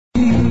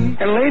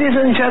And ladies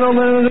and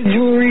gentlemen of the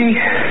jury,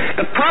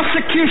 the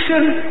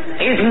prosecution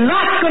is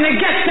not going to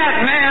get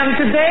that man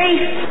today.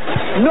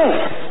 No,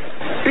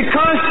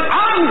 because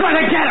I'm going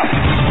to get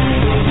him.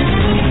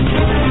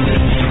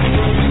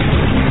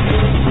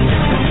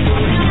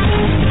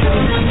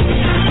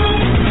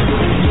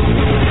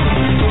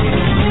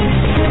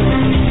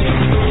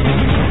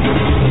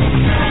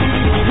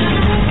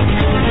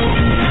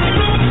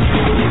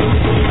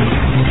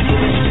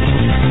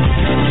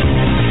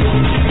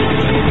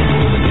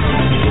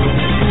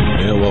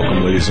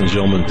 Ladies and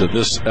gentlemen, to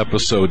this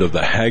episode of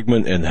the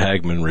Hagman and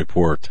Hagman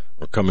Report.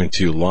 We're coming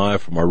to you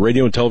live from our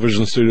radio and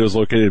television studios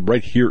located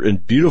right here in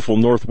beautiful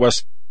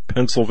Northwest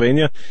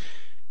Pennsylvania.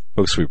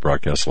 Folks, we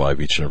broadcast live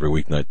each and every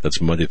weeknight.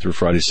 That's Monday through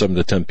Friday, 7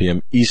 to 10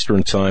 p.m.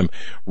 Eastern Time,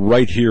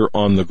 right here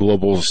on the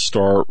Global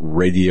Star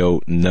Radio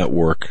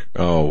Network.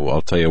 Oh,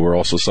 I'll tell you, we're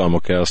also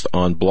simulcast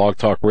on Blog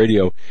Talk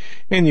Radio,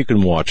 and you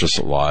can watch us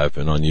live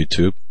and on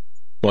YouTube.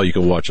 Well, you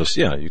can watch us,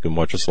 you can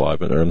watch us live,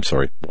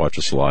 watch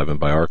us live and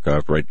by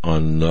archive right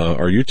on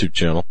our YouTube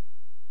channel.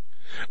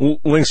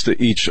 Links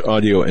to each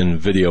audio and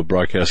video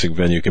broadcasting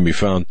venue can be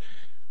found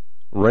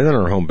right on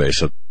our home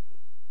base at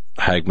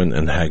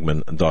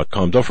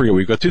hagmanandhagman.com. Don't forget,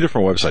 we've got two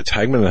different websites,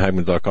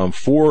 hagmanandhagman.com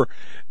for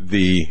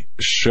the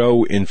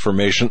show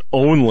information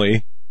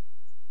only,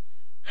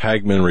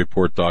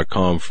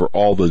 hagmanreport.com for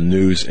all the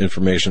news,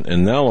 information,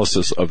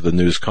 analysis of the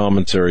news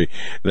commentary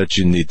that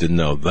you need to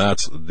know.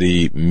 That's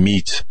the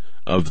meat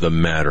of the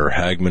matter,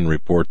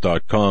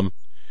 hagmanreport.com.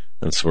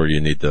 That's where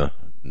you need to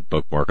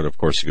bookmark it. Of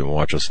course, you can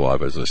watch us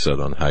live, as I said,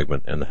 on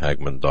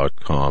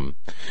hagmanandhagman.com.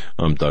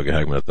 I'm Doug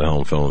Hagman at the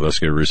helm, film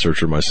investigator,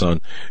 researcher, my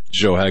son,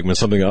 Joe Hagman,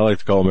 something I like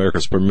to call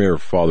America's premier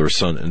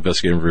father-son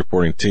investigative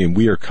reporting team.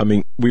 We're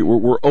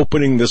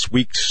opening this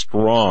week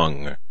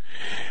strong.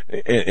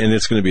 And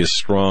it's going to be a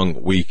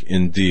strong week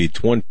indeed.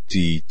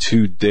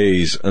 22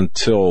 days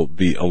until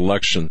the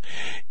election.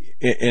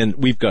 And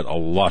we've got a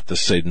lot to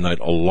say tonight,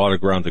 a lot of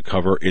ground to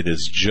cover. It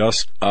is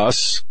just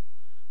us.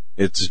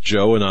 It's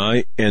Joe and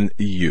I and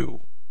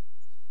you.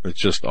 It's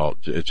just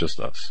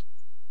us.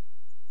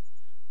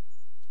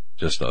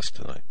 Just us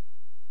tonight.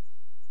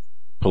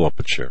 Pull up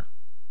a chair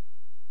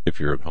if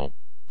you're at home.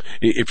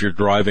 If you're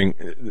driving,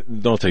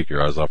 don't take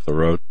your eyes off the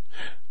road.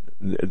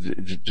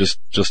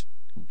 Just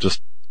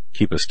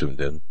keep us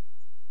tuned in.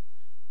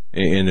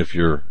 And if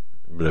you're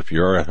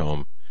at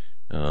home,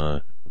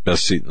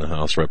 best seat in the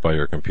house, right by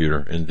your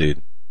computer.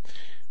 Indeed,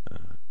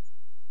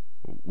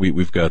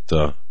 we've got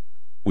a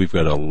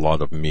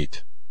lot of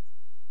meat,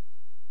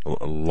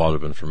 a lot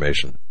of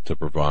information to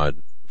provide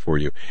for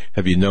you.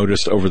 Have you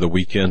noticed over the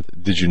weekend?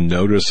 Did you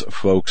notice,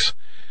 folks?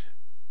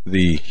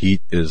 The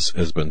heat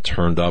has been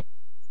turned up.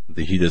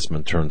 The heat has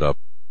been turned up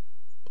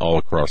all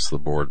across the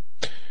board.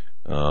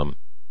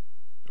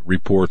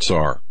 Reports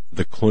are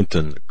the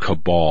Clinton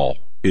cabal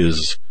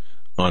is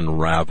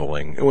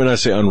unraveling. When I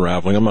say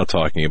unraveling, I'm not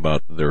talking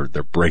about they're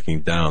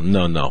breaking down.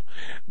 No.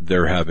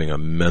 They're having a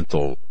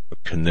mental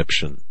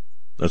conniption.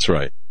 That's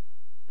right.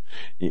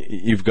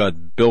 You've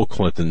got Bill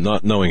Clinton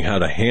not knowing how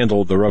to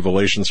handle the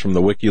revelations from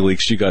the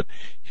WikiLeaks. You got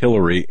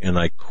Hillary, and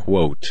I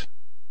quote,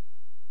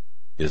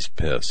 is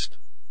pissed.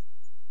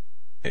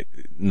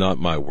 Not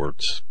my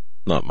words.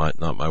 Not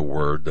my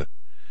word.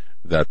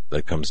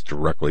 That comes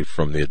directly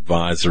from the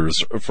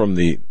advisors, from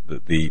the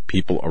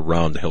people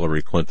around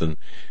Hillary Clinton,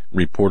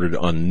 reported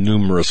on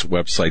numerous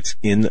websites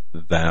in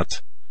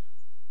that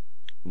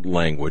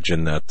language,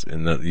 in that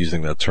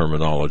using that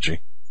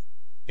terminology.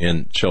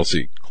 And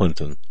Chelsea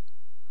Clinton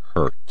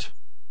hurt.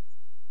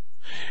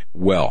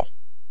 Well,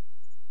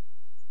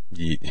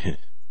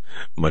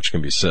 much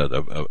can be said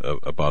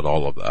about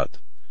all of that.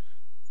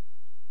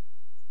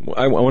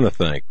 I want to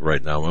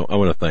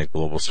thank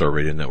Global Star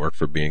Radio Network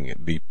for being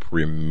the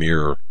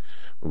premier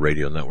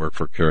radio network,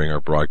 for carrying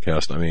our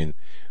broadcast. I mean,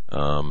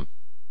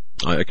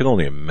 I can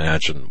only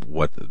imagine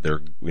what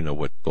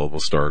Global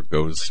Star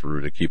goes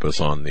through to keep us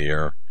on the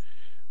air.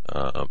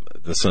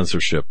 The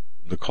censorship,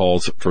 the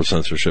calls for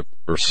censorship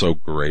are so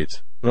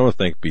great. And I want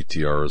to thank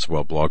BTR as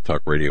well, Blog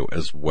Talk Radio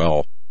as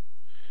well.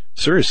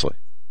 Seriously,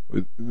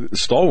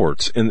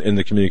 stalwarts in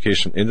the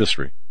communication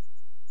industry.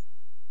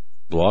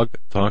 Blog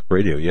Talk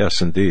Radio,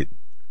 yes, indeed.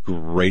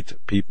 Great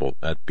people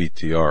at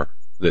BTR.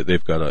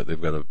 They've got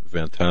a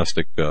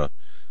fantastic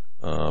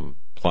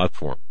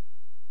platform.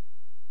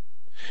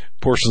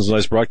 Portions of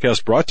tonight's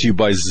broadcast brought to you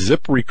by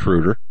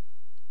ZipRecruiter.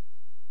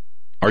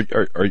 Are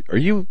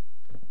you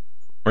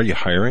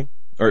hiring?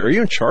 Are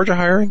you in charge of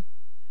hiring?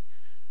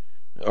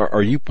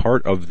 Are you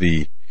part of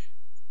the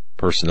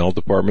personnel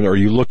department? Are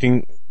you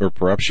looking, or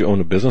perhaps you own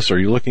a business? Are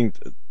you looking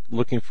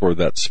for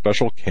that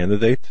special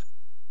candidate?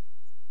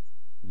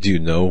 Do you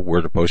know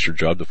where to post your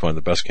job to find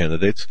the best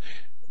candidates?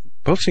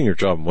 Posting your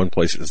job in one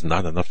place is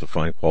not enough to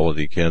find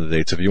quality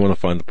candidates. If you want to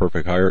find the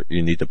perfect hire,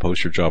 you need to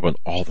post your job on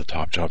all the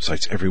top job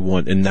sites, every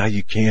one. And now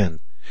you can.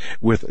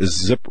 With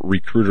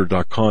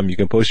ZipRecruiter.com, you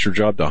can post your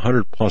job to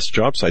 100 plus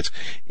job sites,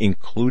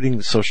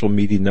 including social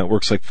media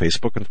networks like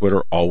Facebook and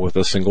Twitter, all with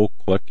a single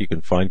click. You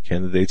can find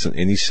candidates in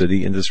any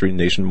city, industry,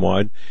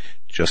 nationwide.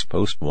 Just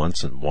post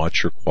once and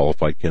watch your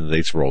qualified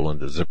candidates roll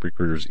into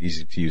ZipRecruiter's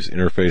easy-to-use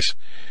interface.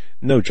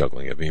 No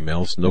juggling of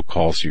emails, no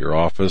calls to your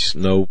office,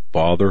 no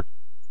bother.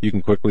 You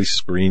can quickly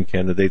screen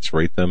candidates,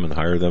 rate them, and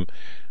hire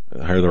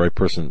the right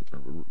person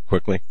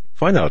quickly.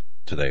 Find out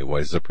today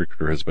why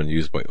ZipRecruiter has been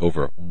used by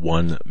over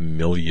 1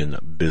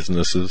 million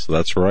businesses.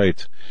 That's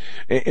right.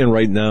 And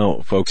right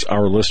now, folks,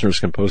 our listeners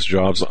can post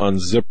jobs on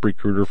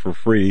ZipRecruiter for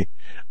free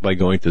by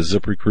going to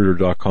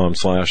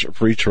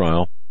ZipRecruiter.com/free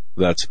trial.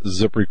 That's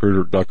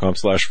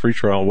ZipRecruiter.com/free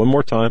trial. One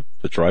more time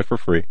to try for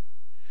free.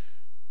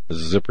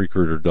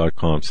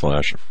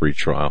 ZipRecruiter.com/free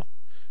trial.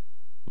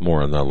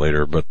 More on that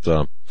later.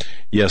 But,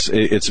 yes,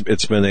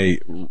 it's been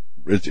an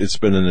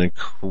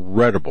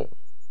incredible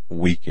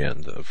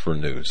weekend for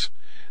news.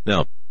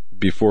 Now,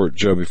 before we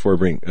get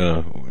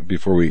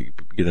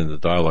into the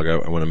dialogue, I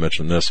want to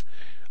mention this.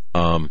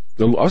 I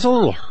was a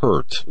little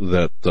hurt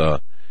that,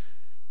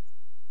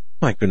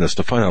 my goodness,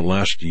 to find out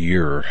last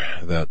year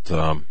that,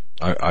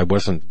 I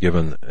wasn't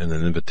given an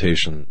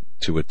invitation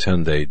to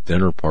attend a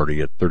dinner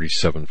party at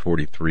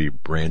 3743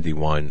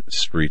 Brandywine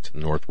Street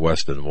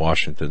Northwest in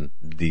Washington,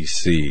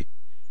 D.C.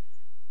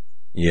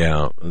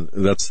 Yeah,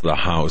 that's the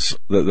house.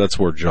 That's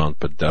where John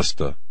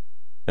Podesta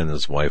and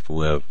his wife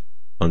live,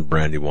 on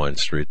Brandywine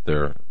Street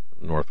there,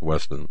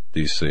 Northwest in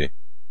D.C.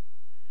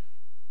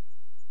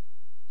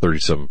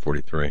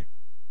 3743.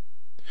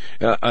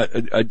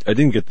 I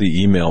didn't get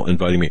the email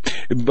inviting me,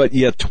 but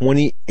yet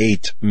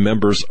 28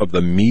 members of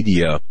the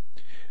media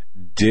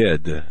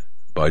did,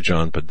 by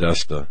John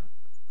Podesta.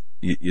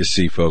 You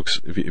see, folks,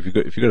 if you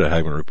go to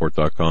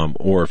HagmannReport.com,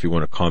 or if you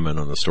want to comment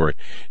on the story,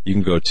 you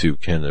can go to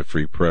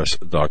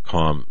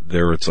CanadaFreePress.com.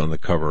 There it's on the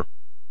cover.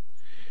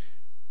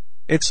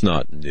 It's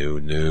not new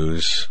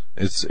news.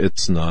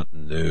 It's not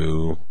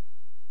new.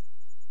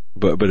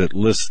 But it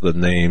lists the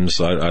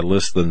names. I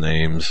list the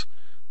names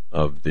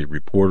of the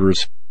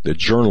reporters, the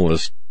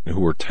journalists who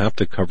were tapped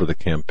to cover the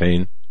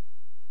campaign,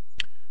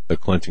 the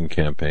Clinton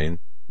campaign,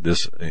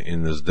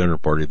 in this dinner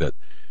party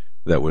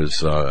that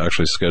was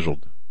actually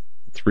scheduled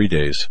 3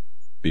 days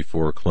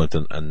before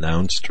Clinton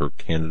announced her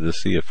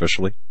candidacy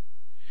officially.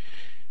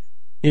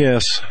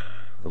 Yes,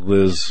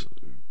 Liz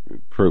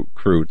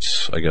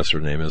Kreutz, I guess her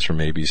name is, from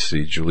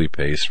ABC, Julie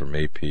Pace from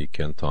AP,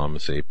 Ken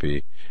Thomas,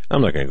 AP.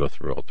 I'm not going to go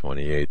through all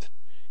 28.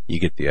 You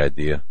get the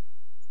idea.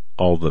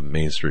 All the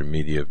mainstream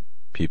media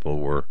people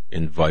were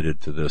invited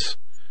to this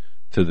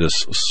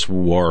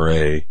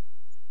soiree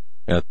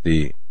at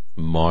the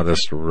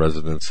modest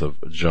residence of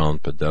John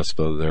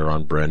Podesta there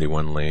on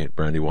Brandywine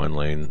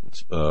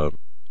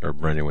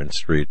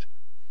Street,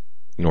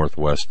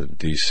 Northwest in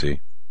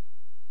D.C.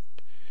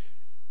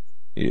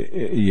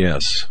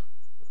 Yes,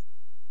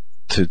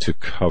 to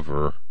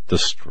cover, to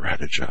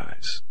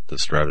strategize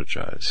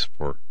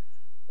for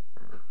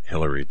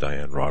Hillary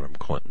Diane Rodham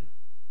Clinton.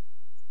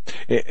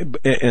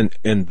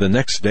 And the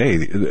next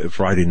day,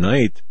 Friday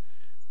night,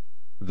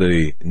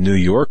 the New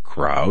York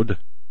crowd,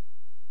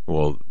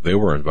 well, they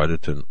were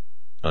invited to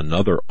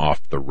another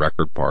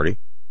off-the-record party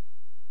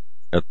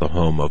at the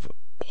home of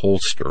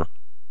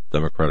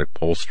Democratic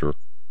pollster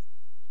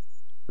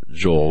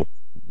Joel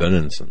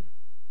Benenson.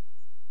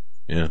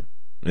 Yeah.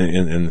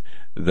 And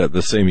that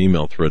the same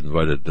email thread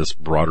invited this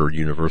broader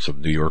universe of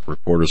New York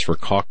reporters for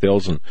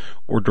cocktails and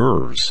hors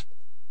d'oeuvres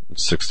at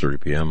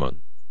 6:30 p.m.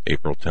 on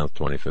April 10th,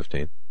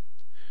 2015,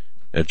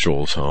 at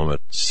Joel's home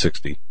at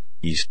 60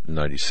 East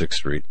 96th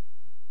Street,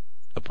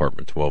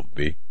 apartment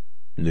 12B,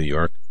 New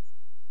York,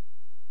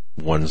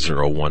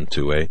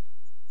 10128.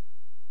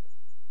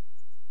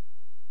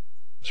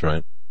 That's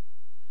right.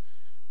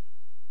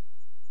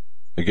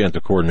 Again,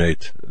 to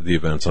coordinate the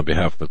events on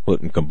behalf of the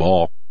Clinton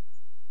cabal.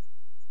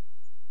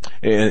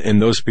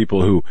 And those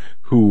people who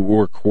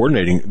were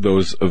coordinating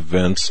those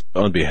events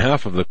on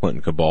behalf of the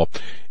Clinton cabal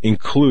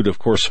include, of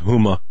course,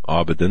 Huma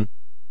Abedin,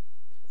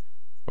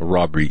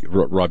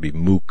 Robbie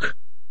Mook,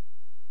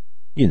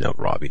 you know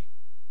Robbie,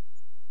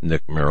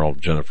 Nick Merrill,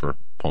 Jennifer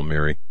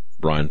Palmieri,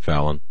 Brian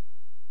Fallon.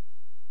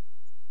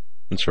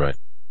 That's right.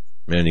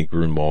 Manny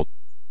Grunwald,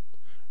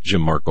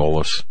 Jim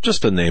Margolis,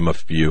 just to name a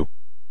few.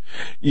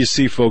 You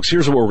see, folks,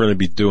 here's what we're going to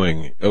be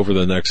doing over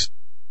the next,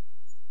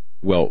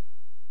 well,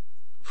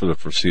 for the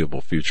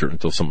foreseeable future,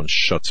 until someone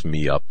shuts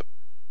me up.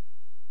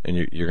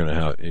 And you're going to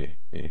have,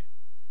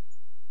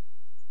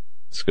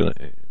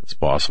 it's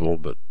possible,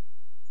 but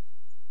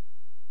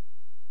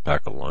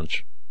pack a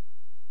lunch.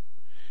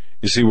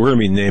 You see, we're going to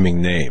be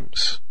naming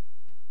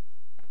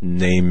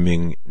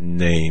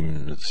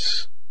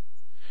names,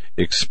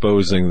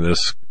 exposing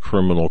this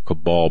criminal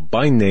cabal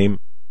by name,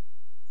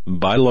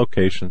 by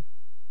location,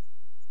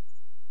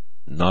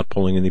 not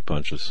pulling any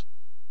punches.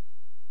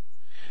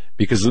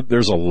 Because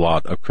there's a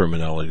lot of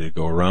criminality to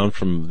go around,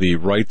 from the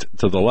right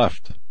to the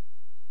left,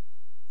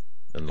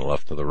 and the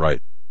left to the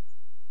right.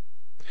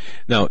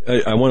 Now,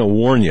 I want to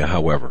warn you,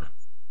 however,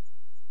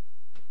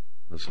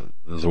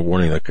 there's a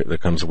warning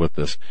that comes with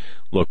this.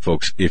 Look,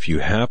 folks, if you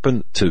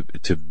happen to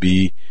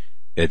be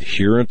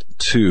adherent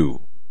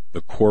to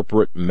the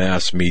corporate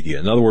mass media,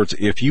 in other words,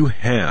 if you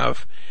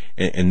have,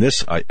 and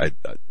this, I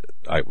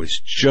I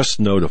was just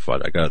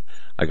notified. I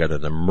got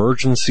an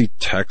emergency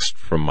text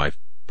from my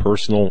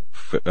personal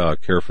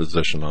care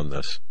physician on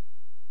this.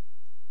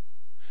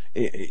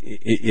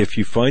 If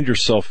you find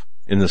yourself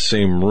in the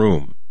same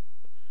room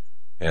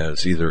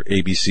as either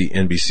ABC,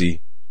 NBC,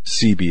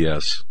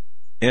 CBS,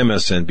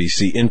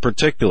 MSNBC, in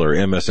particular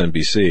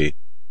MSNBC,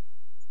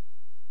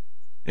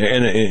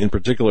 and in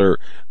particular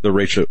the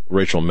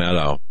Rachel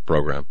Maddow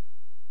program,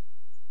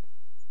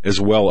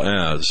 as well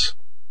as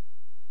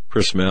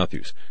Chris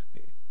Matthews,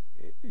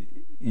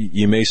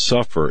 you may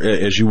suffer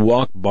as you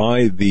walk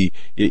by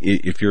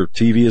if your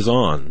TV is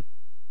on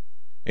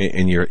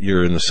and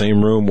you're in the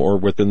same room or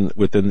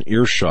within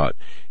earshot,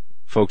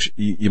 folks,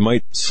 you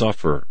might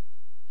suffer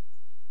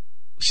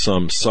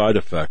some side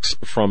effects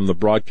from the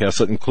broadcast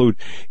that include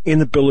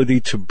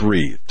inability to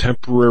breathe,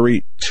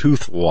 temporary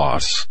tooth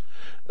loss,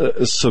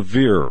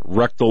 severe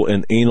rectal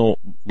and anal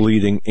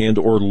bleeding and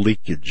or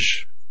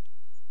leakage,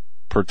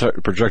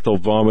 projectile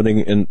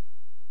vomiting, and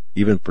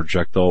even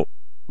projectile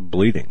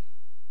bleeding,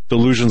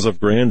 delusions of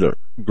grandeur,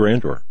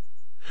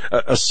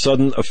 a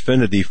sudden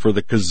affinity for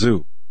the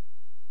kazoo,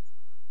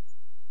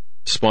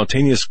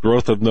 spontaneous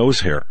growth of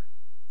nose hair,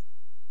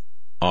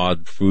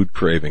 odd food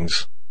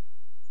cravings,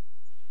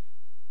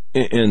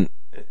 and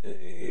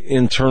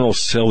internal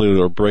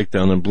cellular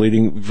breakdown and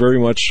bleeding, very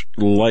much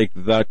like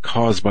that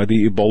caused by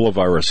the Ebola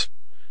virus,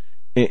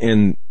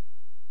 and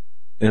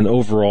an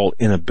overall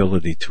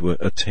inability to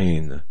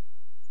attain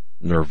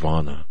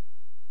nirvana,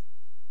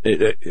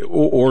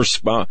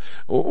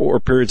 or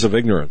periods of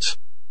ignorance,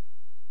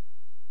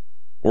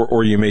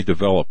 or you may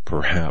develop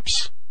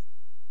perhaps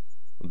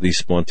the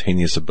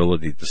spontaneous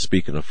ability to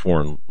speak in a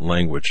foreign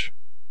language,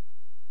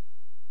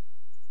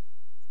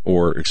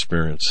 or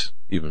experience,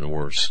 even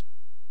worse,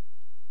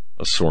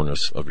 a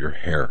soreness of your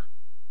hair.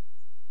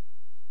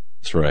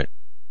 That's right.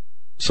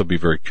 So be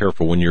very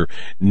careful when you're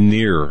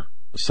near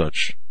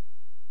such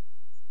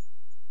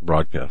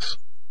broadcasts.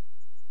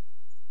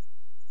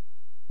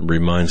 It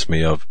reminds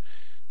me of,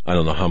 I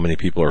don't know how many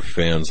people are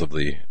fans of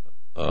the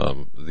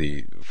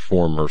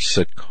former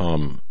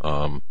sitcom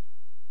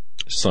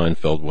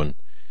Seinfeld, when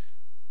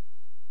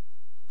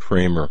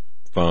Kramer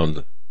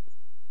found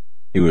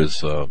he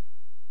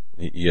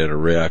had a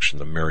reaction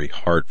to Mary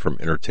Hart from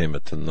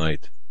Entertainment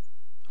Tonight.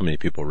 How many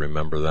people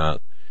remember that?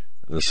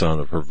 The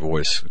sound of her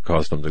voice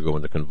caused them to go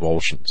into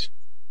convulsions.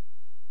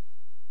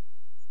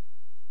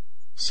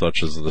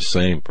 Such is the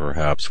same,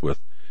 perhaps, with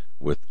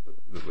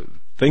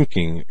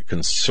thinking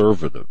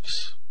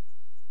conservatives,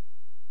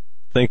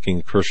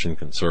 thinking Christian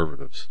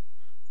conservatives,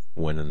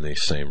 when in the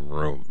same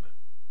room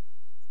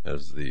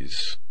as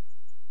these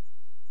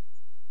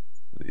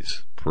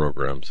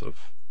programs of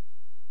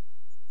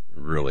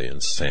really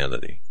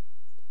insanity.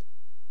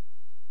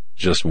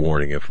 Just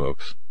warning you,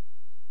 folks.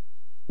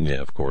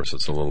 Yeah, of course,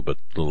 it's a little bit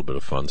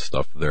of fun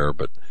stuff there,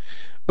 but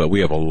we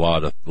have a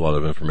lot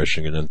of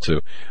information to get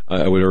into.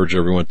 I would urge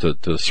everyone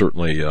to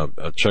certainly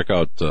check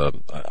out.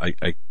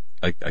 I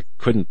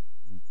couldn't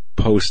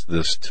post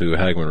this to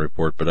Hagman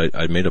Report, but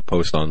I made a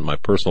post on my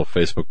personal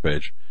Facebook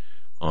page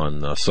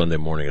on Sunday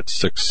morning at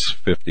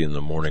 6:50 in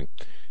the morning,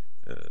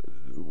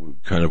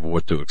 kind of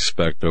what to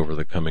expect over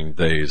the coming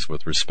days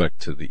with respect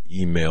to the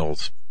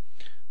emails.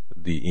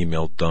 The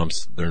email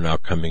dumps, they're now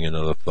coming in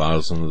at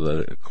 1,000,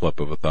 a clip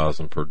of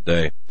 1,000 per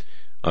day.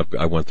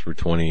 I went through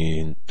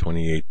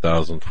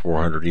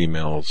 28,400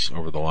 emails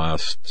over the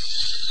last,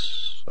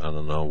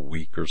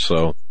 week or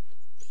so,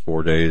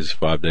 4 days,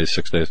 5 days,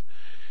 6 days.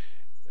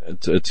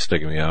 It's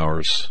taking me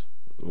hours.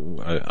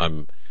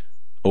 I'm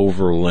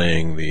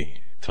overlaying the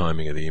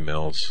timing of the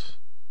emails,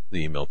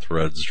 the email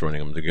threads, joining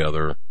them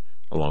together,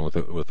 along with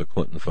the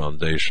Clinton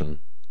Foundation,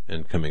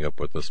 and coming up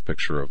with this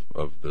picture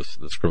of this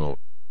criminal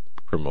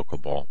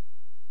cabal.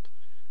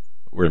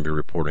 We're going to be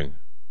reporting,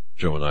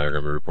 Joe and I are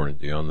going to be reporting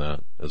to you on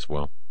that as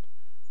well.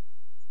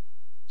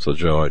 So,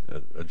 Joe,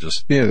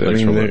 thanks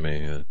for letting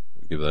me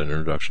give that an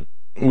introduction.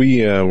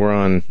 We were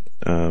on,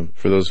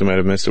 for those who might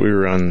have missed it, we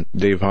were on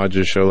Dave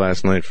Hodges' show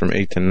last night from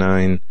 8 to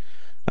 9,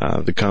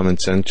 the Common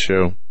Sense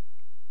Show,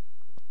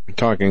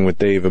 talking with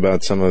Dave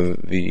about some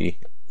of the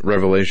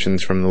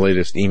revelations from the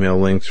latest email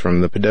links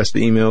from the Podesta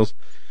emails,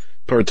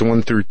 parts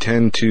 1 through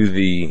 10, to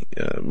the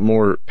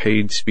more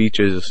paid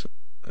speeches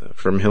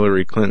from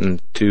Hillary Clinton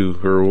to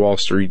her Wall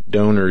Street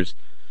donors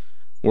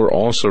were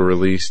also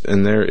released,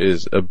 and there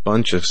is a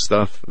bunch of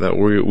stuff that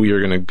we are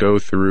going to go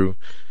through,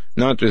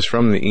 not just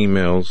from the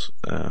emails,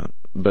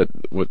 but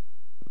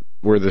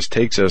where this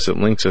takes us. It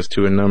links us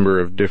to a number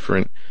of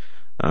different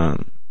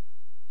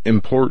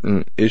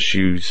important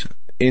issues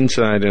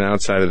inside and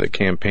outside of the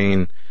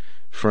campaign,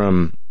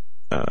 from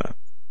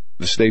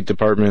the State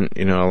Department,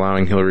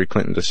 allowing Hillary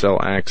Clinton to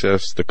sell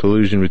access, the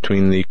collusion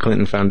between the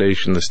Clinton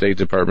Foundation, the State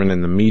Department,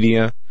 and the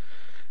media.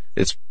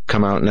 It's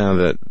come out now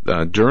that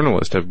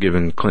journalists have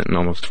given Clinton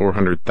almost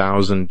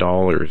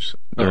 $400,000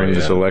 during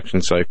this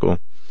election cycle,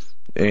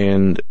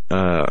 and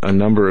a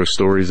number of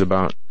stories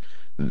about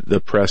the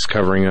press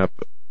covering up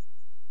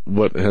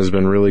what has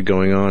been really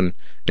going on,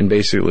 and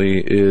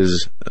basically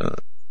is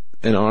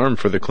an arm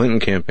for the Clinton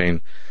campaign.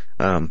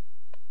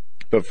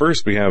 But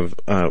first, we have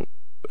a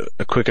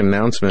quick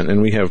announcement,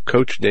 and we have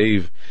Coach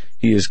Dave.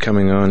 He is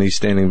coming on. He's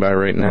standing by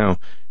right now.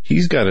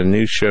 He's got a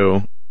new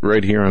show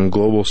right here on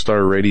Global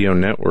Star Radio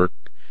Network,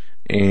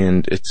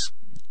 and it's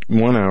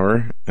 1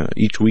 hour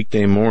each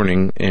weekday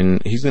morning,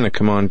 and he's going to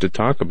come on to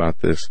talk about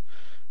this.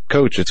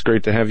 Coach, it's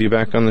great to have you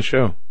back on the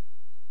show.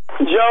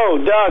 Joe,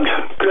 Doug,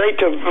 great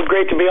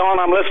to be on.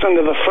 I'm listening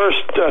to the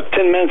first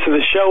 10 minutes of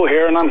the show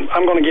here, and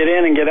I'm going to get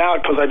in and get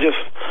out because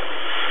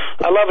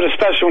I love it,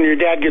 especially when your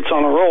dad gets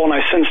on a roll, and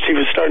I sensed he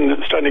was starting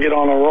to get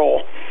on a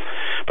roll.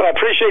 But I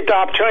appreciate the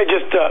opportunity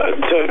just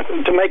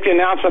to make the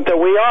announcement that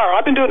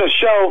I've been doing a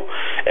show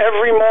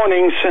every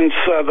morning since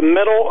the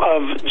middle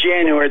of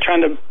January,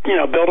 trying to,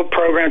 build a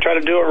program, try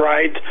to do it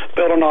right,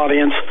 build an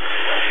audience.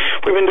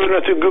 We've been doing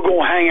it through Google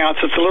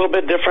Hangouts. It's a little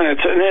bit different.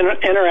 It's an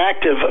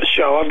interactive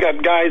show. I've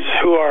got guys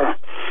who are,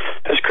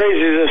 as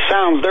crazy as this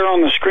sounds, they're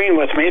on the screen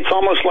with me. It's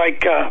almost like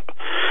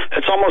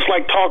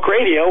talk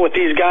radio with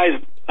these guys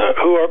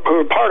who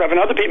are part of, and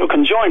other people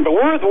can join. But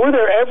we're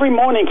there every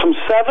morning from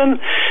 7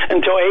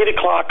 until 8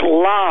 o'clock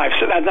live.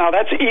 So now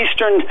that's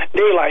Eastern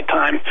Daylight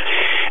Time,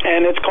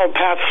 and it's called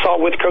Path of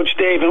Salt with Coach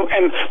Dave.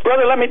 And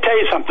brother, let me tell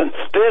you something.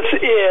 This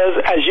is,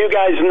 as you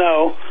guys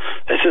know,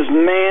 this is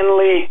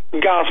manly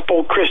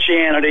gospel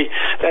Christianity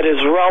that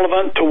is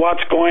relevant to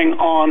what's going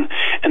on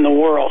in the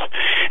world.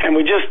 And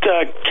we just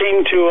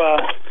came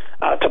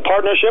to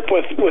partnership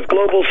with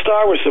Global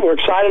Star. We're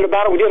excited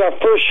about it. We did our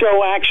first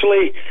show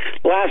actually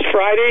last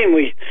Friday, and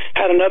we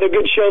had another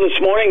good show this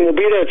morning. We'll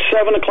be there at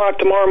 7 o'clock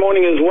tomorrow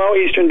morning as well,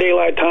 Eastern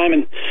Daylight Time.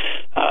 And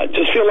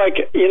just feel like,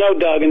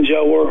 Doug and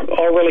Joe, we're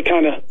all really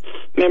kind of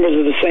members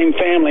of the same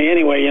family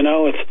anyway,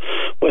 it's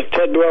with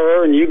Ted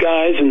Broer and you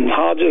guys and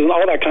Hodges and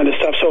all that kind of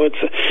stuff. So it's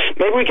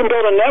maybe we can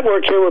build a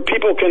network here where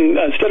people can,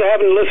 instead of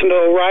having to listen to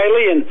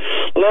O'Reilly and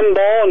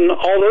Limbaugh and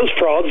all those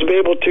frauds, be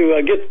able to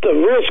get the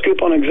real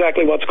scoop on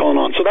exactly what's going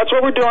on. So that's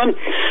what we're doing, 7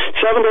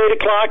 to 8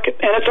 o'clock,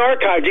 and it's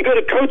archived. You go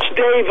to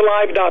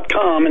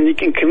CoachDaveLive.com and you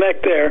can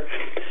connect there.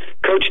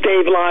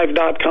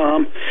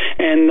 CoachDaveLive.com,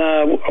 and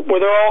where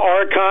they're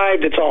all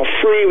archived. It's all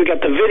free. We got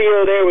the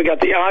video there, we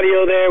got the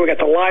audio there, we got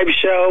the live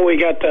show,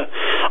 we got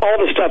all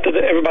the stuff that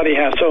everybody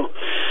has. So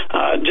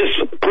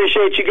just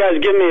appreciate you guys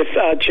giving me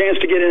a chance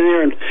to get in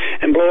there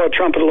and blow our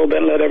trumpet a little bit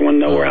and let everyone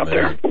know we're out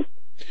there.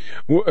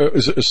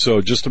 So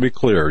just to be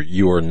clear,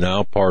 you are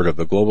now part of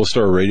the Global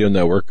Star Radio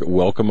Network.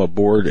 Welcome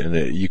aboard, and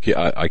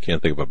I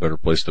can't think of a better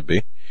place to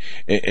be.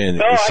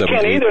 And I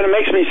can't either, and it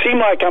makes me seem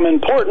like I'm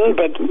important,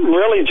 but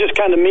really just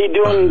kind of me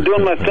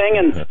doing my thing,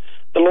 and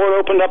the Lord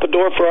opened up a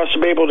door for us to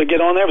be able to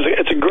get on there.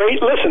 It's a great,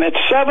 listen, it's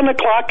 7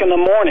 o'clock in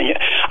the morning.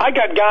 I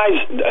got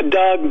guys,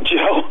 Doug,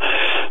 Joe,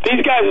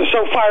 these guys are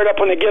so fired up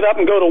when they get up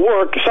and go to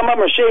work. Some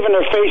of them are shaving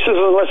their faces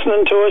and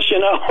listening to us,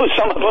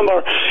 Some of them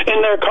are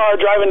in their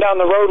car driving down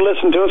the road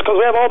listening to us because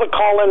we have all the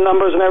call-in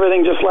numbers and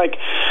everything just like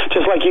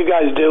you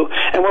guys do.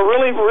 And we're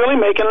really, really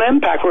making an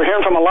impact. We're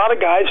hearing from a lot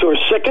of guys who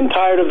are sick and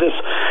tired of this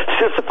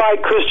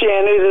sissified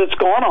Christianity that's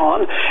going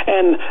on,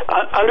 and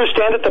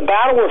understand that the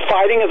battle we're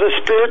fighting is a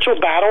spiritual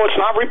battle. It's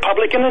not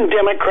Republican and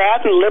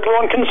Democrat and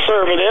liberal and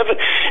conservative.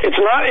 It's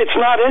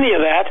not any of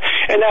that.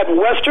 And that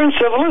Western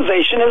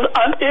civilization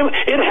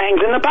it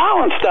hangs in the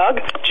balance, Doug.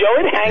 Joe,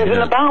 it hangs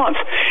in the balance.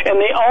 And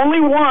the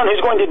only one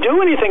who's going to do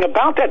anything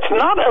about that's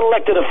not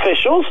elected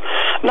officials,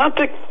 not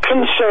the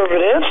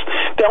conservatives.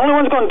 The only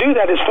one who's going to do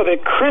that is for the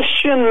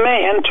Christian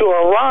man to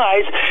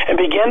arise and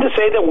begin to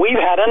say that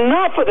we've had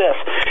enough of this.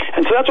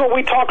 And so that's what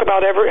we talk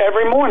about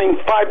every morning,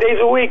 5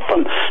 days a week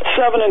from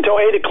 7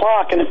 until 8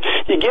 o'clock. And if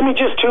you give me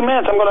just 2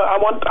 minutes,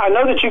 I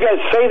know that you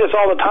guys say this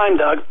all the time,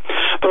 Doug.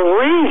 The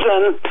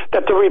reason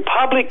that the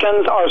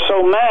Republicans are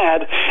so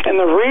mad and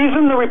the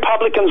reason the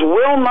Republicans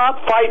will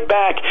not fight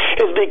back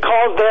is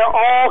because they're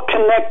all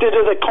connected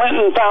to the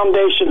Clinton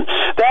Foundation.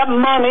 That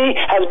money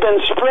has been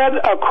spread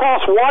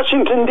across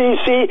Washington,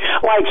 D.C.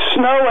 like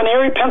snow in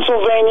Erie,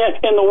 Pennsylvania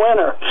in the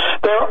winter.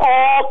 They're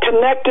all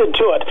connected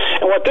to it.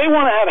 And what they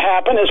want to have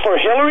happen is for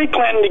Hillary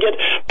Clinton to get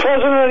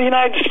president of the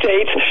United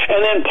States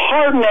and then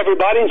pardon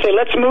everybody and say,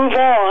 let's move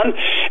on.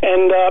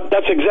 And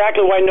that's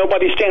exactly why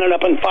nobody's standing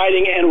up and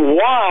fighting and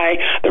why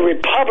the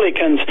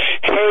Republicans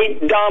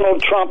hate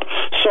Donald Trump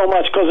so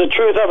much. Because the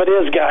truth of it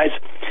is, guys,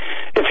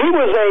 if he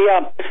was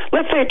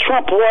let's say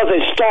Trump was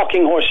a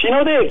stalking horse,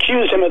 they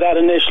accused him of that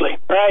initially,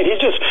 right? He's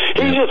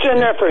just in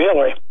there for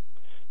Hillary.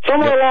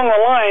 Somewhere along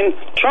the line,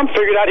 Trump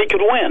figured out he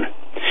could win.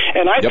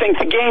 And I think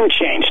the game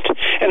changed.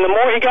 And the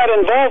more he got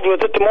involved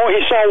with it, the more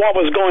he saw what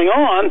was going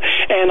on.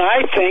 And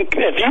I think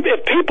if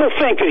people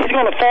think that he's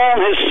going to fall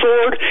on his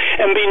sword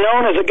and be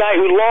known as a guy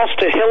who lost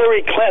to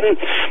Hillary Clinton,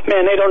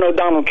 man, they don't know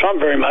Donald Trump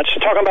very much.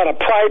 They're talking about a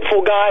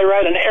prideful guy,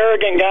 right? An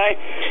arrogant guy.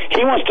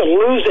 He wants to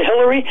lose to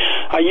Hillary?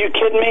 Are you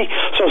kidding me?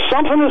 So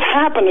something has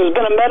happened. There's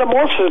been a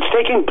metamorphosis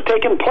that's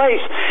taken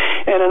place.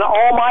 And in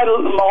all my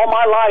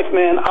life,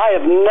 man, I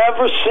have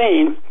never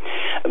seen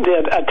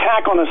the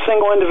attack on a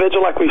single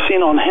individual like we've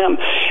seen on him.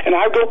 And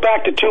I go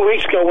back to 2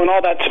 weeks ago when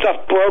all that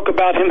stuff broke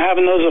about him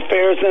having those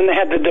affairs, and then they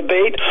had the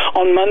debate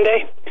on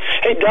Monday.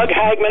 Hey, Doug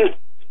Hagman,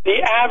 the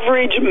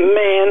average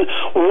man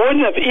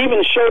wouldn't have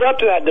even showed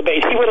up to that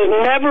debate. He would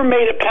have never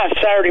made it past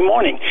Saturday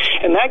morning.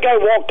 And that guy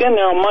walked in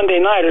there on Monday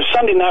night or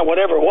Sunday night,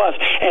 whatever it was,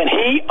 and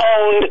he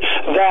owned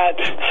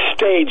that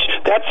stage.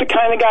 That's the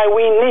kind of guy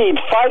we need,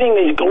 fighting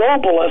these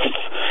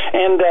globalists.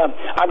 And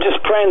I'm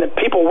just praying that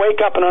people wake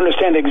up and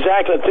understand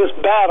exactly that this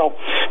battle,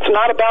 it's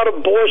not about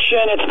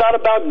abortion, it's not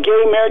about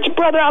gay marriage.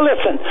 Brother, now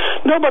listen,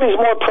 nobody's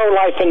more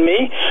pro-life than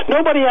me.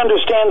 Nobody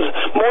understands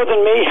more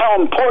than me how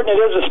important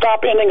it is to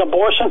stop ending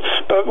abortion.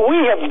 But we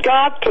have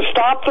got to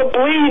stop the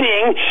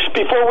bleeding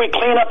before we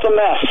clean up the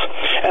mess.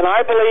 And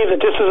I believe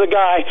that this is a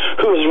guy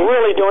who is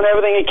really doing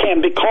everything he can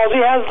because he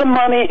has the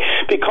money,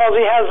 because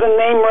he has the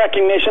name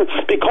recognition,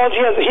 because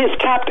he's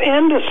tapped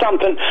into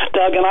something,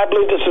 Doug, and I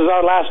believe this is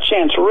our last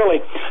chance, really,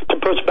 to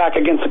push back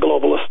against the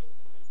globalists.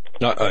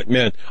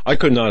 Man, I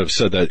could not have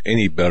said that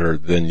any better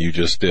than you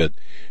just did.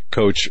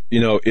 Coach,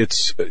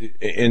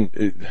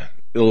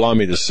 allow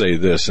me to say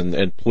this,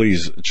 and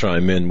please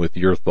chime in with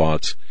your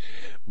thoughts.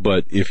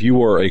 But if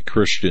you are a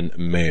Christian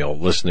male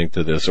listening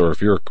to this, or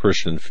if you're a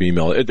Christian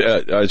female,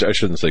 I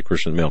shouldn't say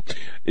Christian male,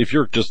 if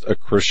you're just a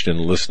Christian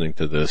listening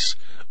to this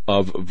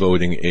of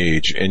voting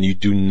age and you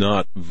do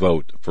not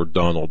vote for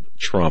Donald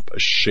Trump,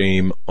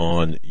 shame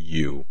on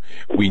you.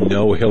 We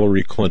know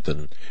Hillary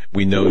Clinton.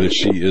 We know that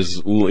she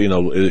is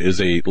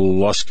a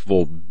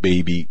lustful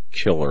baby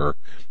killer,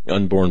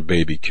 unborn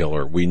baby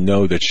killer. We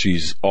know that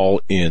she's all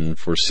in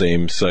for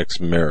same-sex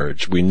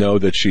marriage. We know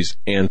that she's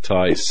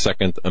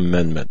anti-Second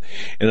Amendment.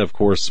 And of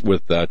course,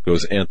 with that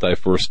goes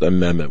anti-First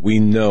Amendment. We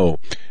know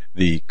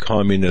the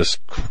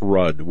communist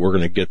crud we're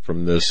going to get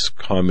from this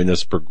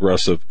communist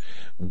progressive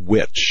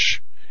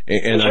witch.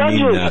 And I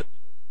mean that.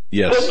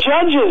 Yes. The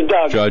judges,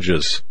 Doug.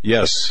 Judges.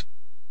 Yes.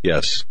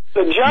 Yes.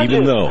 The judges.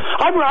 Even though,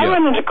 I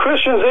run into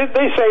Christians,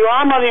 they say, well,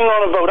 I'm not even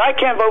going to vote. I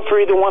can't vote for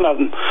either one of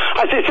them.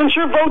 I say, since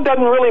your vote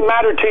doesn't really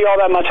matter to you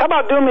all that much, how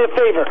about doing me a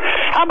favor?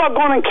 How about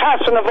going and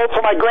casting a vote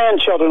for my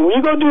grandchildren? Will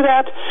you go do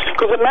that?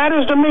 Because it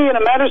matters to me and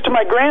it matters to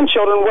my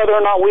grandchildren whether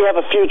or not we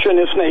have a future in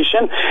this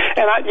nation.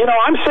 And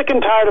I'm sick and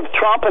tired of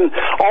Trump and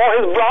all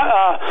his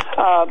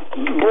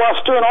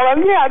bluster and all that.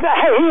 Yeah,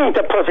 hey, he ain't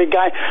the perfect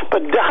guy.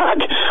 But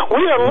Doug,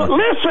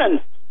 listen.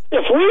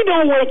 If we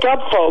don't wake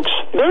up, folks,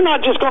 they're not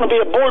just going to be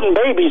aborting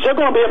babies. They're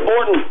going to be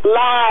aborting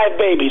live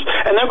babies.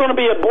 And they're going to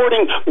be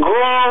aborting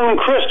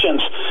grown Christians.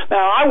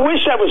 Now, I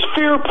wish that was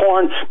fear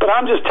porn, but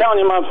I'm just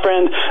telling you, my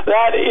friend,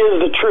 that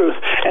is the truth.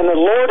 And the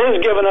Lord has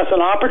given us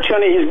an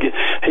opportunity.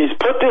 He's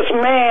put this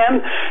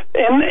man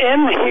in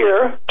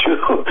here to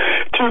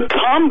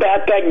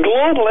combat that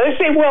global.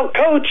 They say, well,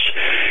 Coach,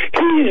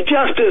 he's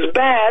just as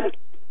bad.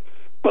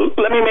 Well,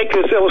 let me make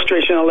this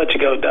illustration. I'll let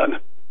you go,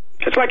 Doug.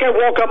 It's like I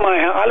walk up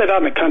I live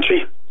out in the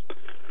country.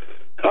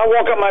 I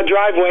walk up my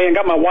driveway and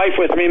got my wife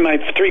with me, my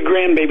 3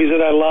 grandbabies that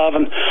I love,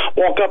 and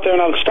walk up there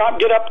and I'll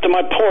get up to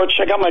my porch.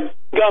 I got my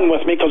gun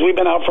with me because we've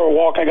been out for a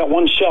walk. I got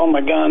one shell in my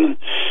gun. And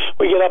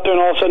we get up there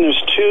and all of a sudden there's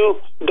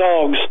 2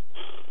 dogs,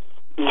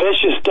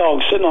 vicious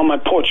dogs, sitting on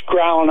my porch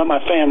growling at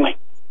my family.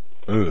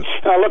 And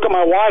I look at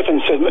my wife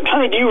and said,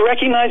 honey, do you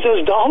recognize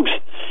those dogs?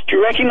 Do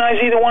you recognize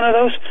either one of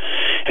those?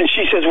 And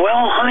she says,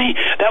 well, honey,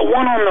 that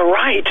one on the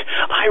right,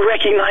 I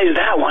recognize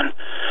that one.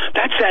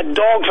 That's that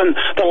dog from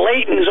the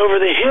Laytons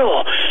over the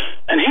hill.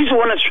 And he's the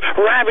one that's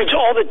ravaged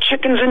all the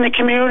chickens in the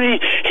community.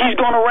 He's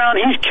gone around.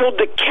 He's killed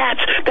the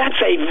cats. That's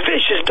a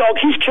vicious dog.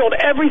 He's killed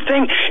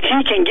everything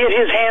he can get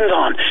his hands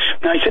on.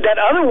 Now, he said, that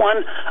other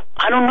one,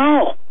 I don't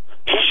know.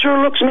 He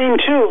sure looks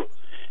mean, too.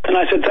 And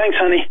I said, thanks,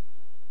 honey.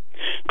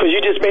 Because you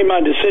just made my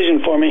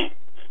decision for me.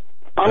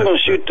 I'm going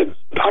to shoot the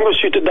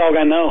dog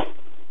I know.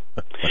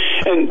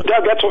 And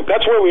Doug, that's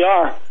where we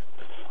are.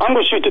 I'm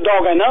going to shoot the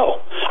dog I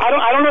know.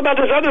 I don't know about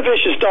this other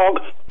vicious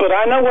dog, but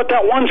I know what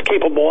that one's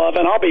capable of,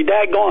 and I'll be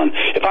daggone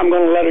if I'm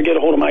going to let her get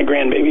a hold of my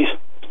grandbabies.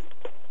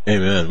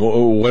 Amen.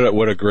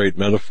 What a great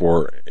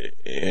metaphor,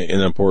 an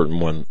important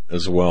one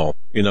as well.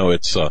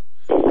 It's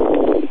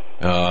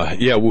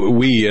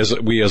we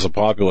as a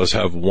populace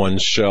have one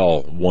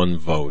shell, one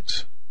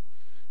vote,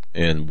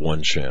 and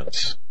one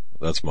chance.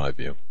 That's my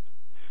view.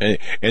 And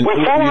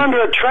we've fallen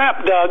under a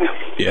trap, Doug.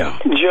 Yeah.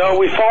 Joe,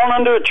 we've fallen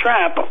under a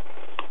trap.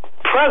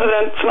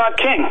 President's not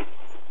king.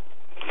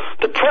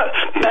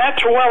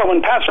 Matt Trewella,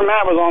 when Pastor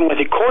Matt was on with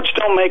you, Courts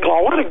Don't Make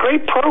Law, what a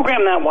great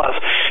program that was.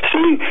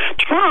 See,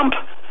 Trump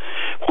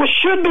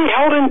should be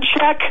held in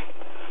check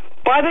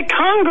by the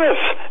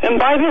Congress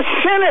and by the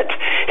Senate.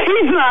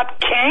 He's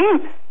not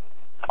king.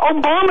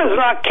 Obama's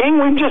not king.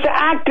 We've just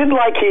acted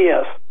like he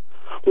is.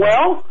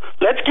 Well,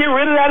 let's get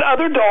rid of that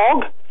other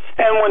dog,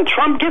 and when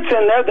Trump gets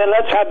in there, then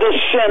let's have the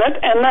Senate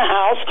and the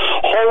House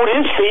hold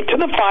his feet to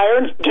the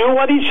fire and do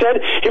what he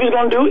said he was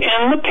going to do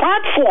in the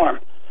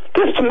platform.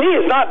 This, to me,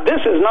 is not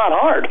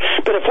hard.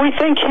 But if we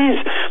think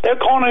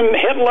they're calling him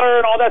Hitler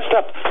and all that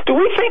stuff, do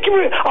we think,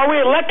 are we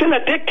electing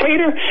a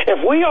dictator?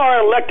 If we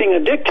are electing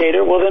a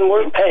dictator, well, then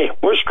we're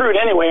screwed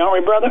anyway, aren't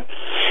we, brother?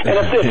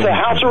 And if the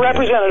House of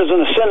Representatives and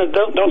the Senate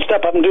don't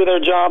step up and do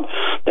their job,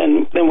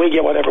 then we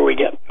get whatever we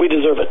get. We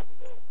deserve it.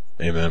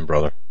 Amen,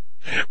 brother.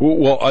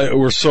 Well,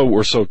 we're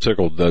so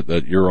tickled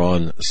that you're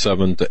on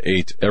 7 to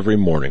 8 every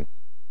morning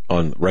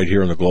right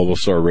here on the Global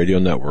Star Radio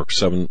Network,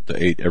 7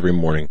 to 8 every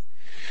morning.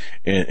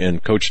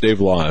 And Coach Dave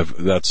Live,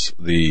 that's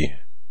where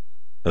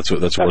I find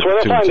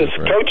us,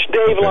 right? Coach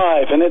Dave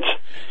Live, and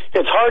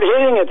it's hard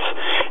hitting,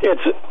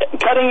 it's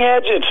cutting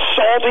edge, it's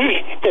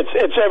salty,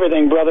 it's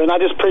everything, brother. And I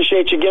just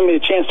appreciate you giving me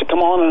the chance to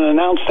come on and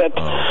announce that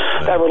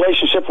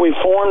relationship we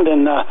formed.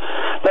 And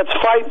let's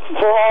fight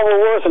for all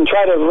we're worth and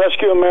try to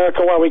rescue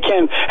America while we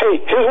can. Hey,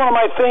 here's one of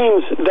my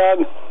themes,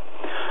 Doug.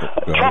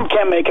 Trump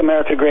can't make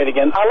America great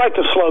again. I like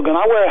the slogan.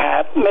 I wear a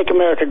hat, make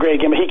America great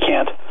again, but he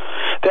can't.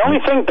 The only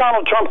thing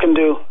Donald Trump can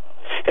do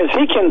is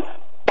he can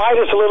bide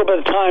us a little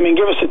bit of time and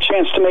give us a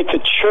chance to make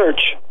the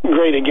church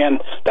great again.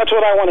 That's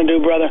what I want to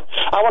do, brother.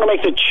 I want to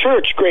make the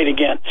church great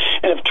again.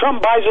 And if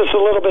Trump buys us a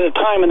little bit of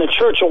time and the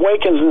church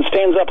awakens and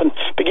stands up and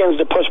begins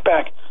to push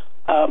back,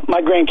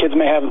 my grandkids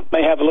may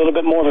have a little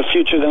bit more of a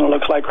future than it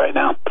looks like right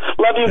now.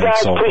 Love you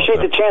guys. Appreciate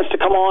the chance to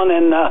come on,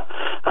 and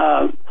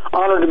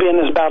honored to be in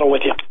this battle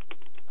with you.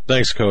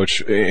 Thanks,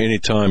 Coach.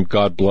 Anytime.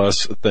 God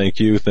bless. Thank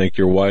you. Thank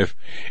your wife.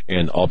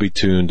 And we'll be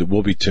tuned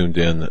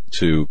in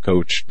to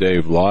Coach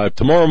Dave Live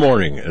tomorrow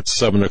morning at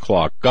 7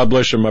 o'clock. God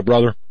bless you, my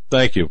brother.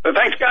 Thank you.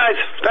 Thanks, guys.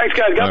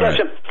 God bless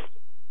you.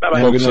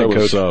 Bye-bye.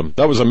 Folks,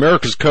 that was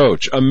America's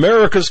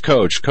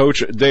Coach.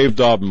 Coach Dave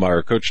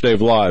Daubenmire. Coach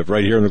Dave Live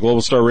right here on the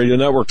Global Star Radio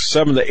Network,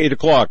 7 to 8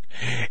 o'clock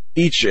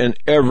each and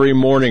every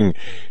morning.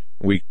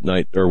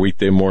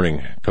 Weekday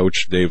morning,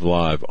 Coach Dave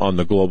Live on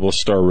the Global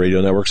Star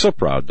Radio Network. So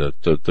proud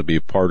to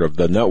be part of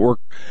the network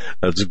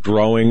that's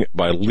growing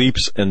by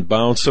leaps and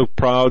bounds. So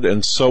proud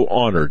and so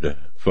honored,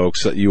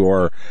 folks, that you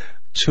are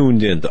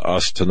tuned in to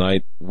us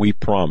tonight. We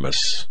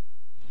promise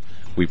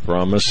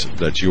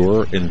that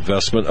your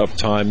investment of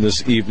time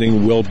this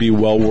evening will be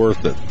well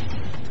worth it.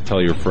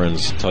 Tell your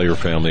friends, tell your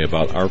family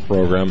about our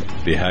program,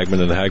 the Hagman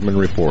and Hagman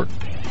Report.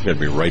 We're going to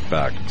be right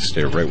back.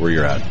 Stay right where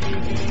you're at.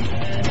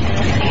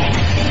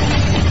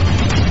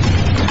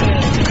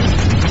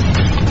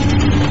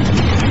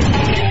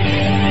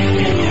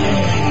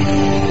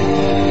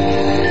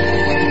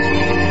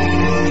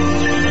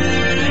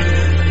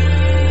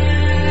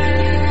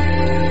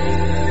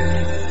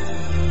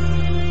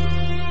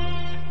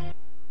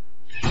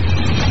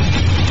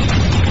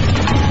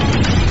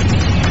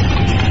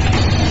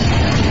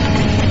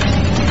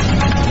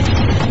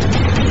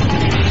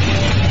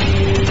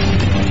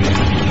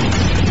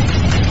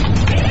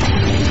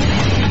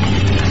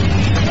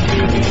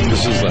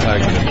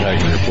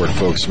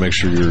 Folks, make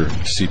sure your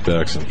seat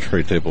backs and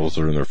tray tables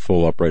are in their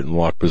full upright and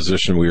locked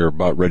position. We are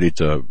about ready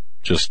to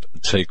just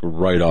take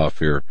right off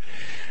here.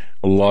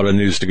 A lot of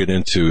news to get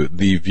into.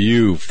 The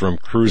view from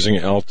cruising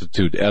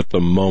altitude at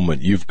the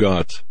moment. You've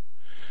got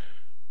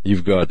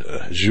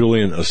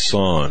Julian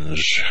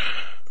Assange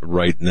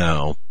right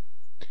now.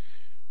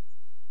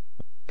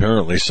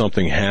 Apparently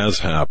something has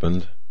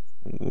happened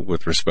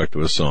with respect to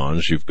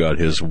Assange. You've got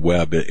his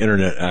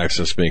internet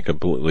access being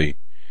completely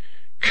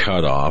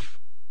cut off.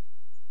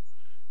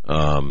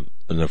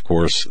 And of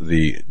course,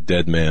 the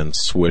dead man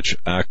switch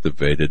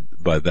activated.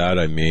 By that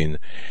I mean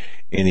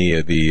any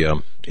of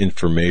the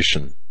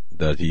information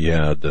that he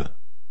had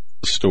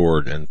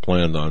stored and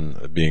planned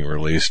on being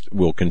released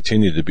will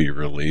continue to be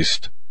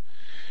released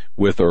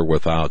with or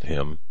without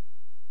him.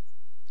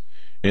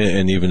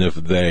 And even if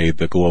the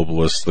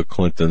globalists, the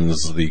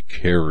Clintons, the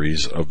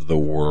Kerrys of the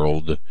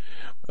world,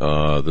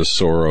 the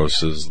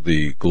Soroses,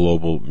 the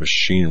global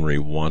machinery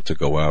want to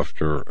go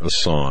after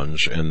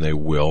Assange, and they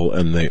will,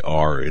 and they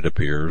are, it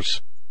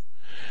appears,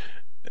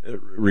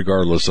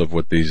 regardless of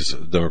what these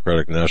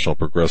Democratic, National,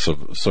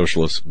 Progressive,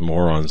 Socialist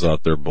morons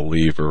out there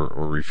believe or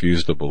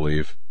refuse to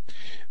believe.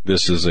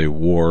 This is a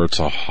war. It's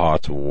a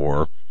hot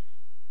war.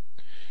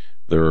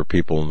 There are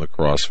people in the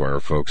crossfire,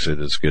 folks. It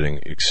is getting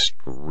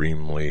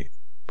extremely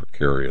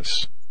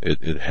precarious.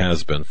 It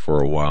has been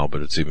for a while,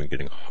 but it's even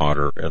getting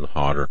hotter and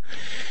hotter.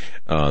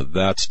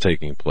 That's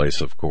taking place,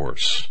 of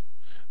course.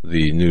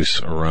 The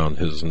noose around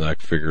his neck,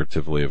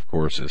 figuratively, of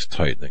course, is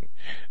tightening.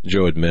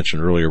 Joe had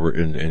mentioned earlier,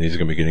 and he's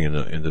going to be getting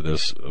into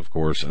this, of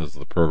course, as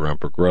the program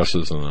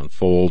progresses and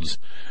unfolds.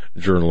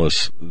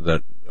 Journalists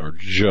that are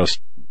just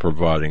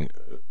providing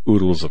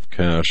oodles of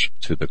cash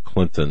to the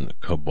Clinton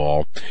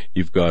cabal.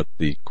 You've got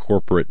the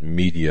corporate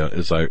media,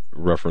 as I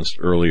referenced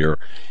earlier,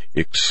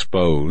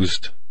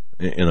 exposed.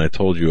 And I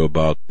told you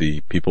about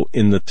the people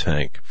in the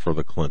tank for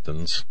the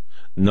Clintons.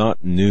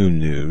 Not new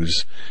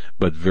news,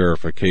 but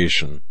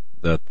verification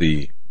that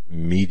the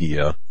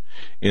media,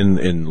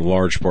 in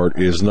large part,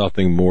 is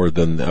nothing more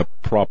than a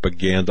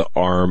propaganda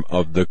arm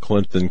of the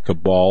Clinton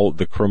cabal,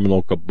 the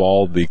criminal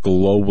cabal, the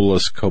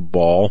globalist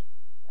cabal.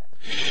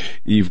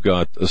 You've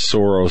got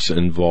Soros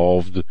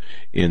involved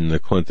in the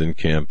Clinton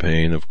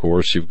campaign, of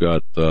course. You've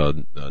got,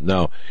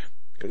 now,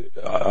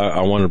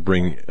 I want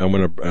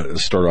to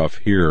start off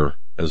here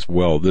as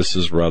well. This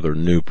is rather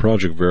new.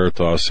 Project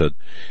Veritas had,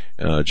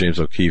 James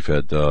O'Keefe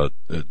had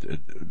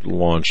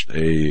launched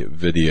a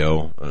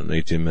video, an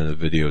 18-minute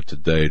video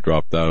today,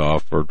 dropped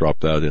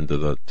that into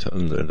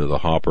the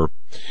hopper.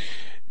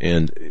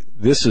 And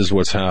this is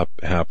what's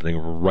happening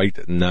right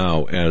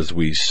now as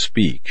we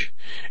speak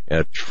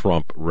at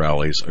Trump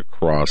rallies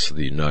across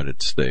the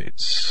United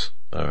States.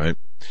 All right.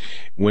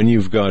 When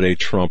you've got a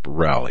Trump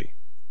rally,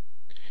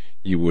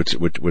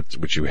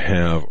 what you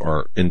have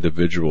are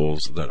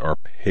individuals that are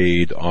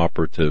paid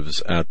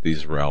operatives at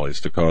these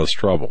rallies to cause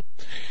trouble.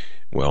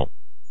 Well,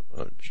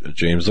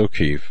 James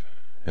O'Keefe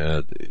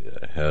had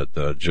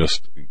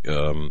just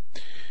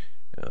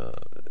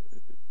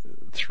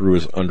through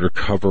his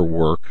undercover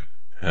work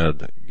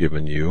had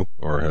given you,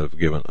 or have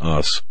given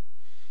us,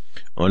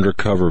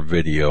 undercover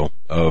video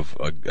of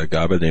a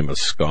guy by the name of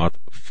Scott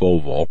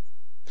Foval.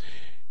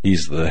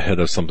 He's the head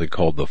of something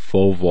called the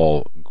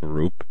Foval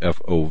Group,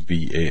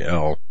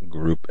 Foval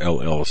Group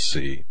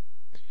LLC.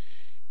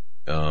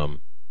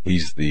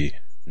 He's the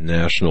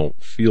National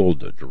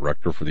Field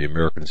Director for the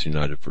Americans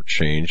United for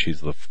Change. He's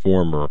the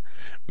former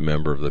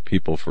member of the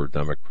People for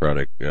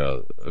Democratic,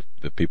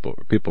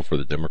 People for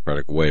the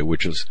Democratic Way,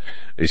 which is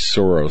a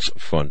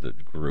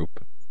Soros-funded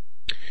group.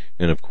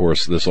 And of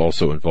course, this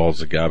also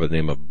involves a guy by the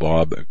name of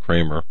Bob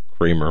Kramer,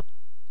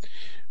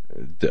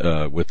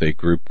 with a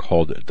group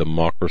called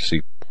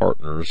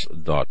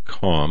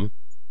DemocracyPartners.com.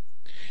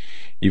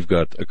 You've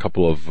got a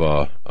couple of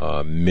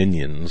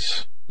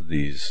minions,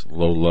 these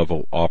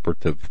low-level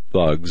operative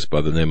thugs by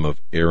the name of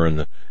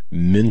Aaron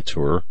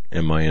Mintor,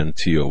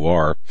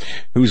 M-I-N-T-O-R,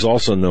 who's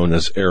also known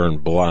as Aaron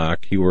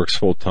Black. He works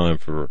full-time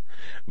for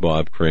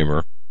Bob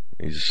Kramer.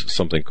 He's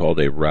something called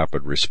a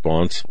rapid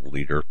response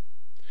leader,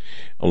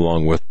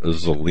 along with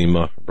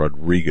Zulema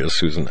Rodriguez,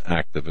 who's an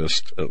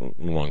activist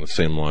along the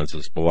same lines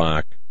as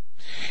Black.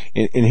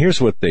 And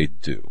here's what they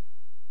do.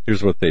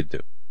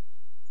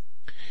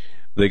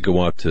 They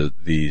go out to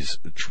these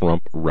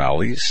Trump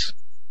rallies,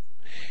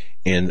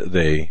 and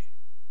they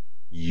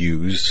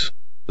use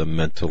the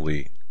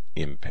mentally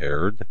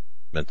impaired,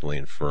 mentally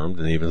infirmed,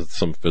 and even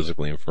some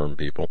physically infirm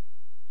people.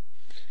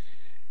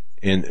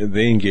 And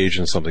they engage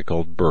in something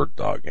called bird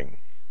dogging.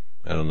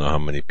 I don't know how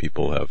many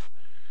people have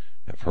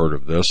heard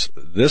of this.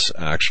 This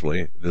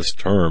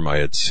term I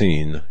had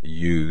seen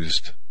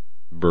used,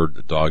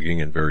 bird dogging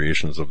and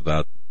variations of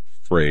that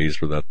phrase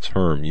or that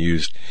term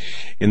used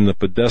in the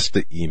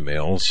Podesta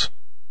emails,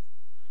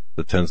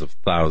 the tens of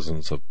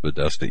thousands of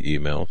Podesta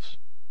emails.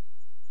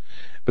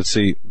 But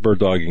see, bird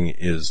dogging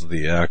is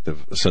the act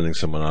of sending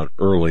someone out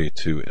early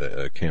to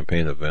a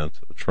campaign event,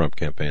 a Trump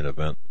campaign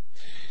event,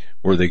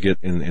 where they get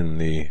in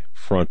the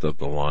front of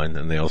the line,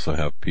 and they also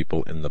have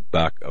people in the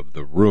back of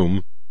the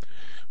room,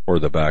 or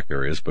the back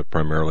areas, but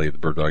primarily the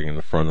bird dogging in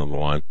the front of the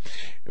line,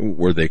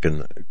 where they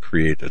can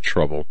create a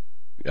trouble,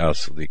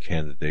 ask the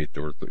candidate,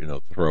 or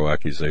throw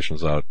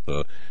accusations out,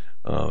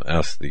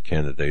 ask the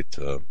candidate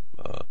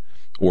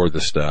or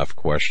the staff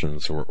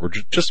questions, or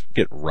just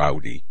get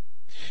rowdy,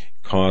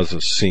 cause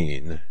a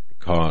scene,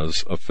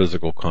 cause a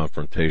physical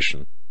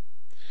confrontation,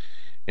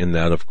 and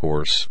that, of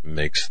course,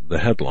 makes the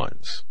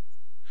headlines.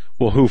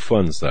 Well, who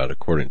funds that,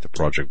 according to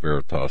Project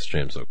Veritas,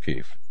 James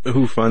O'Keefe?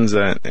 Who funds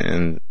that,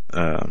 and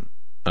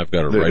I've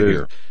got it right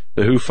here.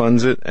 The who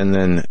funds it, and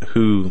then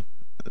who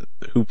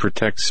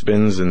protects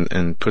spins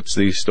and puts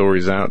these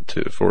stories out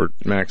for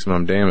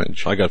maximum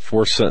damage. I got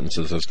 4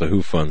 sentences as to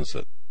who funds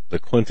it. The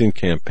Clinton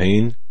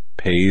campaign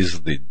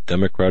pays the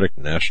Democratic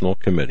National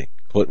Committee.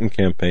 Clinton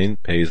campaign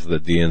pays the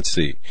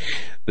DNC.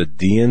 The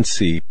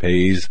DNC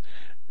pays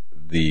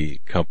the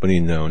company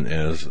known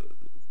as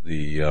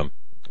the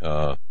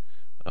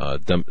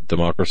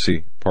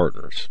Democracy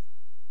Partners,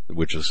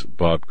 which is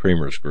Bob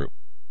Kramer's group.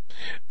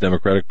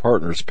 Democratic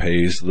Partners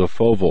pays the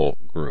Foval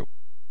Group.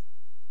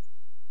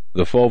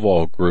 The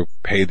Foval Group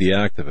pay the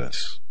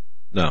activists.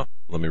 Now,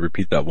 let me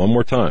repeat that one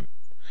more time.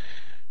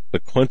 The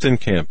Clinton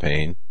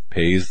campaign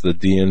pays the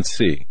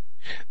DNC.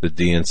 The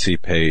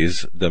DNC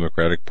pays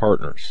Democratic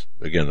Partners.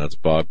 Again, that's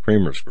Bob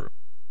Kramer's group.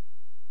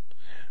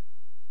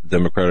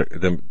 Democracy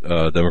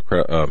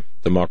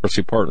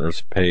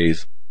Partners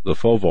pays the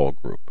Foval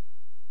Group.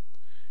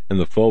 And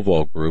the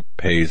Foval Group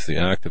pays the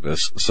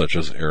activists such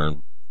as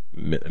Aaron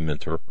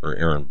Mintor, or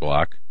Aaron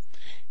Black,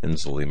 and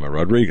Zulema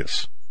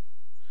Rodriguez.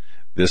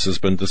 This has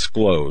been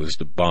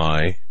disclosed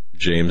by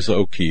James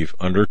O'Keefe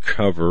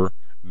undercover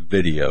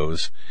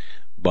videos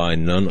by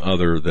none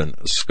other than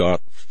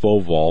Scott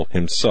Foval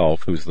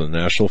himself, who's the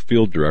National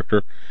Field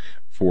Director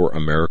for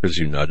Americans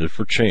United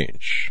for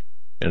Change.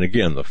 And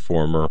again, he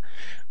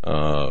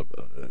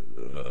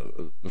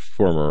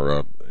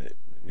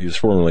was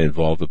formerly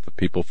involved with the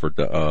People for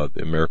the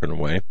American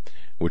Way,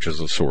 which is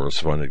a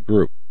Soros-funded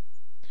group.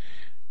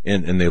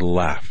 And they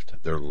laughed.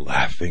 They're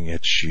laughing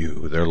at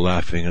you. They're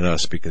laughing at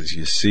us because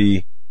you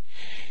see,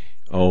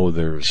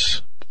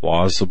 there's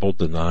plausible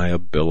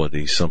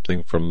deniability,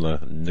 something from the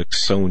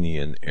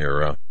Nixonian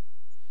era.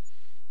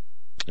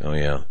 Oh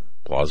yeah,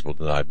 plausible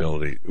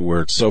deniability,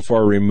 where it's so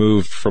far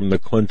removed from the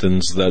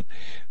Clintons that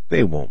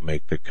they won't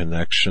make the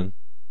connection.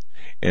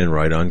 And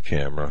right on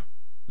camera,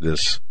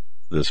 this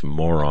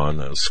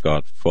moron,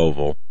 Scott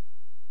Foval,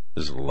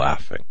 is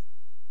laughing.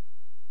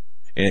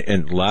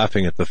 And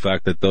laughing at the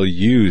fact that they'll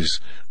use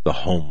the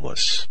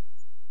homeless.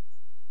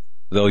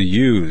 They'll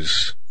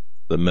use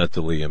the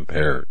mentally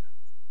impaired.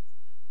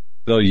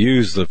 They'll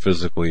use the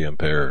physically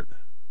impaired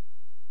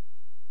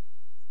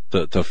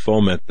to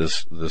foment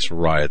this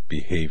riot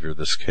behavior,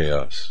 this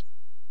chaos.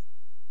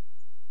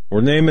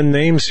 We're naming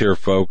names here,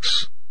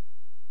 folks.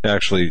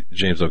 Actually,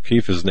 James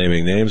O'Keefe is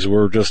naming names.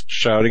 We're just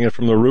shouting it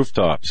from the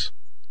rooftops.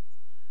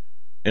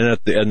 And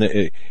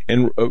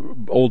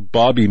old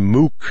Bobby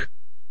Mook,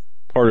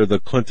 part of the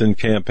Clinton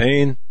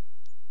campaign,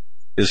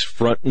 is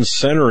front and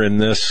center in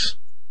this.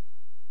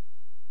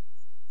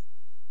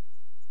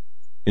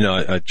 You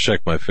know, I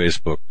checked my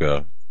Facebook,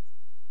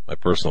 my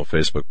personal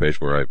Facebook page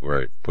where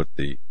I put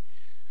the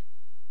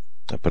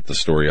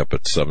story up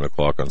at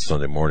 7:00 on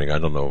Sunday morning. I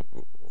don't know.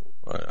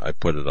 I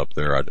put it up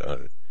there. I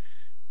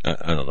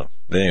don't know.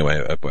 But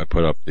anyway, I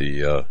put up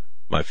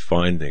my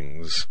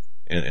findings,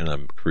 and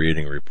I'm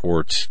creating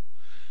reports.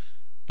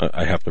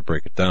 I have to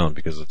break it down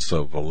because it's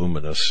so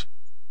voluminous.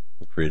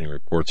 I'm creating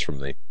reports from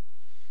the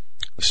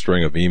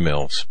string of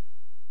emails.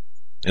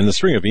 And the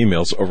string of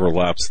emails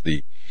overlaps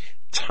the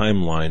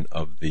timeline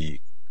of the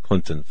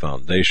Clinton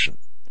Foundation.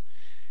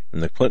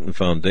 And the Clinton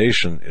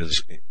Foundation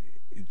is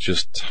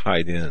just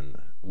tied in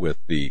with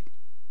the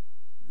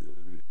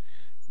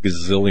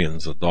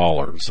gazillions of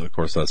dollars. Of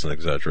course, that's an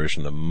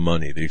exaggeration. The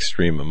money, the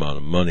extreme amount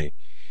of money,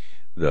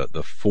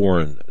 the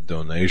foreign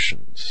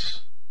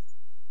donations,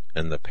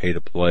 and the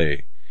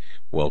pay-to-play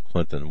while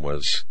Clinton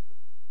was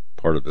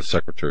part of the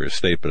Secretary of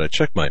State. But I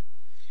checked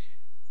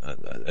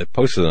I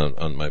posted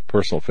on my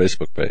personal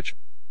Facebook page,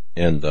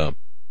 and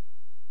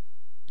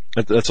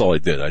that's all I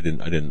did. I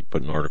didn't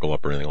put an article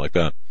up or anything like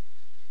that.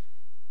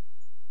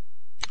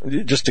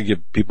 Just to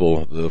give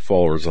people, the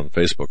followers on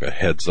Facebook, a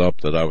heads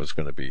up that I was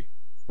going to be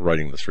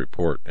writing this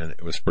report, and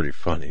it was pretty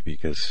funny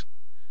because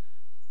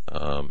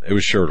it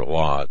was shared a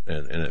lot,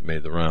 and it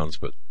made the rounds,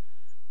 but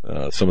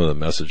some of the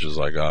messages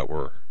I got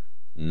were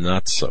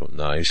not so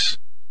nice.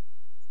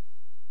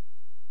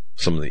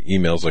 Some of the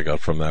emails I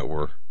got from that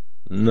were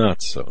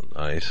not so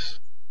nice.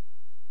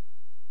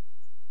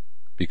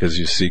 Because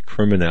you see,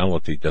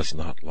 criminality does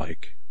not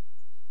like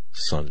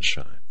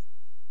sunshine.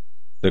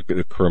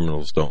 The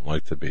criminals don't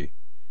like to be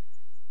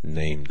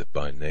named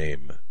by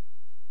name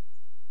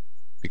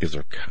because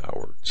they're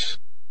cowards.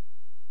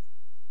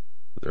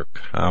 They're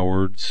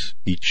cowards,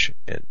 each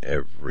and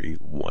every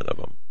one of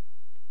them.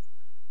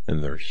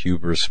 And their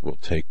hubris will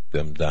take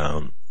them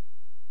down.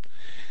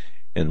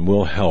 And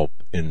will help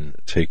in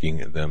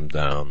taking them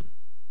down.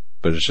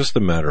 But it's just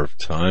a matter of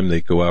time. They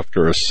go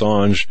after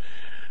Assange.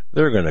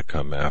 They're going to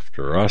come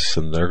after us,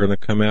 and they're going to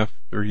come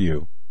after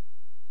you.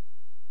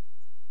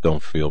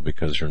 Don't feel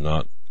because you're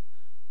not,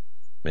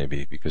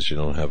 maybe because you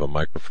don't have a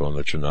microphone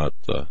that you're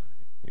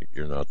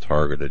not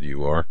targeted.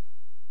 You are.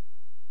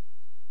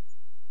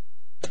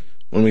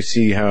 When we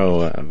see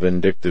how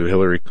vindictive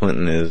Hillary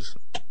Clinton is,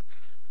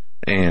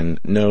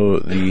 and know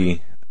the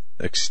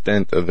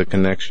extent of the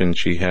connection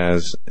she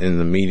has in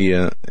the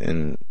media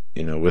and,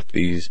 with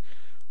these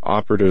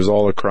operatives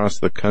all across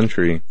the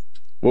country,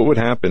 what would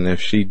happen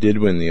if she did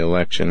win the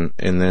election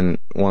and then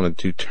wanted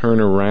to turn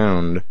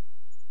around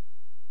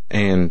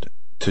and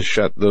to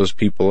shut those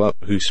people up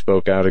who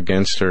spoke out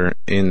against her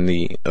in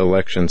the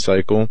election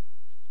cycle,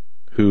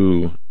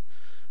 who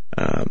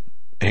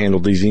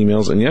handled these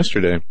emails? And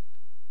yesterday,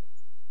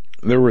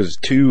 there was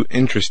two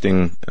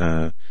interesting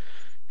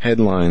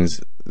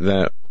headlines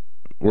that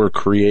were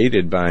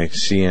created by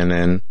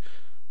CNN.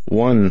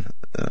 One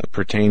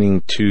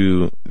pertaining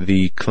to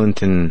the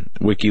Clinton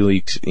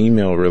WikiLeaks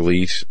email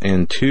release,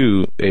 and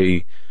two,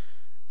 the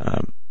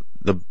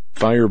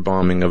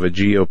firebombing of a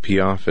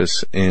GOP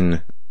office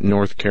in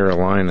North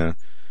Carolina.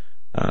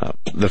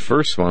 The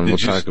first one we'll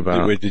talk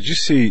about. Wait, did you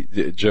see,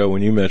 Joe,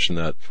 when you mentioned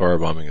that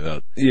firebombing,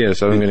 that?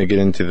 Yes, I'm going to get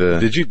into the.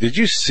 Did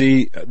you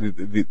see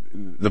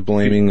the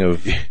blaming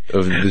of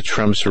the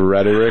Trump's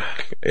rhetoric?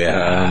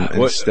 Yeah.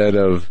 Instead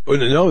of.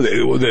 No,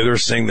 they're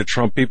saying the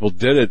Trump people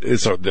did it.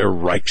 It's their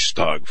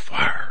Reichstag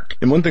fire.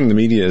 And one thing the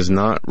media is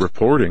not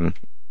reporting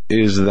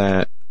is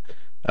that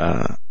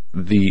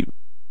the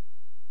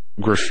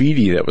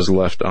graffiti that was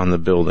left on the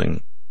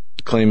building,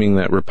 claiming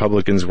that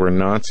Republicans were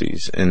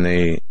Nazis and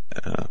they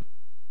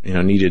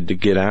needed to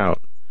get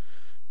out.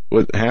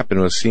 What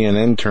happened was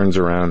CNN turns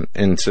around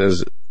and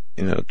says,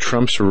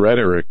 Trump's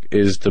rhetoric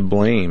is to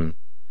blame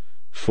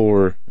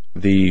for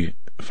the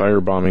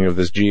firebombing of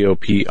this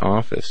GOP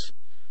office.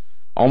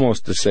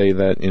 Almost to say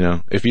that,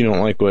 if you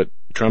don't like what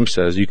Trump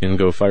says, you can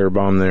go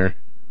firebomb there.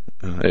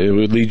 It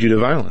would lead you to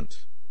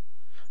violence.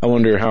 I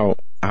wonder how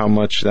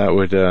much that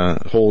would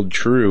hold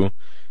true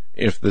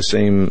if the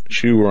same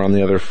shoe were on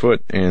the other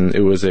foot and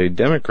it was a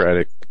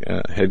Democratic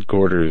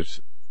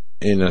headquarters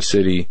in a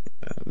city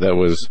that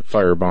was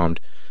firebombed,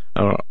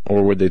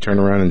 or would they turn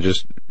around and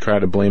just try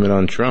to blame it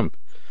on Trump?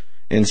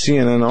 And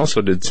CNN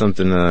also did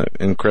something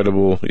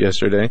incredible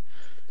yesterday.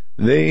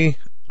 They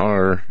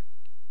are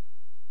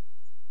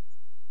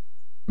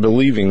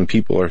believing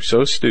people are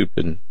so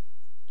stupid,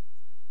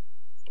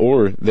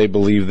 or they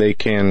believe they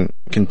can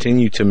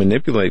continue to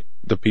manipulate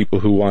the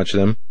people who watch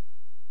them.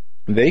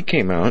 They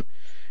came out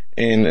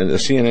And a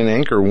CNN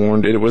anchor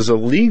warned it was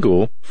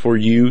illegal for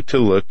you to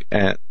look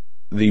at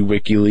the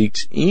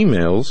WikiLeaks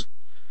emails,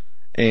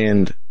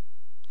 and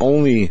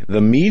only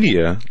the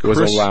media was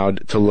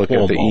allowed to look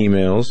at the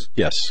emails.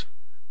 Yes.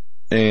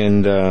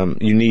 And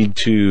you need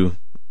to...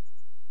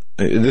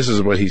 This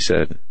is what he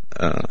said.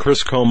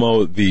 Chris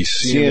Cuomo, the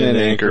CNN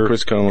anchor,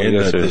 Chris Cuomo, and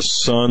the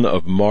son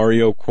of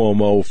Mario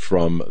Cuomo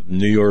from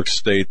New York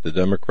State, the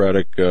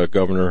Democratic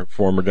governor,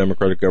 former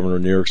Democratic governor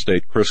of New York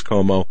State, Chris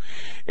Cuomo.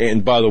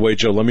 And by the way,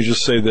 Joe, let me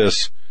just say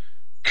this.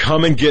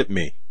 Come and get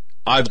me.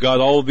 I've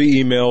got all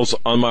the emails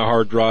on my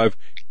hard drive.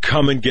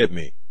 Come and get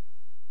me.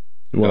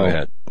 Go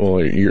ahead. Well,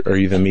 are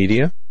you the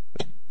media?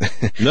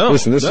 No,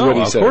 listen. This is what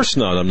he said. Of course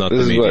not. I'm not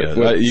the media.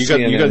 You got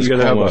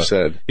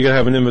to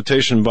have an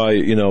invitation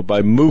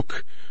by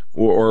Mook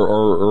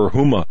or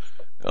Huma.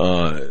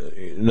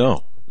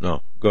 No.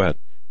 Go ahead.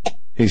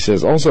 He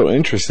says, also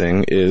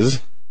interesting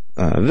is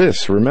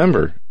this.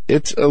 Remember,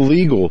 it's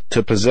illegal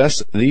to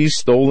possess these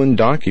stolen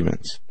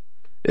documents.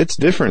 It's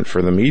different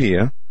for the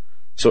media.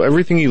 So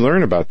everything you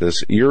learn about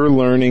this, you're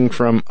learning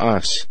from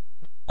us,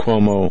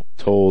 Cuomo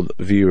told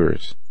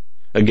viewers.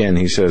 Again,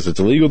 he says it's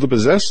illegal to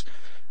possess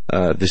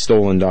the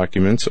stolen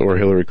documents or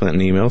Hillary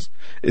Clinton emails.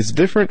 It's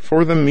different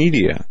for the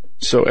media.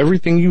 So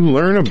everything you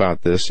learn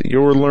about this,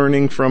 you're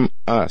learning from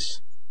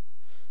us.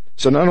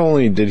 So not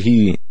only did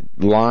he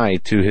lie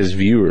to his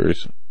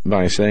viewers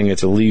by saying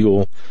it's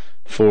illegal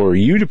for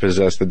you to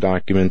possess the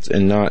documents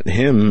and not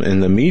him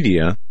and the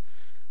media,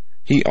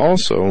 he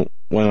also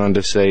went on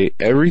to say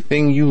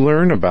everything you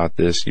learn about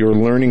this, you're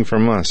learning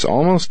from us.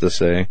 Almost to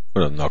say,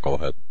 what a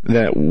knucklehead,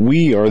 that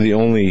we are the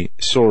only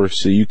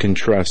source that you can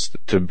trust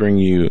to bring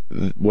you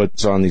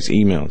what's on these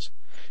emails.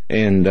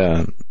 And,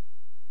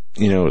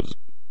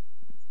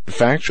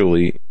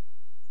 factually,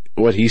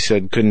 what he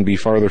said couldn't be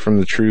farther from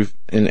the truth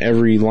in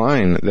every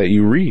line that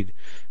you read.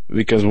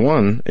 Because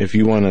one, if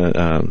you want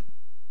to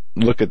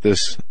look at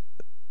this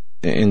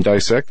and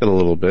dissect it a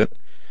little bit,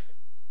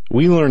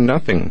 we learn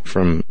nothing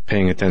from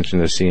paying attention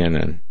to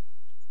CNN,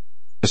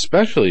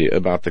 especially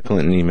about the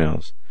Clinton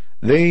emails.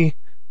 They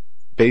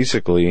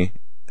basically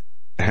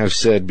have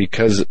said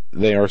because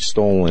they are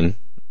stolen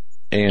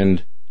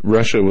and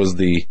Russia was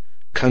the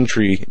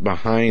country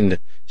behind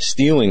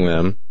stealing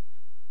them,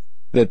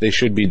 that they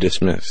should be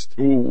dismissed.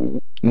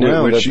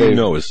 Now which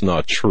is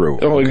not true.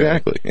 Oh, okay.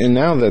 Exactly. And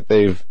now that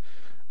they've,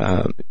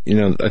 I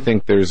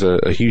think there's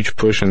a huge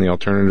push in the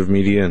alternative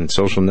media and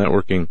social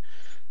networking,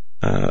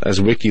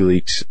 as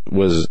WikiLeaks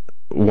was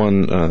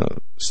one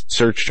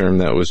search term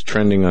that was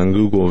trending on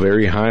Google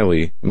very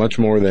highly, much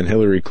more than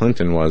Hillary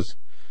Clinton was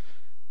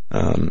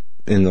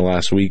in the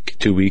last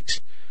 2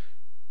 weeks.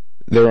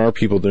 There are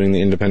people doing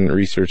the independent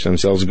research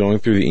themselves, going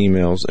through the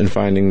emails and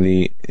finding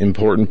the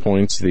important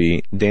points,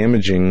 the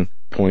damaging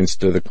points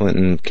to the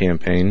Clinton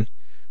campaign,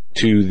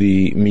 to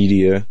the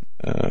media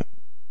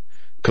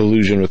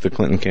collusion with the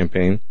Clinton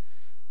campaign.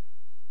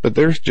 But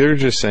they're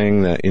just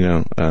saying that,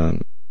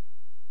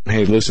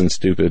 hey, listen,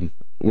 stupid,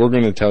 we're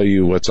going to tell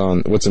you what's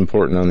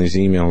important on these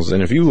emails,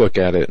 and if you look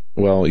at it,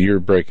 well, you're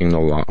breaking the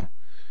law.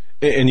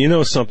 And you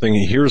know something?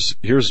 Here's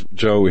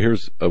Joe.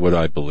 Here's what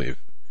I believe.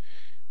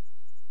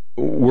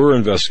 We're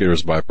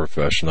investigators by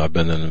profession. I've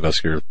been an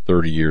investigator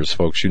 30 years,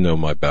 folks. You know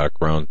my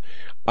background.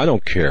 I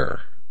don't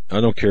care. I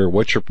don't care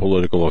what your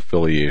political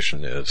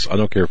affiliation is. I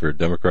don't care if you're a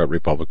Democrat,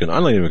 Republican. I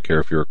don't even care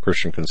if you're a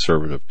Christian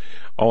conservative.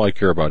 All I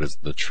care about is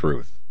the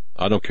truth.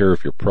 I don't care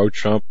if you're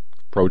pro-Trump.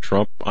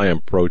 I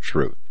am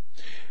pro-truth.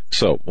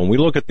 So when we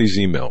look at these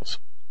emails,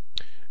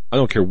 I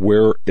don't care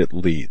where it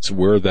leads,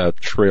 where that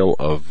trail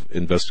of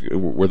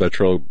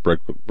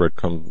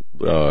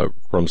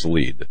breadcrumbs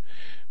lead.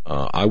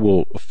 I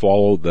will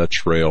follow that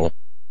trail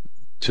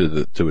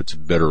to its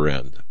bitter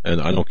end, and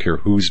I don't care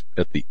who's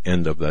at the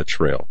end of that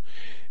trail.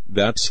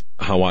 That's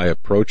how I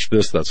approach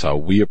this. That's how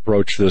we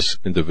approach this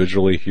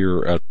individually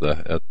here at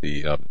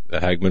the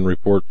Hagman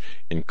Report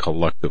and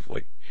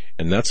collectively,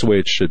 and that's the way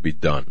it should be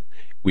done.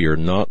 We are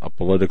not a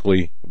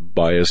politically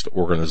biased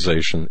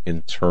organization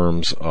in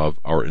terms of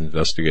our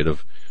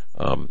investigative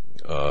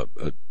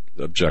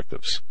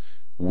objectives.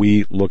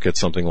 We look at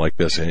something like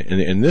this,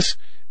 and this,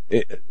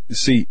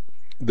 see,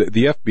 the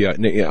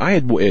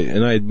FBI.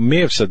 I may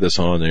have said this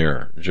on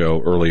air,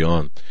 Joe, early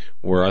on,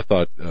 where I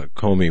thought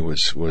Comey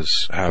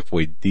was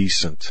halfway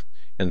decent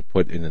and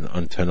put in an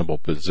untenable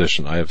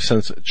position. I have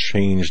since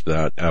changed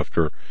that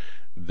after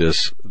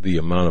the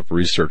amount of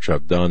research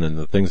I've done and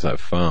the things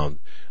I've found.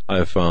 I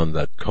have found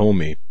that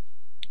Comey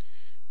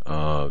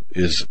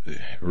is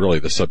really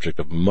the subject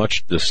of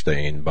much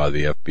disdain by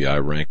the FBI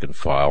rank and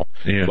file,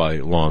 by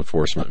law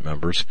enforcement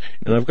members.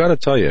 And I've got to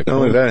tell you, not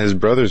only that, his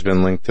brother's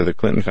been linked to the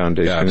Clinton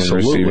Foundation and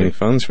receiving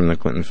funds from the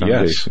Clinton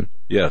Foundation.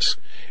 Yes.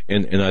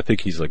 And I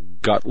think he's a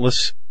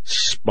gutless,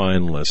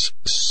 spineless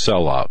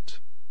sellout.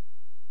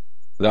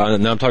 Now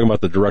I'm talking about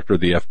the director of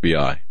the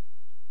FBI.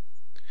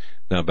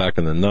 Now, back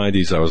in the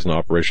 90s, I was an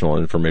operational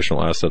and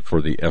informational asset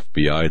for the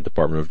FBI,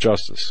 Department of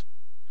Justice.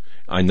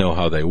 I know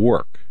how they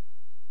work.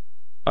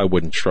 I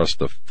wouldn't trust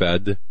the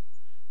Fed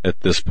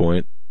at this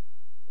point.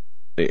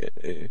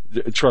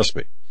 Trust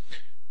me.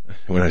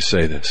 when I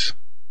say this.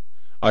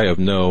 I have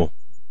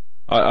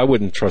I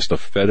wouldn't trust a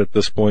Fed at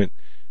this point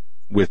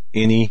with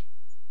anything.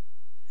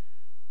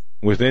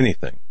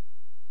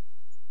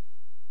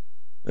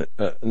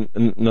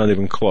 Not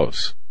even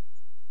close.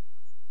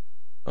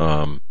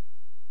 And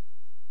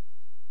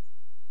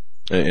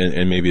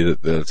maybe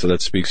so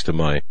that speaks to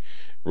my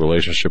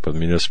relationship with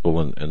municipal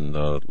and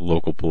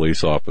local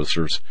police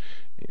officers.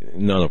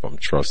 None of them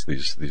trust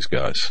these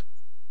guys.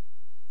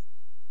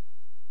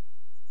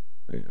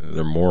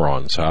 They're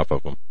morons, half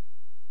of them.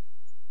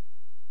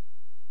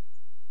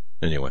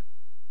 Anyway.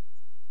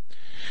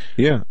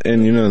 Yeah,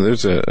 and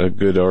there's a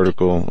good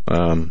article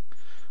on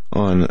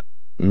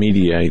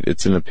Mediaite.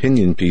 It's an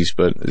opinion piece,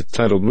 but it's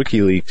titled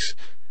WikiLeaks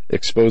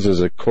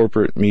Exposes a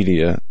Corporate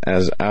Media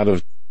as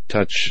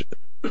Out-of-Touch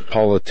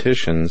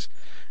Politicians.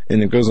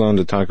 And it goes on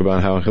to talk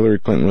about how Hillary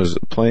Clinton was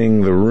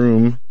playing the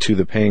room to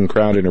the paying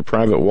crowd in her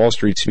private Wall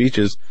Street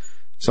speeches.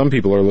 Some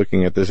people are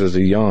looking at this as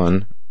a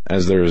yawn,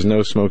 as there is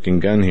no smoking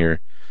gun here.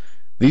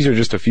 These are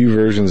just a few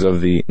versions of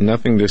the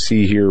nothing to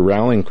see here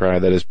rallying cry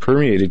that has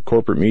permeated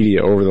corporate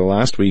media over the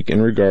last week in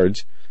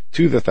regards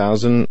to the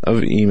thousands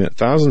of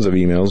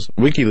emails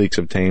WikiLeaks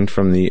obtained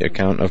from the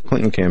account of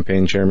Clinton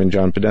campaign chairman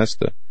John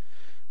Podesta.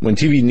 When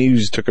TV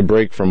news took a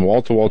break from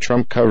wall-to-wall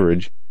Trump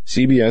coverage,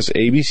 CBS,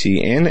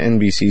 ABC, and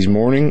NBC's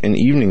morning and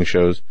evening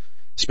shows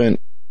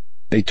spent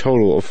a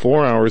total of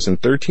 4 hours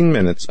and 13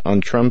 minutes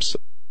on Trump's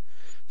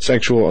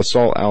sexual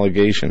assault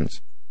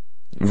allegations,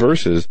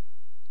 versus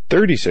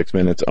 36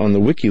 minutes on the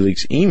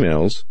WikiLeaks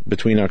emails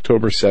between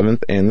October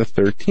 7th and the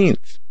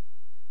 13th.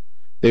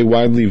 They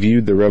widely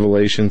viewed the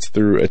revelations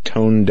through a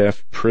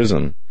tone-deaf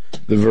prism.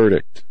 The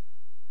verdict: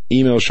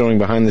 emails showing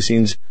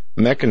behind-the-scenes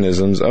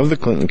mechanisms of the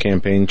Clinton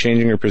campaign,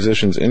 changing her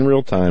positions in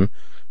real time,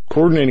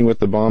 coordinating with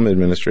the Obama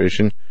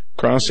administration,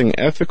 crossing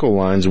ethical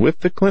lines with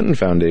the Clinton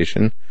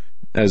Foundation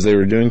as they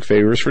were doing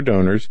favors for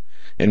donors,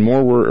 and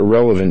more were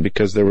irrelevant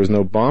because there was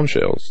no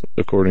bombshells,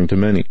 according to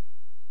many.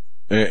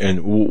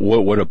 And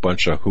what a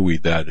bunch of hooey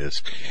that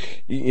is.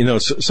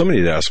 Somebody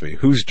had asked me,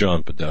 who's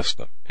John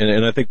Podesta?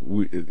 And I think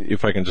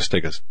if I can just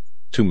take us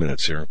 2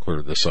 minutes here and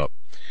clear this up.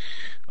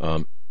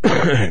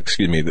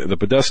 Excuse me, the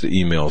Podesta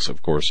emails,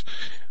 of course,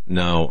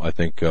 now I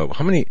think,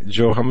 how many,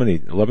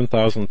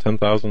 11,000,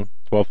 10,000,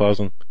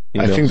 12,000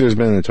 emails? I think there's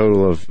been a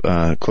total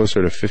of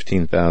closer to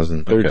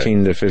 15,000,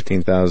 13 to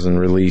 15,000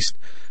 released.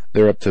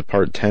 They're up to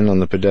part 10 on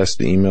the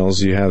Podesta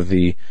emails. You have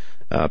the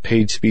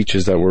paid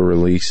speeches that were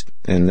released,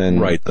 and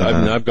then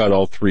I've got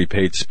all 3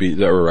 paid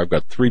I've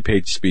got 3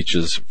 paid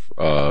speeches,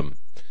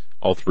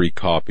 all 3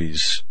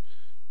 copies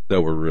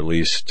that were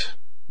released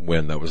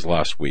that was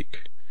last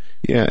week.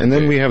 Yeah, and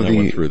then we have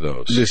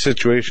the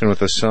situation with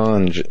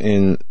Assange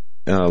in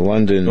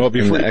London, in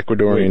the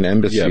Ecuadorian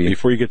embassy. Yeah,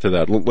 before you get to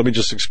that, let me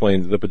just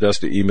explain the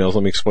Podesta emails.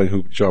 Let me explain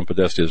who John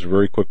Podesta is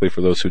very quickly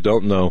for those who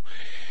don't know.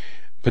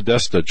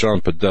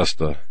 John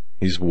Podesta,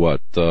 he's he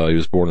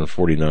was born in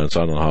 49,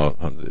 so I don't know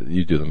how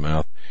you do the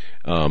math.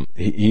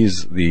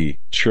 He's the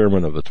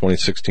chairman of the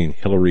 2016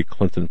 Hillary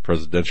Clinton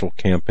presidential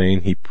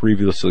campaign. He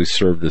previously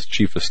served as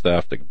chief of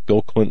staff to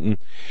Bill Clinton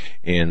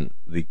and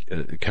the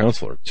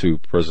counselor to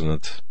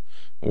President,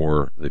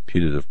 or the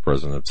putative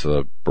president,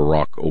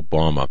 Barack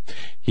Obama.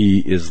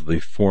 He is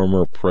the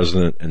former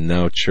president and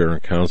now chair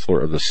and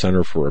counselor of the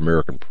Center for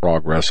American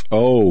Progress.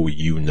 Oh,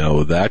 you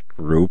know that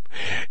group,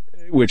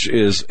 which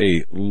is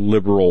a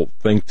liberal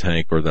think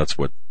tank, or that's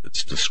what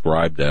it's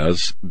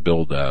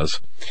billed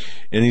as.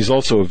 And he's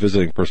also a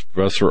visiting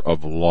professor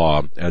of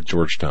law at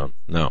Georgetown.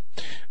 Now,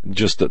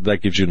 just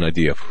that gives you an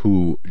idea of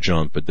who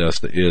John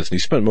Podesta is. And he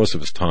spent most of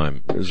his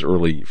time, his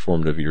early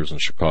formative years in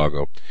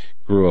Chicago,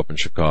 grew up in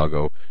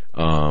Chicago,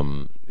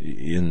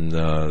 in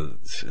the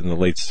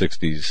late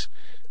 60s.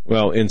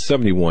 Well, in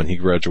 71, he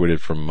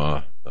graduated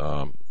from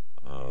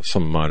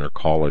some minor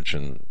college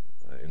in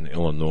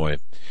Illinois.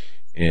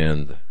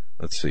 And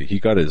let's see, he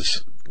got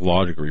his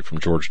law degree from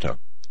Georgetown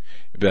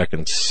back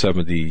in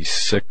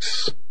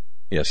 76.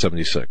 Yeah,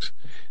 76.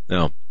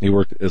 Now, he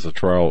worked as a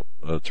trial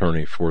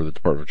attorney for the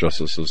Department of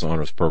Justice's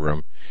honors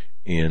program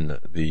in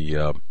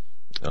the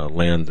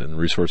Land and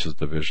Resources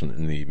Division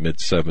in the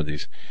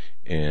mid-70s.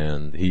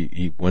 And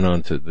he went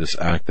on to this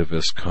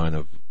activist kind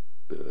of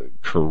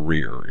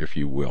career, if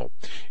you will.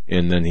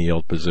 And then he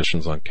held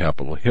positions on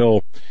Capitol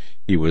Hill.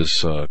 He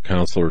was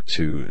counselor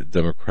to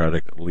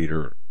Democratic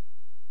leader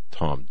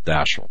Tom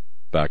Daschle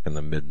back in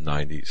the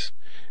mid-90s.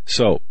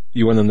 So,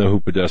 you want to know who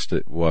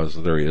Podesta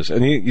was? There he is.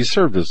 And he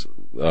served as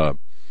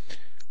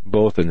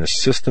both an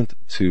assistant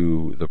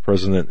to the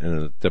president and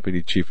a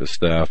deputy chief of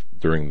staff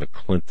during the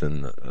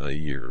Clinton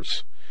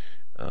years.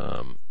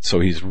 So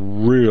he's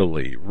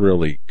really,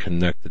 really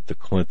connected to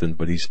Clinton,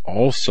 but he's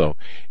also,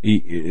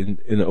 in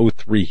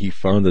 2003, he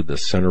founded the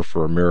Center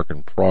for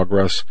American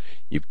Progress.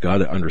 You've got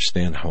to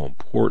understand how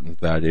important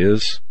that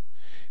is.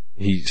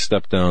 He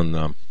stepped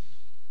down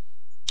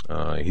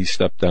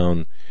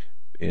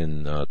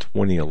in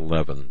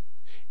 2011,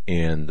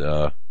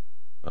 and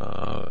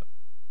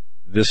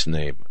this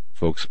name,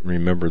 folks,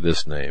 remember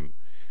this name,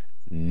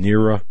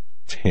 Neera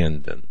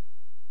Tanden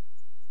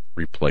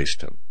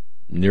replaced him.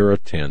 Nira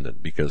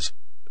Tandon, because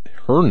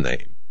her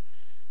name,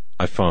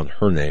 I found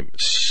her name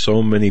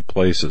so many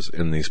places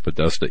in these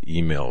Podesta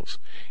emails.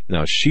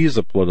 Now, she's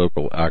a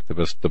political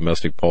activist,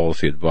 domestic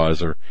policy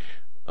advisor,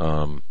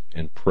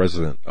 and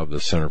president of the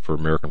Center for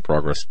American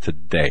Progress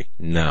today,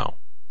 now.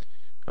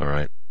 All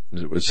right.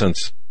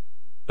 Since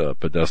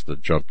Podesta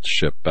jumped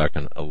ship back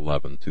in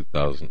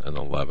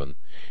 2011.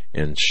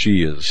 And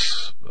she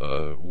is,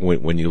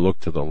 when you look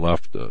to the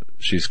left,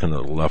 she's kind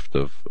of the left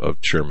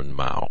of Chairman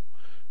Mao.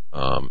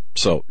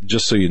 So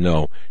just so you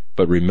know,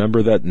 but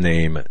remember that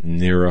name,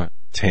 Nira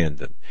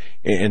Tandon.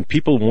 And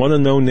people want to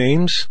know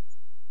names.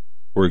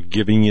 We're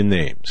giving you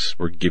names.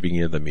 We're giving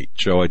you the meat.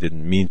 Joe, I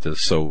didn't mean to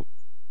so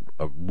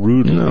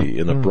rudely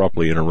and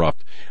abruptly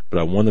interrupt, but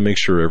I want to make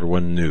sure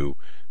everyone knew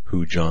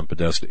who John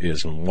Podesta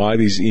is and why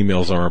these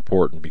emails are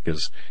important,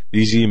 because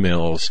these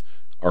emails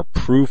are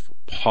proof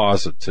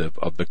positive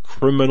of the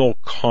criminal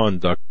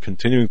conduct,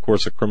 continuing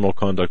course of criminal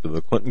conduct of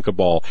the Clinton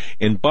cabal.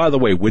 And by the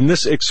way, when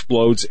this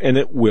explodes, and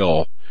it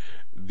will,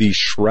 the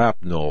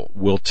shrapnel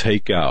will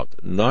take out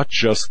not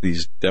just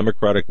these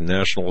Democratic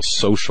National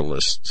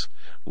Socialists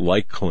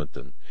like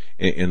Clinton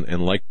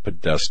and like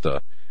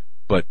Podesta,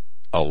 but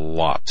a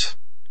lot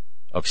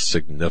of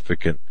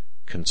significant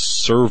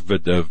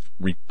conservative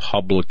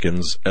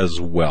Republicans as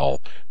well,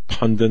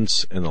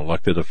 pundits and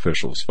elected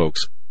officials.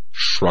 Folks,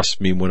 trust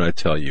me when I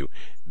tell you,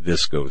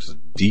 this goes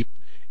deep,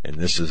 and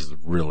this is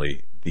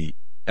really the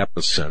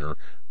epicenter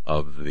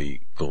of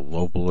the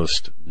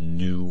globalist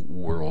New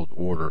World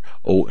Order.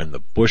 Oh, and the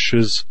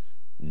Bushes,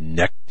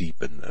 neck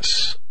deep in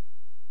this.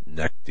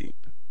 Neck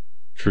deep.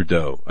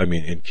 Trudeau,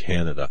 in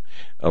Canada,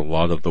 a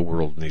lot of the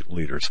world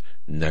leaders,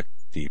 neck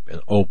deep.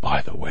 And oh,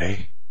 by the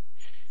way,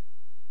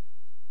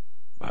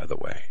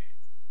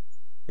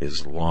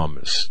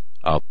 Islamists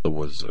out the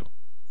wazoo.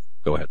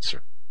 Go ahead,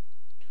 sir.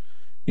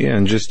 Yeah,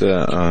 and just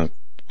a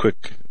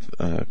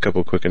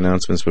couple quick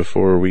announcements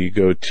before we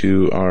go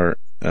to our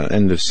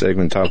end of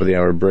segment, top of the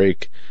hour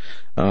break.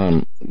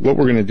 What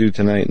we're going to do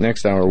tonight,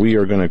 next hour, we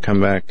are going to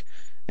come back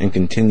and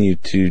continue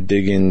to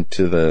dig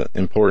into the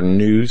important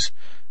news,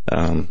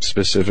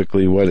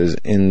 specifically what is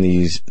in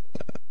these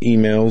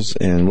emails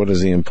and what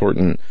is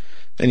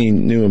any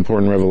new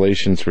important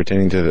revelations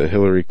pertaining to the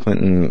Hillary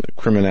Clinton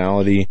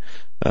criminality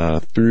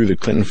through the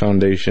Clinton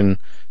Foundation,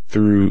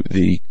 through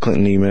the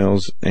Clinton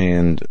emails,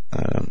 and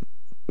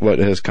what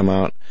has come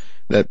out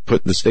that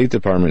put the State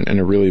Department in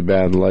a really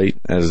bad light,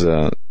 as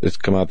it's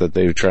come out that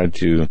they've tried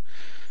to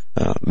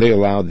they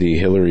allowed the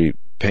Hillary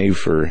pay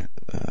for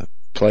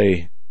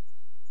play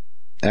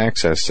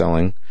access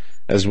selling,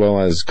 as well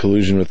as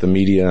collusion with the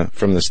media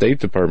from the State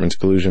Department's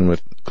collusion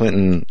with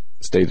Clinton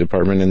State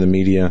Department and the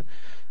media,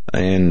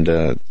 and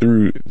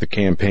through the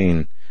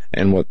campaign,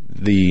 and what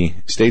the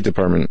State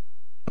Department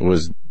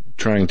was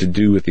trying to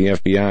do with the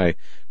FBI,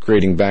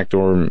 creating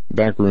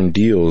backroom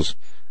deals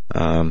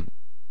to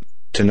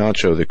not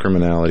show the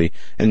criminality.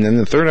 And then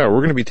the third hour, we're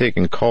going to be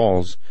taking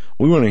calls.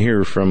 We want to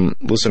hear from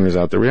listeners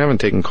out there. We haven't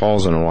taken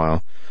calls in a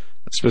while,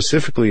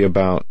 specifically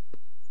about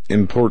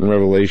important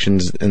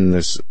revelations in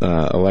this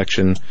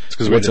election.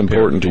 What's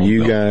important to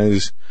you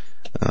guys?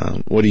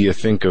 What do you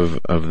think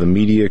of the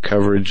media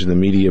coverage, the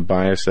media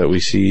bias that we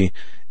see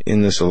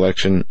in this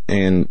election?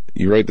 And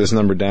you write this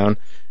number down,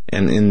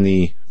 and in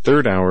the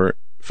third hour,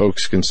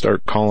 folks can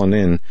start calling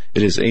in.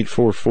 It is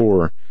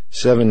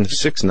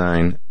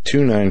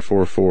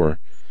 844-769-2944.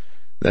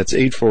 That's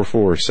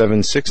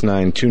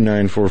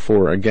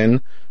 844-769-2944.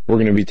 Again, we're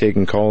going to be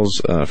taking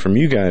calls from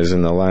you guys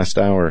in the last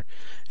hour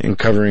and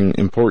covering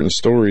important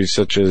stories,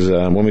 such as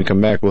when we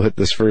come back, we'll hit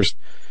this first.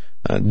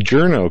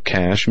 Journo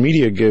Cash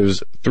Media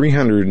gives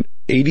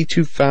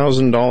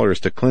 $382,000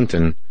 to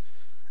Clinton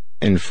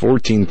and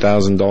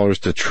 $14,000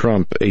 to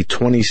Trump, a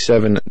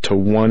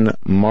 27-1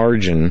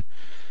 margin,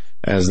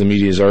 as the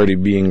media is already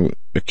being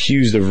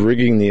accused of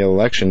rigging the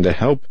election to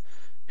help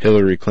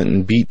Hillary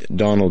Clinton beat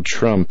Donald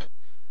Trump.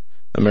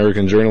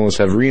 American journalists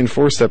have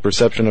reinforced that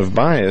perception of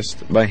bias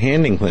by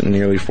handing Clinton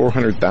nearly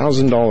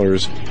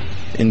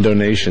 $400,000 in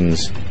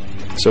donations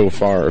so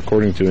far,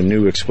 according to a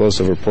new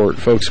explosive report.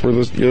 Folks, you're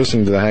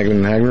listening to the Hagman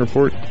and Hagman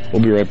Report.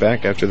 We'll be right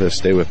back after this.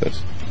 Stay with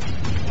us.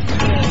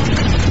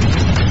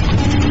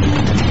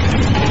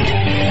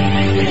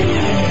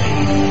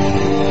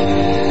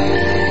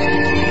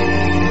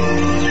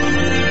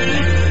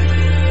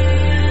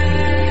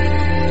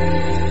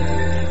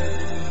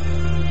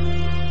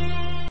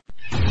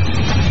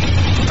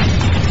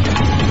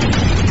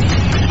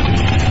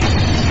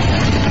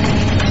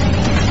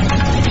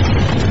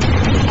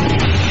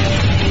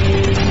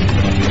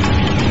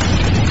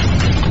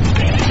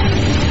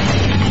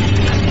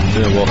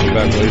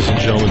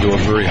 To a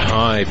very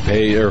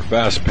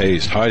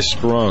fast-paced,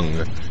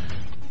 high-strung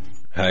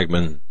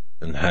Hagman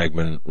and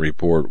Hagman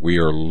Report. We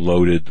are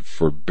loaded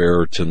for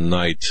bear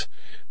tonight.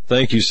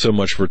 Thank you so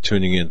much for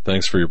tuning in.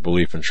 Thanks for your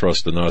belief and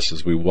trust in us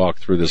as we walk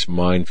through this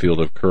minefield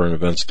of current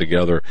events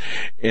together.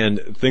 And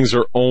things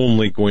are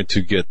only going to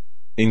get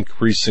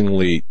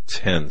increasingly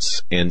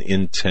tense and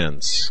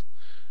intense.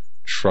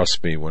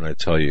 Trust me when I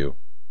tell you,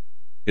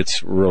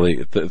 It's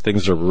really,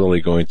 things are really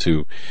going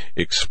to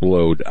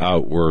explode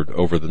outward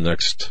over the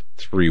next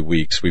 3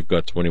 weeks. We've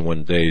got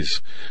 21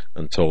 days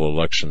until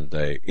Election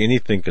Day.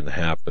 Anything can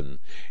happen,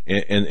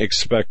 and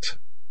expect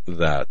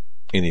that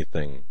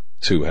anything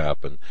to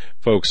happen.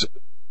 Folks,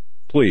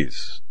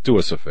 please do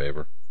us a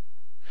favor.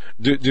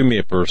 Do me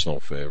a personal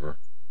favor.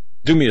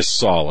 Do me a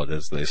solid,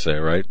 as they say,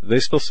 right? They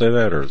still say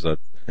that, or is that?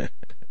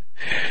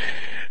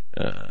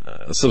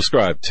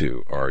 Subscribe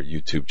to our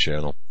YouTube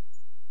channel.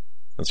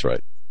 That's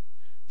right.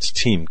 It's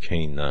Team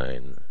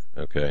K9.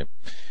 Okay.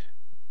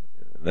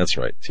 That's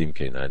right, Team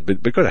K9.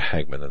 But go to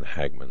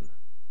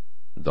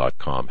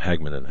HagmannandHagmann.com,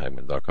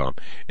 HagmannandHagmann.com,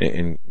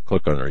 and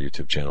click on our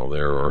YouTube channel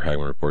there, or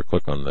Hagmann Report.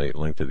 Click on the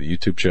link to the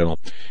YouTube channel.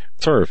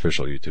 It's our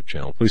official YouTube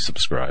channel. Please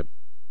subscribe.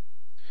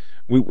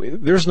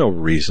 There's no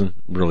reason,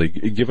 really,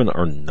 given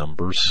our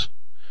numbers,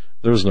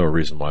 there's no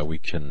reason why we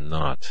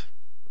cannot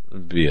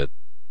be at,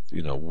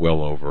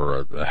 well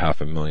over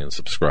 500,000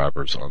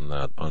 subscribers on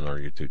our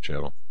YouTube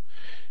channel.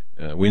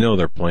 We know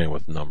they're playing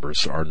with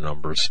numbers, our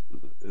numbers.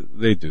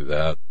 They do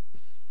that.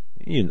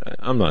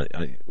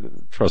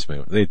 Trust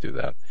me, they do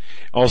that.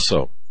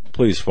 Also,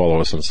 please follow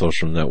us on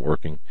social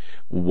networking.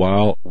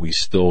 While we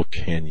still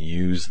can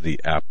use the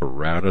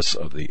apparatus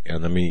of the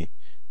enemy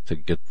to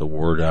get the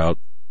word out,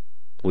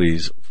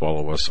 please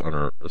follow us on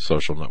our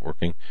social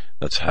networking.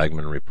 That's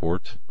Hagmann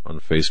Report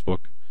on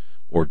Facebook,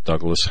 or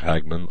Douglas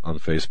Hagmann on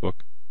Facebook.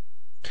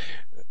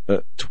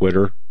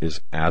 Twitter is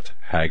at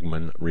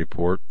Hagmann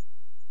Report,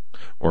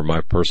 or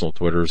my personal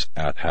Twitter is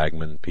at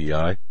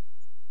HagmannPI.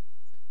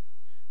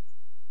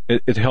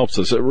 It helps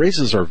us. It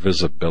raises our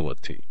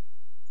visibility.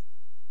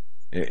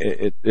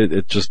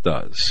 It just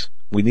does.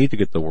 We need to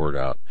get the word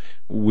out.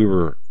 We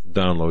were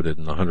downloaded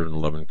in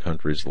 111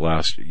 countries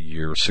last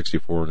year,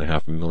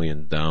 64.5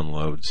 million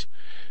downloads.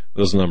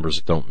 Those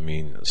numbers don't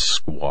mean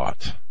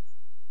squat.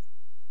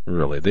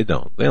 Really, they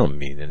don't. They don't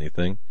mean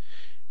anything,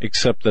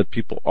 except that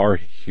people are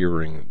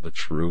hearing the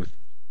truth.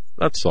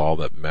 That's all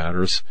that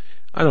matters.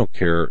 I don't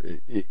care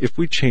if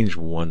we change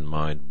one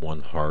mind,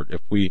 one heart.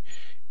 If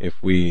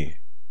we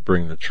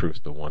bring the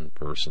truth to one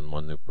person,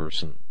 one new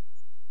person,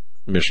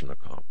 mission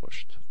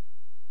accomplished.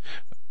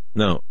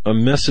 Now, a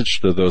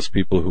message to those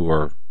people who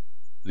are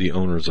the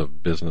owners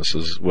of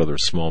businesses, whether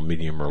small,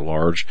 medium, or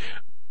large.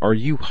 Are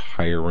you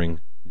hiring?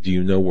 Do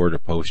you know where to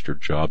post your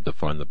job to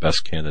find the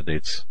best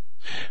candidates?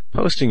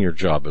 Posting your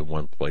job in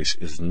one place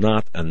is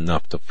not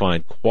enough to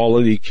find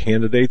quality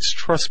candidates.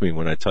 Trust me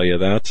when I tell you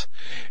that.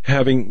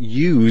 Having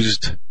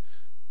used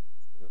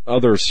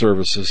other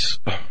services,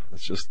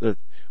 it's just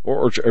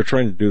or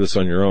trying to do this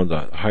on your own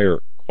to hire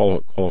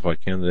qualified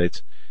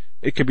candidates,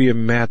 it could be a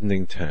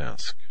maddening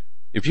task.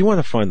 If you want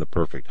to find the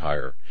perfect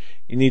hire,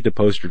 you need to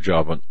post your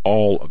job on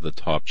all of the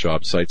top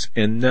job sites,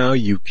 and now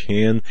you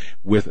can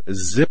with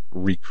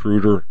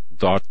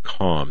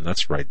ZipRecruiter.com.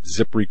 That's right,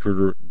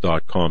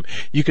 ZipRecruiter.com.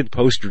 You can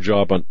post your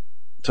job on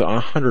to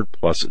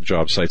 100+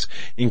 job sites,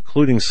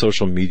 including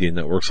social media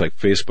networks like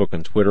Facebook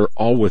and Twitter,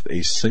 all with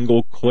a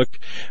single click.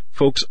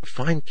 Folks,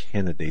 find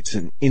candidates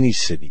in any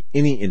city,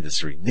 any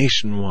industry,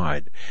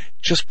 nationwide.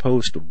 Just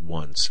post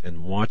once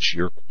and watch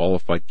your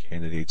qualified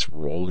candidates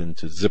roll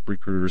into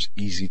ZipRecruiter's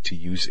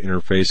easy-to-use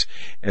interface.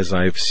 As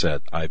I've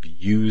said, I've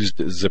used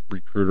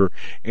ZipRecruiter,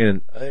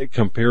 and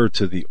compared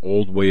to the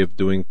old way of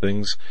doing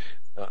things,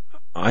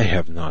 I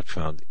have not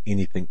found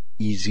anything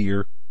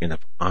easier. And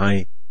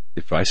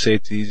if I say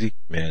it's easy,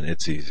 man,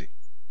 it's easy.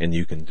 And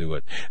you can do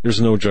it.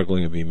 There's no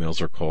juggling of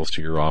emails or calls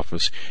to your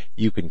office.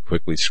 You can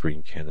quickly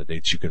screen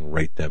candidates. You can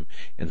rate them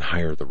and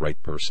hire the right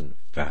person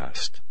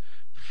fast.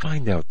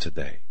 Find out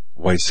today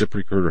why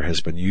ZipRecruiter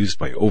has been used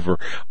by over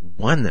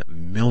 1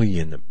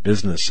 million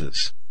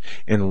businesses.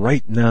 And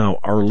right now,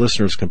 our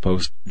listeners can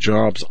post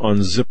jobs on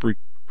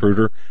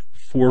ZipRecruiter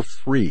for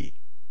free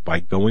by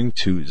going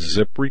to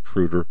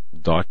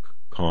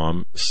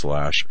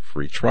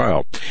ZipRecruiter.com/free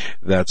trial.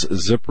 That's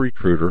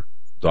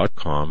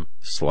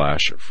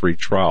ZipRecruiter.com/free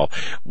trial.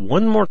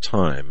 One more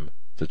time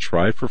to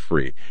try for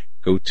free.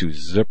 Go to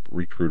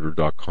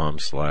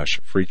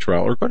ZipRecruiter.com/free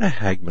trial, or go to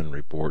Hagmann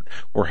Report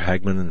or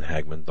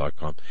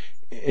HagmannandHagmann.com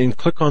and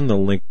click on the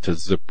link to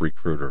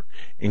ZipRecruiter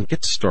and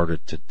get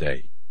started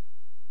today.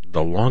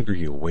 The longer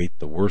you wait,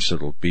 the worse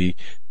it'll be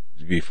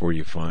before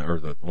you find, or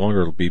the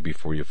longer it'll be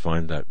before you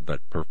find that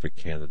perfect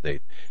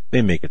candidate.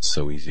 They make it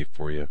so easy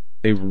for you.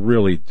 They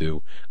really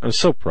do. I'm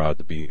so proud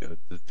to be able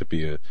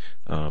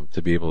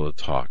to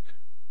talk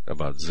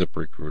about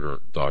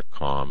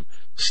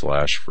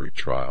ZipRecruiter.com/free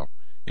trial.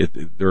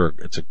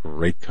 It's a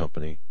great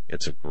company.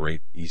 It's a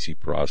great, easy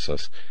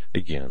process.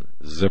 Again,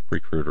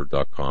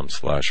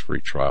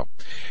 ZipRecruiter.com/free trial.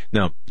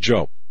 Now,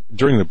 Joe,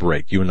 during the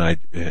break, you and I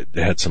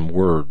had some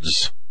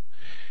words.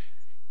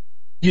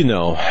 You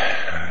know,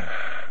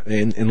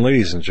 and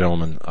ladies and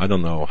gentlemen, I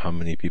don't know how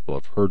many people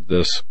have heard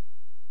this.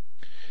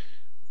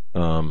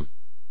 I'm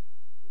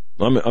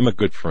a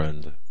good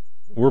friend.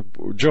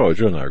 Joe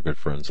and I are good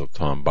friends of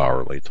Tom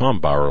Bowerly. Tom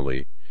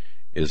Bowerly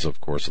is,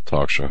 of course, a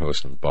talk show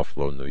host in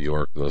Buffalo, New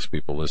York. Those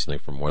people listening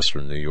from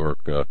Western New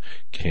York,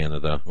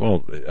 Canada,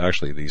 well,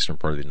 actually the eastern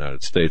part of the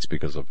United States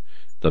because of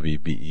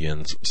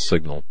WBEN's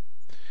signal,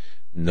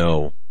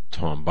 know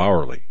Tom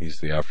Bowerly. He's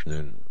the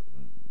afternoon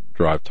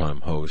drive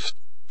time host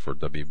for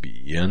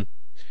WBEN.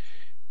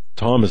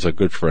 Tom is a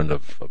good friend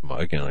of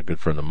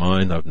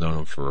mine. I've known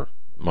him for,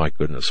 my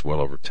goodness, well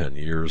over 10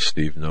 years.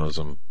 Steve knows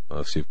him.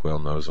 Steve Quayle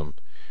knows him.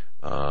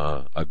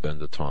 I've been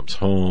to Tom's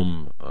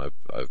home.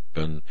 I've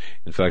been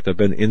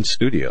in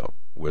studio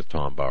with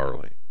Tom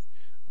Bowerly.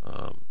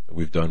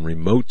 We've done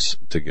remotes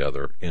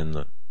together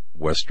in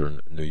Western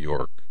New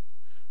York.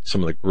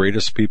 Some of the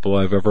greatest people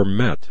I've ever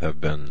met have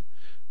been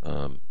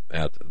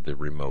at the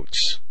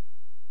remotes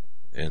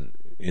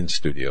in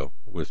studio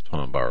with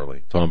Tom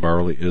Bowerly. Tom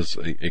Bowerly is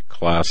a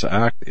class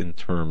act in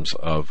terms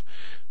of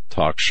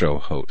talk show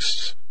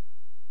hosts.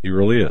 He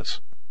really is.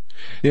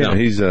 Yeah, now,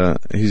 he's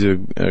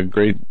a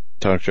great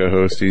talk show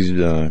host.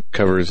 He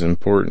covers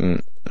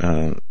important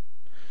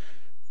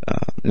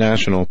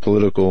national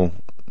political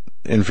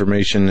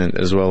information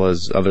as well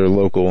as other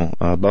local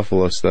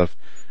Buffalo stuff.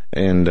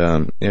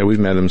 And we've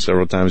met him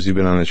several times. He's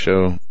been on the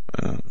show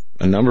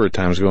a number of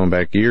times going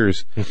back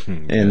years.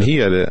 And he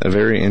had a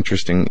very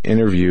interesting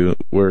interview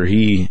where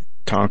he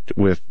talked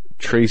with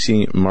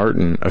Tracy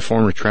Martin, a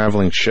former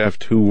traveling chef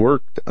who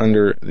worked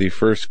under the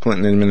first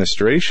Clinton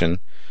administration,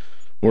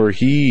 where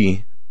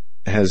he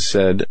has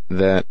said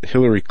that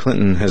Hillary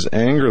Clinton has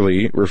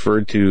angrily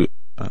referred to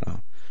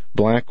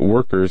black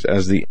workers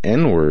as the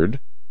N-word.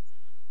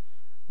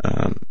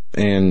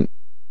 And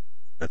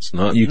that's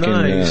not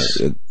nice.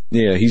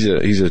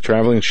 He's a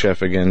traveling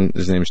chef again.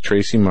 His name's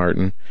Tracy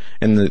Martin,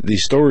 and the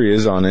story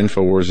is on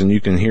InfoWars, and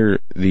you can hear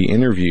the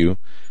interview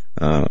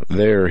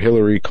there.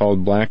 Hillary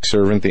called black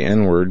servant the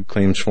N-word,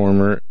 claims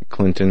former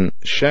Clinton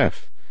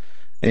chef.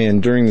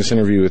 And during this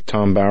interview with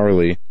Tom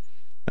Bowerly,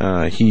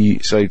 he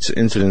cites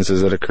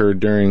incidences that occurred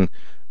during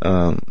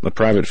a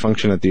private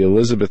function at the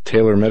Elizabeth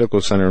Taylor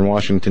Medical Center in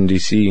Washington,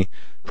 D.C.,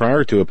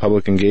 prior to a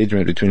public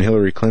engagement between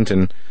Hillary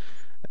Clinton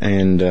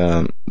and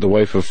the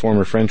wife of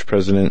former French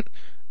President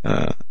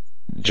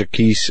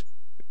Jacques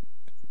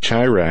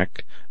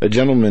Chirac. A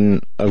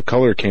gentleman of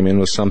color came in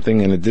with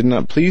something, and it did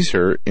not please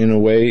her. In a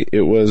way,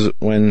 it was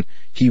when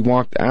he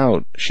walked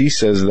out. She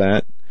says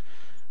that,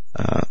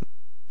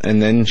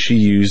 and then she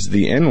used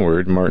the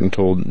N-word, Martin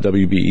told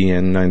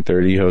WBEN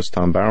 930 host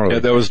Tom Bowerly. Yeah,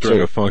 that was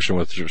during a function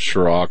with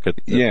Chirac.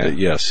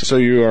 Yes. So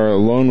you are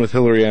alone with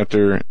Hillary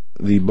after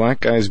the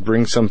black guys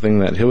bring something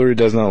that Hillary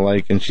does not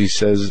like, and she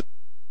says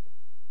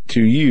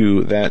to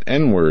you that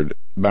N-word,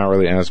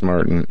 Bowerly asked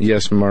Martin.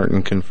 Yes,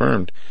 Martin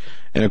confirmed.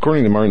 And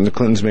according to Martin, the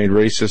Clintons made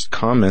racist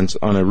comments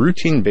on a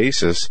routine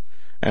basis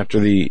after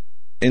the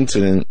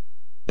incident,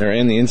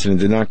 and the incident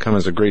did not come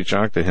as a great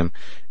shock to him.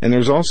 And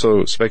there's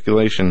also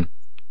speculation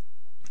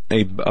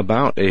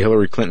about a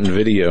Hillary Clinton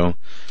video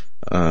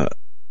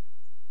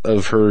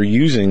of her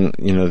using,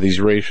 these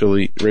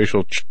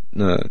racial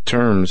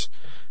terms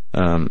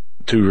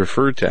to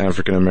refer to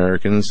African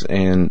Americans,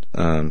 and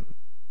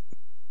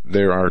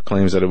there are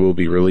claims that it will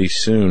be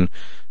released soon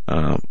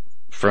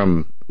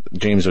from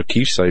James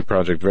O'Keefe's site,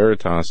 Project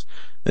Veritas.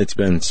 It's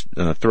been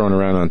thrown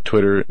around on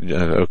Twitter.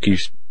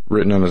 O'Keefe's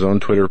written on his own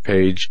Twitter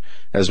page,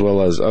 as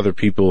well as other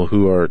people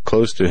who are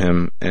close to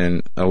him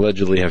and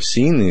allegedly have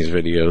seen these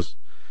videos,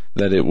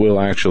 that it will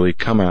actually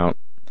come out,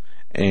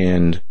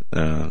 and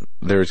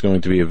there's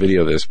going to be a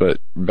video of this. But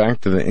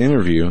back to the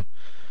interview,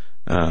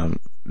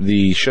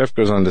 the chef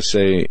goes on to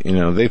say,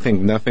 they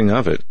think nothing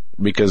of it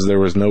because there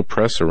was no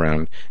press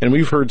around. And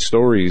we've heard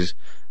stories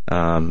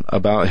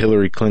about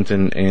Hillary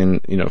Clinton,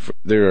 and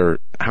there are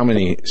how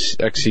many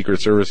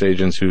ex-Secret Service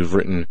agents who've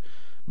written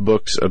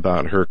books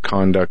about her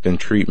conduct and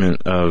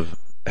treatment of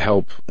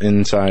help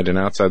inside and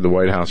outside the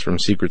White House, from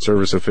Secret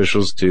Service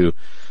officials to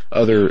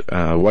other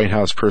White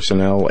House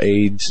personnel,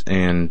 aides,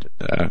 and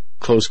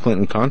close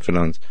Clinton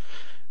confidants.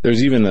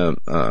 There's even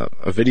a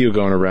video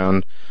going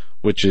around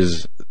which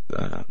is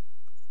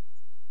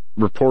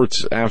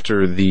reports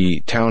after the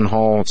town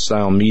hall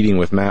style meeting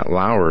with Matt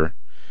Lauer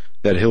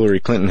that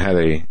Hillary Clinton had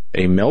a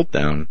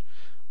meltdown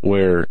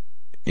where,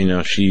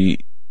 she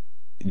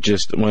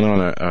just went on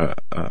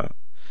a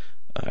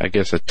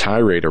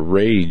tirade, a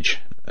rage,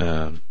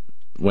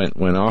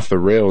 went off the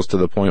rails to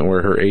the point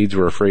where her aides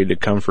were afraid to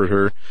comfort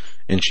her,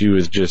 and she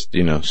was just,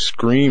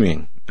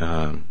 screaming,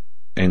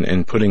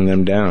 and putting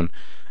them down.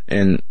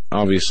 And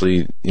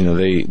obviously,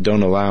 they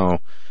don't allow,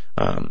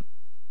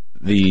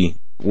 the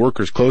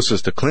workers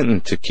closest to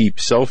Clinton to keep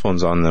cell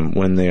phones on them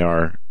when they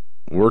are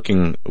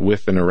working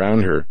with and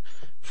around her,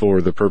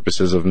 for the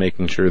purposes of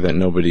making sure that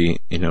nobody,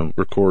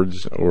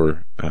 records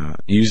or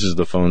uses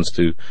the phones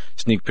to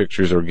sneak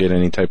pictures or get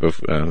any type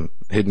of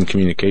hidden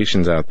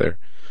communications out there.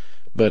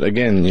 But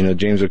again,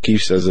 James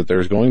O'Keefe says that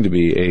there's going to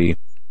be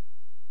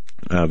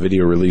a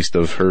video released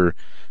of her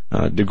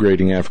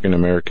degrading African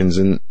Americans,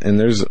 and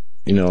there's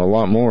a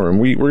lot more. And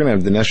we're going to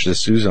have Dinesh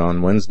D'Souza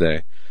on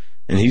Wednesday,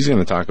 and he's going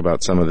to talk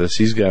about some of this.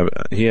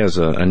 He has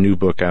a new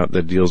book out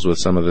that deals with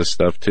some of this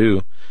stuff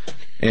too.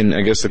 And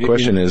I guess the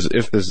question is,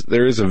 if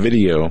there is a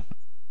video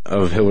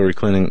of Hillary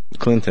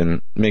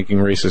Clinton making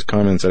racist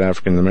comments at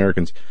African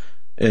Americans,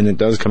 and it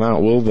does come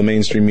out, will the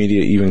mainstream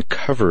media even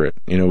cover it?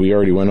 We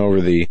already went over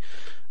the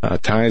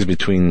ties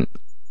between,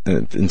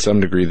 in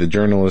some degree, the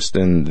journalist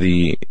and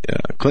the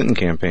Clinton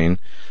campaign.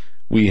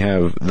 We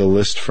have the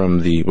list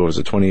from the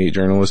 28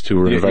 journalists who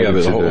were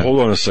invited to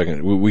hold on a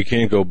second. We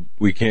can't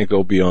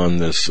go beyond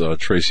this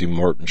Tracy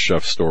Martin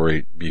chef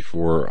story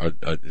before.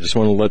 I just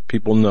want to let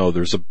people know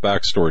there's a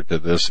backstory to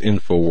this.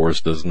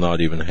 InfoWars does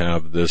not even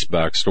have this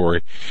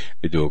backstory.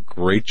 They do a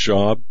great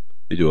job.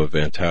 They do a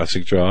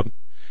fantastic job.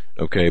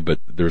 Okay, but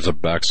there's a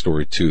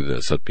backstory to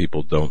this that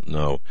people don't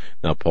know.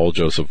 Now, Paul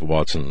Joseph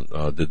Watson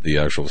did the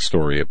actual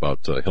story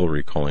about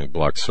Hillary calling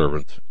black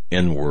servant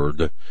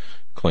N-word,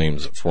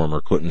 claims former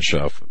Clinton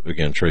chef.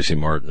 Again, Tracy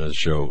Martin, as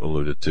Joe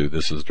alluded to,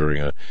 this is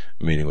during a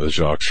meeting with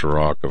Jacques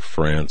Chirac of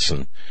France,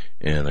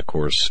 and of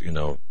course,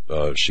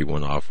 she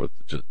went off with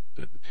just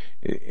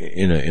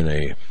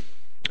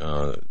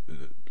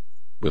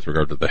with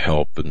regard to the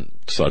help and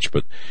such.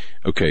 But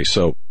okay,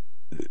 so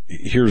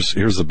here's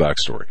the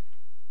backstory.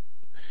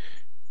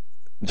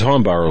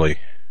 Tom Bowerly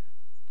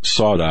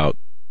sought out.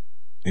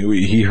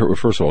 He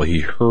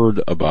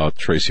heard about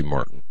Tracy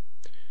Martin,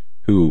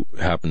 who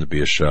happened to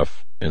be a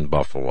chef in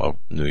Buffalo,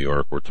 New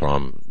York, where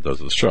Tom does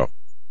the show.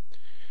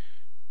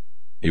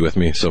 You with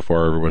me so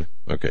far, everyone?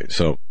 Okay,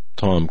 so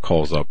Tom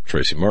calls up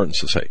Tracy Martin and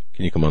says, hey,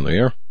 can you come on the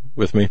air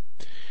with me?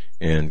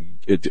 And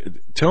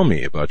tell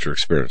me about your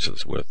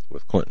experiences with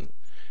Clinton,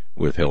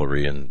 with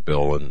Hillary and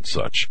Bill and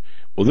such.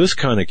 Well, this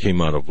kind of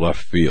came out of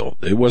left field.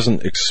 It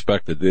wasn't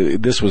expected. He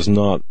was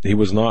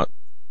not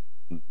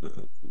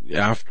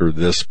after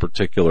this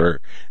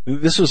particular,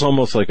 this was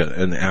almost like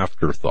an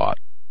afterthought,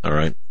 all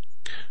right?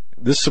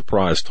 This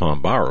surprised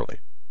Tom Bowerly.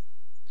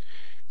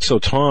 So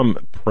Tom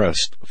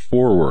pressed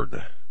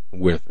forward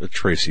with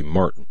Tracy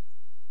Martin.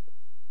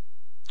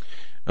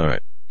 All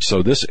right.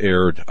 So this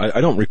aired,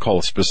 I don't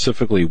recall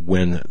specifically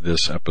when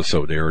this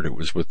episode aired. It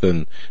was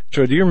within,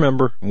 Joe, do you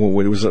remember?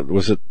 Was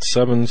it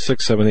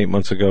 6, 7, 8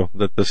 months ago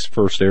that this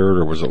first aired,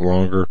 or was it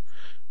longer?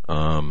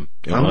 I'm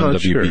not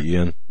WBEN?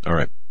 Sure. All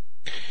right.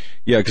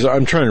 Yeah, because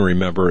I'm trying to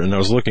remember, and I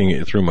was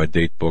looking through my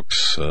date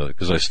books,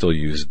 because I still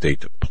use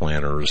date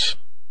planners.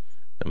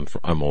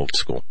 I'm old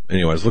school.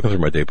 Anyway, I was looking through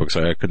my date books.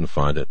 I couldn't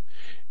find it.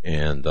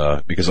 And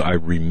because I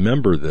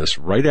remember this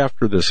right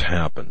after this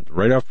happened,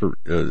 right after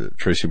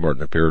Tracy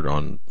Martin appeared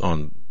on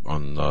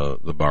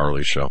the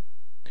Bowerly show,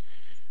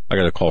 I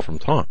got a call from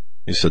Tom.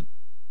 He said,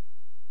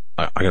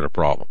 I got a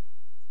problem.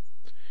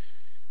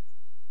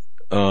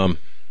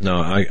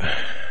 Now, I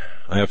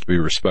have to be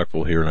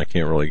respectful here, and I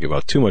can't really give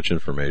out too much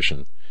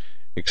information,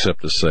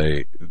 except to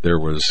say there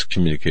was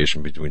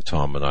communication between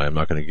Tom and I. I'm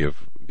not going to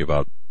give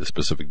out the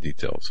specific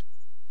details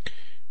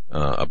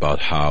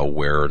about how,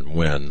 where, and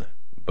when,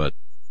 but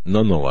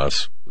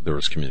nonetheless, there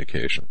was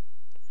communication.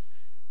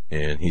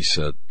 And he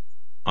said,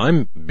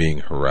 I'm being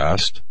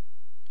harassed,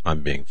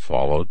 I'm being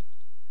followed,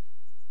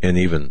 and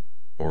even,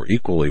 or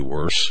equally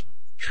worse,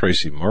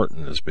 Tracy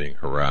Martin is being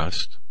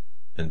harassed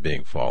and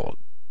being followed.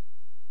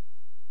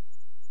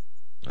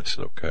 I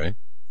said, okay.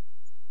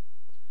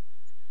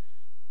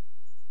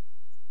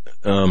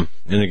 And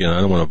again,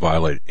 I don't want to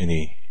violate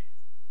anything.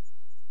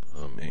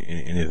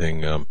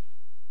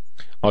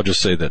 I'll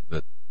just say that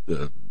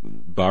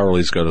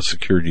Bowerly's got a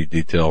security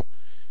detail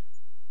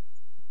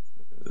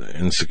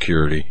in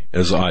security,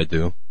 as I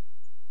do.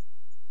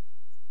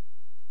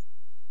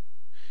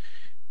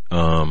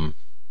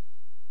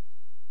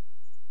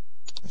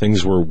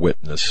 Things were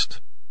witnessed.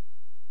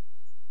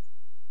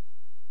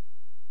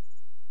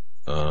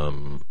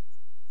 And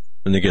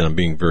again, I'm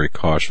being very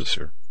cautious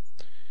here.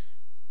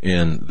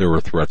 And there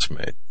were threats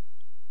made.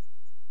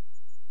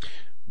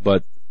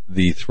 But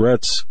the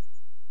threats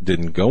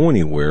didn't go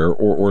anywhere,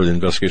 or the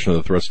investigation of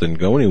the threats didn't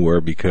go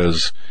anywhere,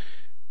 because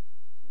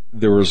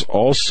there was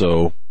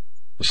also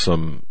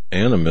some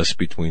animus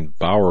between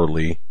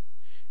Bowerly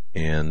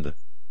and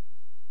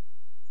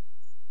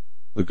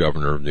the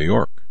governor of New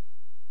York.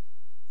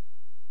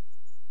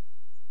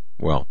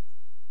 Well,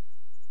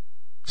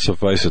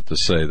 suffice it to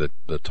say that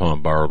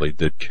Tom Bowerly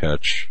did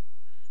catch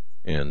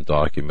and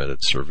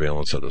documented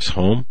surveillance at his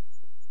home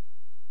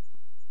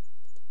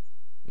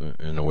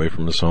and away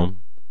from his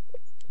home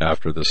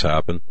after this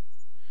happened,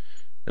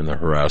 and the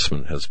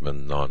harassment has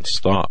been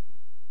nonstop.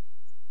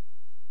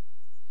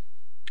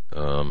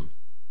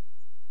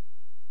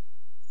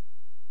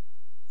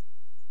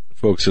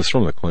 Folks, it's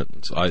from the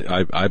Clintons.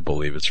 I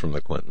believe it's from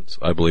the Clintons.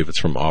 I believe it's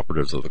from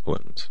operatives of the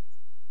Clintons.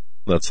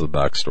 That's the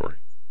backstory.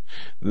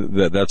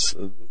 That's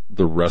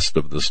the rest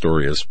of the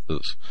story, as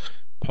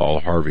Paul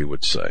Harvey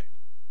would say.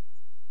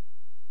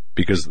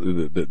 Because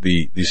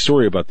the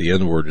story about the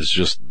N-word is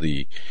just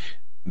the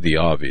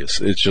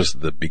obvious. It's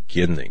just the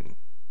beginning.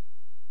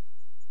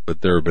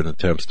 But there have been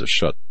attempts to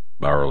shut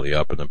Bowerly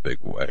up in a big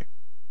way.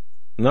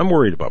 And I'm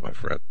worried about my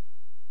friend.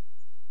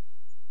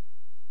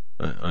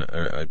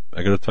 I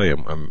gotta tell you,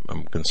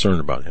 I'm concerned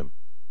about him.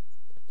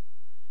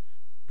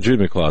 Jude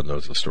McLeod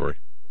knows the story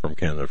from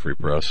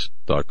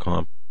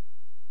CanadaFreePress.com.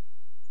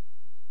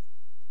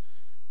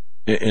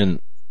 And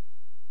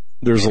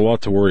there's a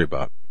lot to worry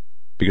about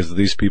because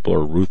these people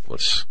are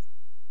ruthless.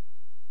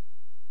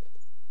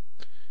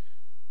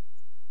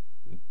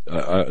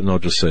 And I'll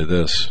just say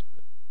this.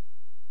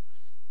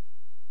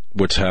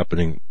 What's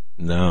happening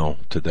now,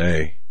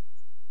 today,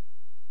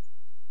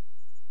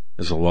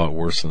 is a lot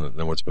worse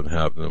than what's been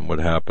happening, what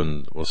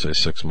happened, we'll say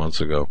 6 months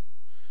ago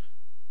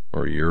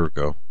or a year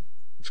ago.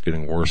 It's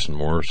getting worse and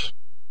worse.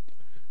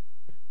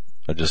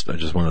 I just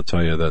want to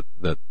tell you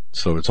that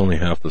so it's only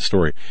half the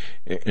story.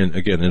 And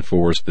again,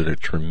 InfoWars did a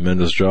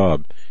tremendous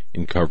job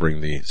in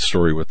covering the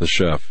story with the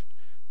chef,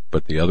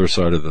 but the other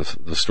side of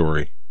the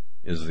story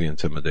is the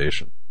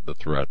intimidation, the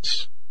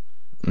threats.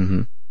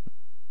 Mm-hmm.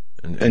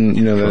 And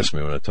you know, trust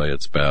me when I tell you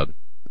it's bad.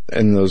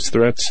 And those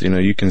threats, you know,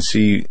 you can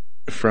see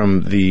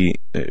from the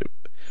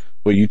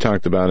what you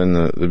talked about in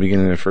the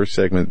beginning of the first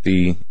segment,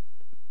 the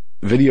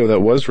video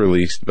that was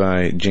released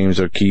by James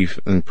O'Keefe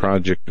and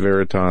Project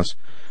Veritas,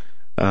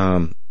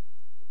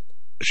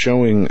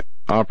 showing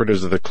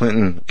operatives of the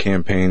Clinton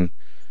campaign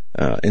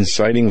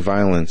inciting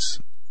violence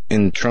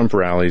in Trump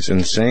rallies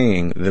and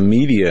saying the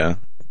media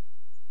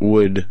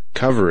would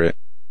cover it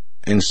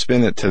and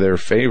spin it to their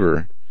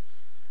favor.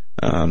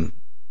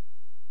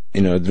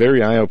 You know,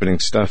 very eye-opening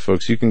stuff,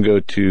 folks. You can go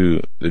to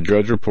the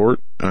Drudge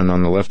Report, and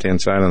on the left-hand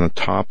side, on the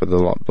top of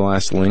the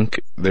last link,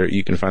 there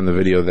you can find the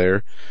video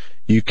there.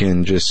 You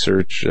can just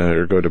search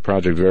or go to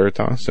Project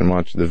Veritas and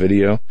watch the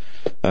video.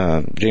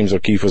 James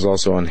O'Keefe was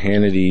also on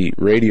Hannity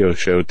radio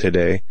show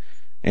today,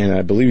 and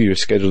I believe he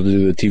was scheduled to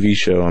do the TV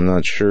show. I'm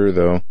not sure,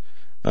 though.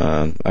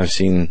 I've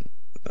seen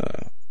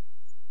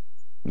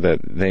that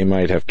they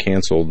might have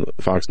canceled,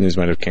 Fox News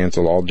might have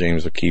canceled all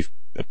James O'Keefe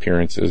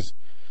appearances,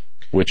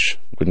 which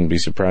wouldn't be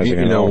surprising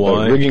at all.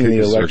 Why? Rigging the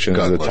Election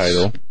is the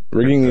title.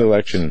 Rigging the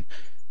Election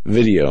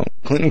video.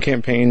 Clinton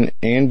campaign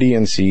and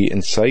DNC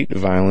incite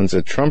violence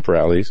at Trump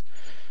rallies.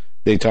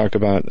 They talk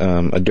about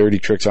a dirty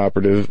tricks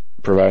operative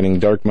providing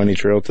dark money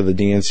trail to the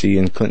DNC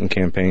and Clinton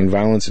campaign.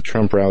 Violence at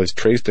Trump rallies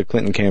traced the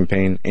Clinton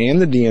campaign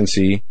and the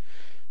DNC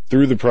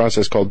through the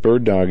process called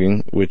bird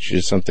dogging, which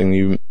is something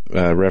you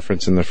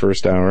referenced in the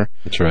first hour.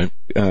 That's right.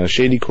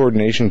 Shady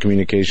coordination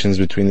communications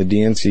between the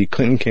DNC,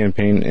 Clinton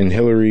campaign, and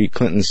Hillary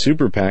Clinton's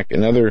super PAC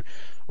and other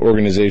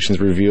organizations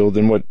revealed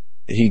in what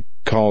he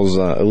calls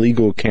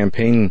illegal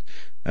campaign,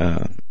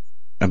 I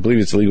believe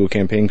it's illegal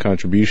campaign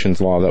contributions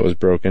law that was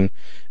broken.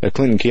 A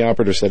Clinton key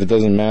operative said it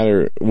doesn't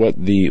matter what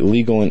the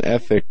legal and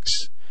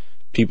ethics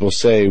people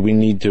say, we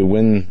need to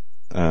win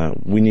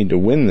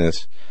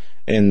this.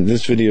 And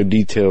this video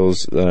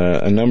details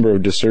a number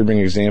of disturbing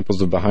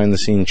examples of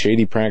behind-the-scenes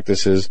shady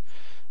practices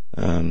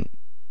that,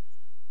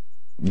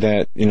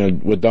 you know,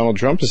 what Donald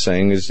Trump is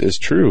saying is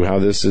true, how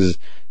this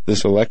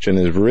election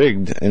is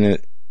rigged, and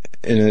it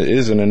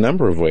is in a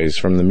number of ways,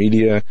 from the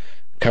media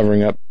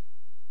covering up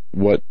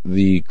what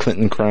the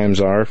Clinton crimes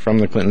are, from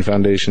the Clinton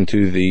Foundation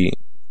to the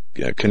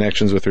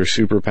connections with her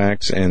super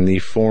PACs and the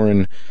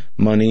foreign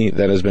money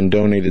that has been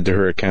donated to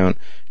her account.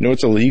 You know,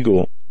 it's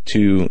illegal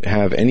to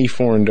have any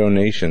foreign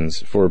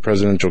donations for a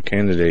presidential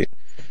candidate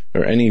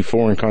or any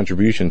foreign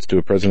contributions to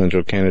a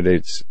presidential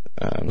candidate's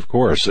of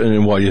course.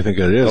 And why do you think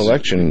that is?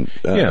 Election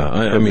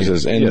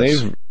purposes. And yes.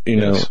 They've, you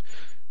know,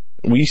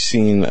 we've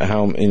seen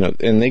how, you know,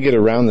 and they get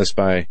around this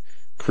by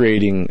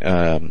creating,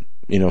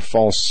 you know,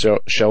 false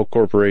shell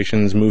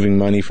corporations, moving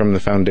money from the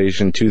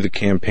foundation to the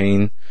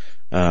campaign,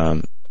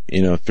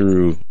 you know,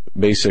 through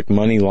basic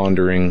money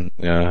laundering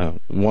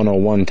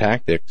 101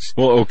 tactics.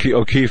 Well,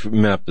 O'Keefe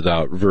mapped it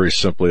out very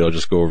simply. I'll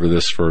just go over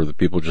this for the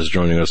people just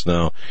joining us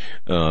now.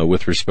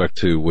 With respect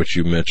to what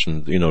you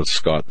mentioned, you know,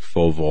 Scott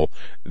Foval,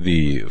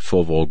 the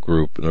Foval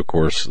group, and of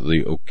course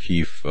the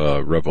O'Keefe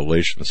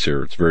revelations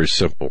here. It's very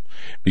simple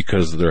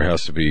because there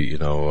has to be, you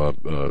know,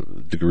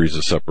 degrees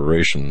of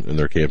separation, and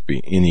there can't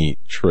be any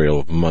trail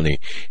of money.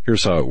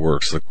 Here's how it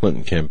works. The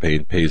Clinton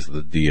campaign pays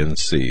the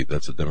DNC.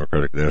 That's the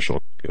Democratic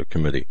National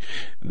Committee.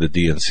 The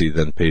DNC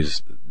then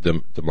pays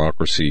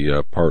Democracy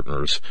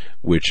Partners,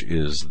 which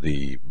is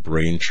the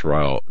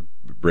brainchild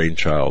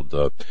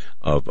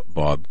of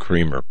Bob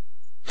Creamer.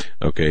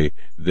 Okay,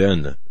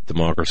 then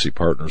Democracy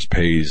Partners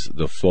pays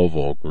the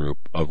Foval group,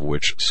 of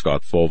which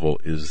Scott Foval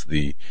is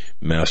the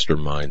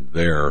mastermind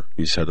there.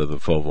 He's head of the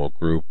Foval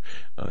group.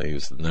 He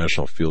was the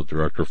National Field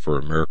Director for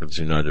Americans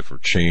United for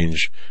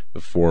Change, the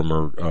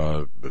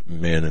former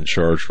man in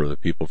charge for the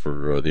People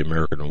for the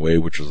American Way,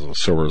 which is a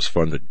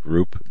Soros-funded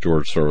group,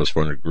 George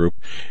Soros-funded group.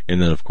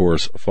 And then, of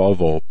course, Scott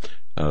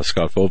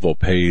Foval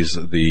pays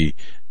the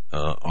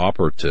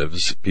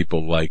operatives,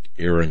 people like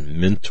Aaron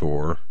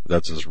Mintor.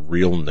 That's his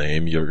real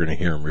name. You're going to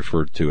hear him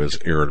referred to as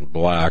Aaron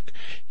Black.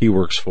 He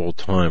works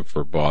full-time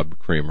for Bob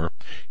Creamer.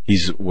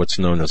 He's what's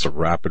known as a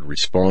rapid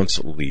response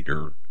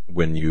leader.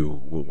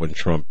 When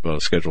Trump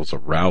schedules a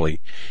rally,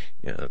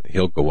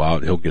 he'll go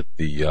out, he'll get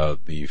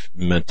the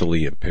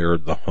mentally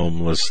impaired, the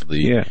homeless,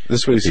 this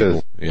is what he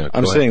says.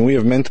 I'm saying we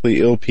have mentally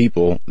ill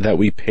people that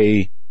we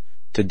pay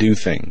to do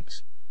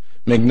things.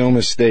 Make no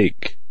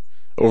mistake,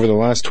 over the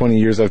last 20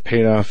 years, I've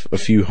paid off a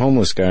few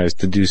homeless guys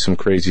to do some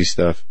crazy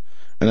stuff.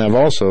 And I've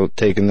also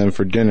taken them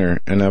for dinner,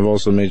 and I've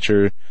also made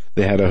sure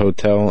they had a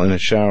hotel and a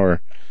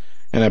shower,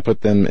 and I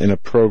put them in a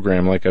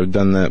program like I've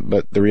done that.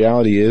 But the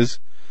reality is,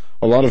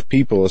 a lot of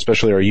people,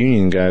 especially our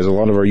union guys,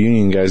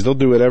 they'll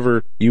do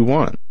whatever you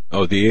want.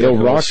 Oh, they'll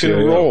rock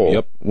and roll.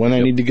 Yep. When I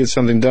need to get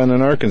something done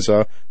in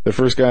Arkansas, the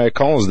first guy I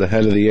call is the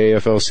head of the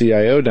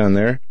AFL-CIO down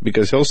there,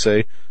 because he'll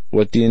say,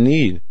 "What do you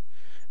need?"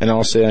 And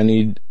I'll say, "I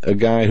need a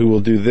guy who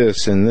will do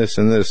this and this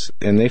and this."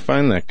 And they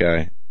find that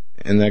guy.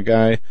 And that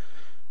guy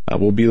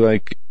will be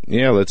like,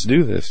 "Yeah, let's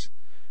do this."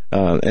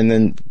 And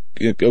then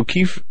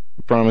O'Keefe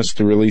promised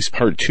to release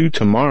part 2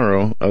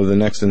 tomorrow of the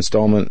next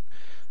installment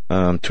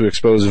to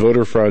expose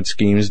voter fraud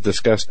schemes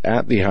discussed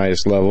at the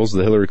highest levels.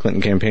 The Hillary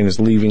Clinton campaign is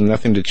leaving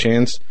nothing to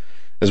chance,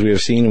 as we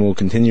have seen, and will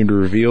continue to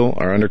reveal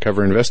our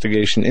undercover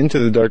investigation into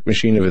the dark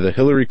machine of the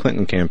Hillary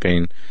Clinton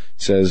campaign,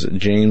 says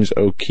James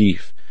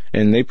O'Keefe.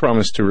 And they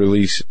promised to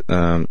release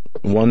at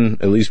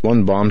least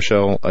one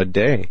bombshell a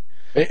day.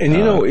 And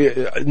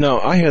now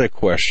I had a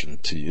question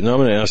to you. Now I'm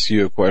going to ask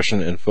you a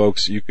question, and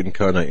folks, you can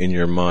kind of in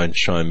your mind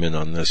chime in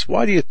on this.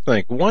 Why do you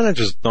think? Why not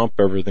just dump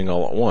everything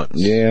all at once?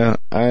 Yeah,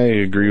 I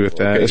agree with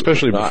that,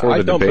 especially before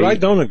the debate. But I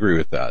don't agree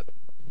with that.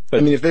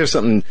 But, I mean, if there's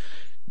something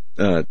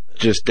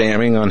just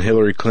damning on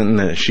Hillary Clinton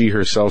that she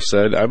herself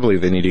said, I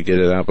believe they need to get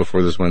it out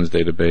before this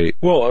Wednesday debate.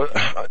 Well,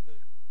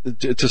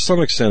 to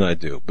some extent I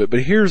do. But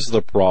here's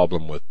the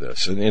problem with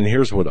this, and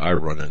here's what I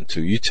run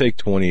into. You take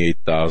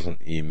 28,000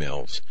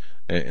 emails,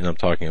 and I'm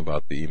talking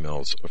about the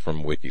emails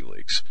from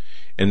WikiLeaks,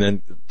 and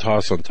then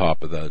toss on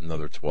top of that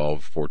another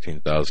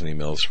 14,000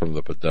 emails from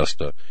the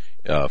Podesta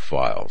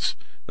files.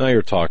 Now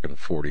you're talking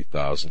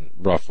 40,000,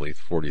 roughly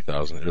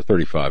 40,000 or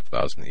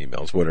 35,000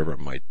 emails, whatever it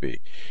might be.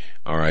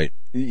 All right,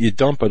 you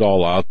dump it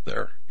all out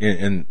there,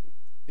 and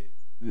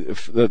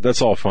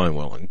that's all fine,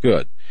 well, and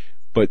good,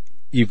 but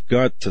you've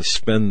got to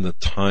spend the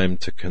time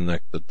to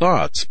connect the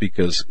dots,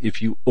 because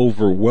if you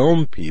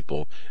overwhelm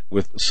people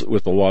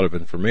with a lot of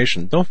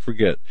information, don't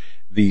forget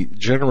the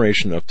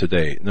generation of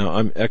today. Now,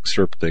 I'm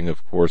excerpting,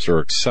 of course, or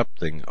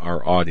accepting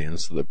our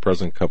audience, the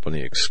present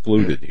company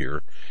excluded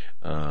here,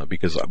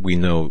 because we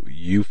know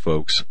you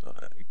folks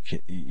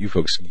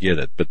get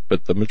it,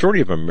 but the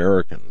majority of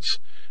Americans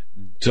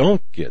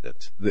don't get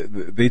it.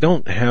 They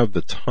don't have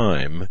the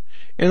time,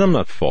 and I'm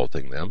not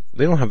faulting them.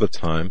 They don't have the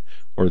time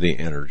or the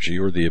energy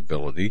or the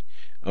ability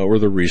or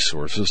the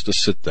resources to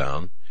sit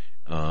down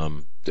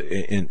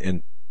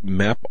and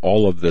map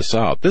all of this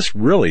out. This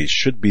really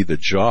should be the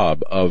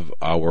job of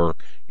our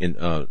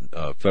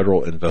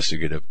federal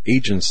investigative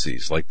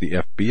agencies like the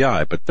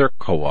FBI, but they're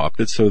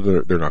co-opted, so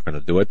they're not going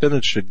to do it. Then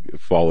it should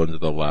fall into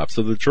the laps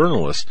of the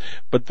journalists,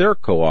 but they're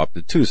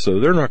co-opted too, so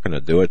they're not going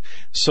to do it.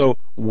 So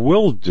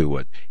we'll do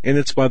it, and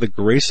it's by the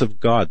grace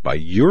of God, by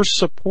your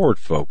support,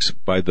 folks,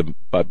 by the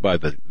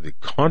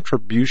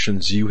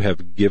contributions you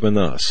have given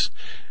us,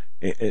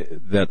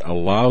 that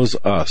allows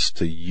us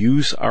to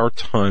use our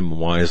time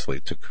wisely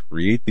to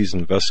create these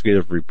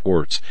investigative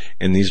reports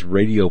and these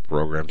radio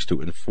programs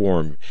to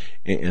inform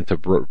and to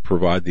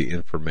provide the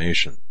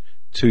information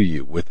to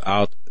you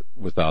without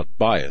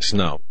bias.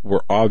 Now,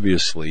 we're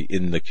obviously,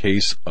 in the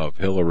case of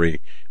Hillary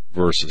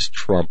versus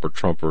Trump or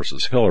Trump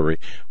versus Hillary,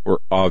 we're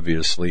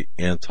obviously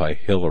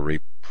anti-Hillary,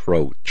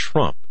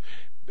 pro-Trump.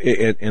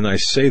 And I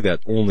say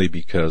that only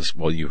because,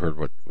 well, you heard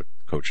what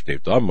Coach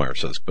Dave Dobmeyer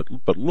says,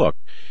 but look,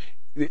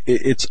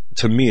 it's,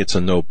 to me, it's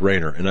a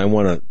no-brainer. And I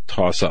want to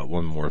toss out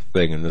one more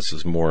thing, and this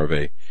is more of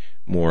a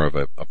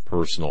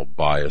personal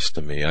bias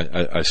to me.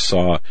 I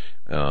saw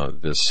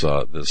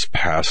this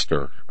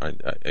pastor.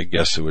 I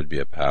guess it would be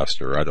a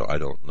pastor. I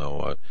don't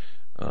know.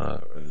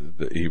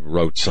 He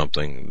wrote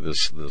something,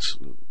 this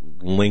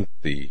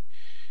lengthy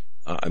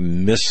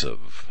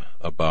missive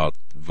about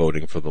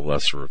voting for the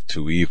lesser of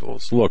two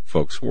evils. Look,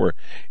 folks,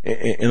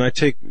 and I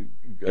take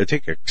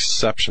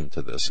exception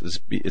to this.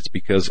 It's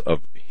because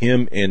of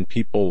him and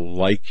people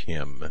like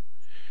him,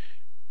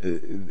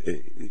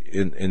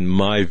 in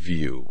my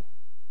view,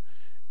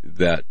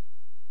 that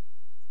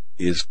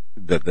is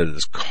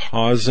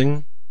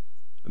causing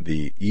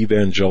the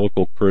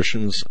evangelical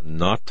Christians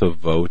not to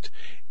vote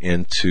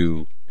and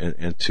to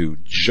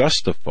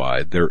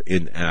justify their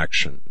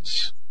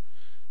inactions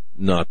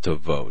not to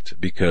vote,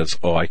 because,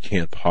 I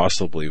can't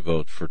possibly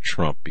vote for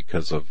Trump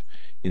because of,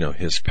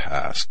 his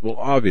past. Well,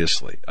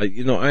 obviously,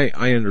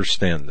 I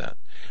understand that.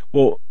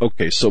 Well,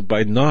 okay, so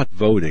by not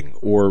voting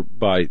or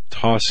by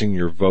tossing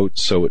your vote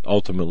so it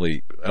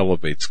ultimately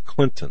elevates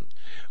Clinton,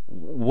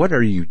 what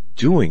are you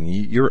doing?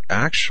 You're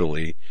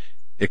actually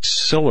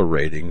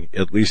accelerating,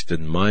 at least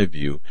in my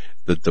view,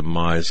 the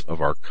demise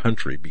of our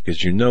country,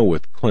 because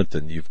with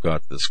Clinton, you've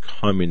got this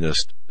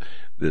communist,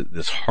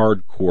 this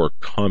hardcore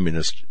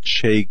communist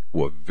Che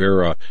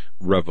Guevara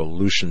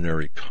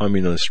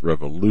communist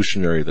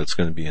revolutionary that's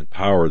going to be in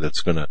power, that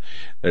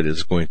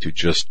is going to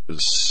just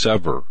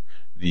sever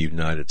the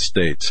United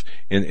States.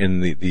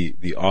 And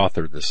the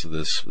author, this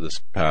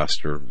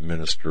pastor,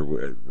 minister,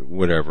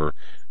 whatever,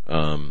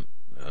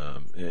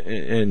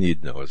 and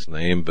you'd know his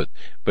name, but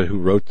who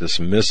wrote this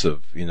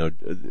missive,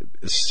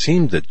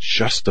 seemed to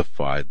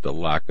justify the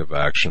lack of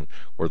action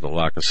or the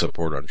lack of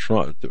support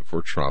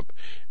for Trump,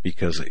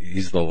 because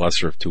he's the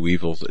lesser of two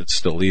evils. It's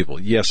still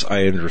evil. Yes,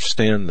 I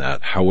understand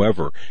that.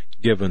 However,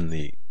 given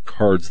the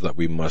cards that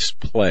we must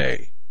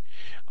play,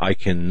 I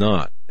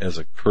cannot, as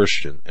a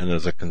Christian and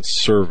as a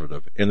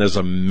conservative and as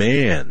a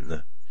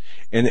man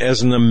and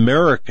as an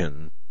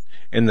American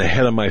and the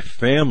head of my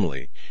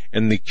family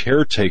and the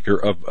caretaker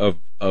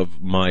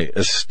of my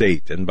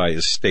estate, and by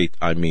estate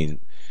I mean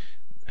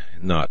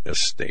not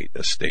estate,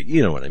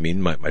 you know what I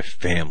mean, my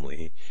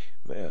family,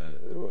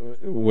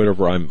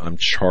 whatever I'm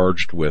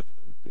charged with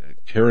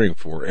caring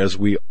for, as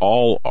we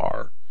all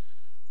are,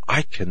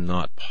 I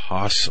cannot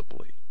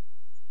possibly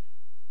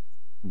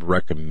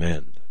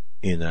recommend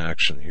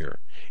inaction here.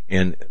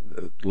 And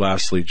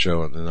lastly,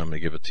 Joe, and then I'm going to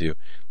give it to you.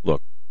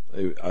 Look,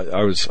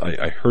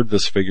 I heard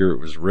this figure. It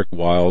was Rick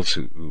Wiles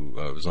who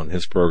was on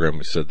his program.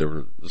 He said there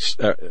were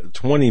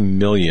 20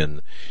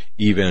 million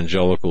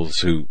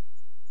evangelicals who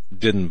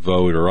didn't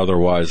vote or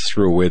otherwise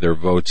threw away their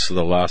votes to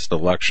the last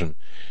election.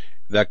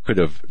 That could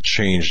have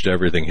changed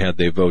everything had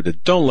they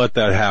voted. Don't let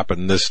that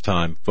happen this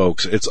time,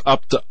 folks. It's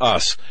up to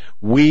us.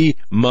 We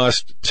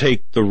must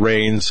take the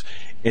reins.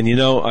 And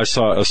I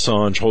saw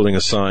Assange holding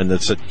a sign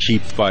that said,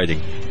 keep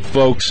fighting.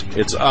 Folks,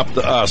 it's up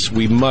to us.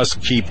 We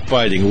must keep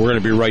fighting. We're going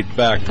to be right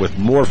back with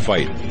more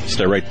fight.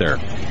 Stay right there.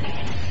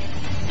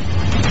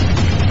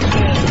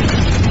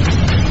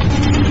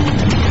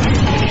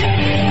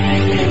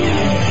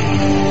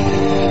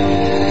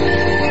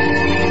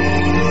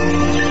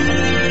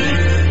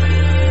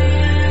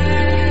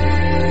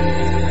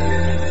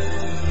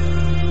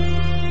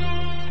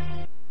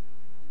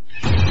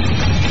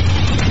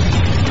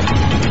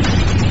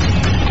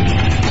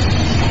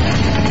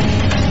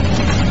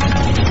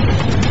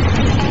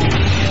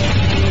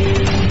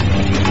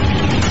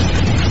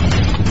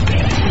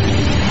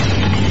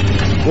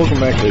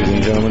 Welcome back, ladies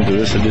and gentlemen, to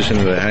this edition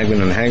of the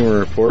Hagman and Hagman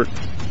Report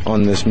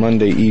on this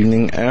Monday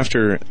evening.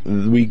 After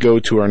we go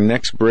to our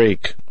next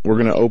break, we're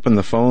going to open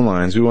the phone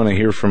lines. We want to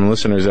hear from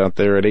listeners out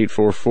there at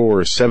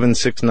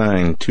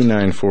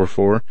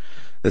 844-769-2944.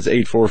 That's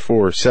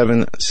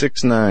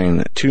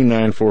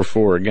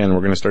 844-769-2944. Again, we're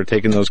going to start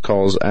taking those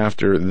calls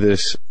after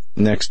this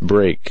next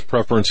break.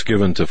 Preference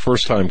given to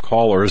first-time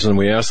callers, and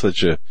we ask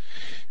that you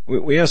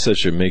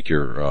make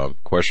your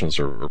questions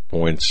or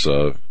points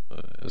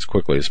as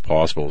quickly as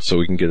possible, so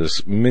we can get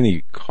as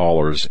many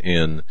callers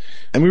in.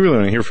 And we really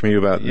want to hear from you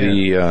about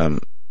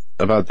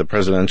the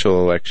presidential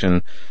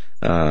election,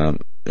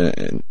 and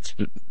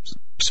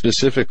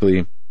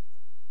specifically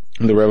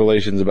the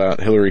revelations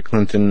about Hillary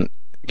Clinton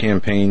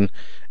campaign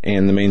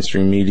and the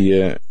mainstream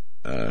media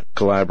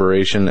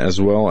collaboration,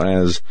 as well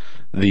as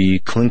the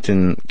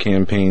Clinton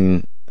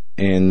campaign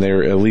and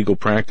their illegal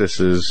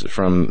practices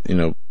from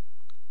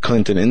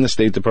Clinton in the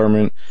State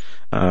Department,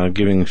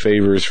 giving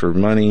favors for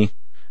money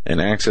and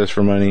access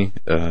for money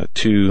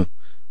to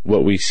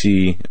what we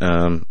see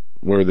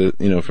where from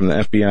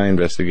the FBI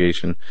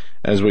investigation,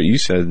 as what you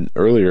said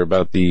earlier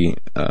about the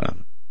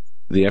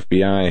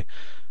FBI.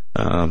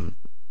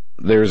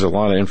 There's a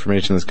lot of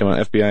information that's come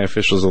out. FBI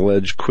officials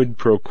allege quid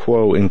pro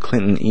quo in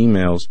Clinton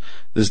emails.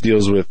 This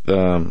deals with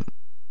the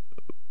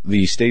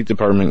State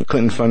Department.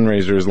 Clinton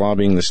fundraisers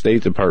lobbying the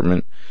State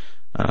Department,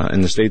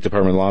 and the State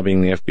Department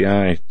lobbying the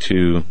FBI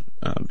to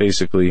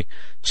basically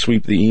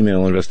sweep the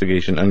email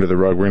investigation under the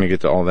rug. We're going to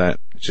get to all that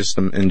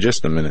in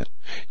just a minute.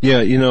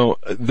 Yeah,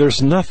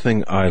 there's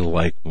nothing I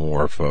like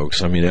more,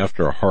 folks. I mean,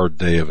 after a hard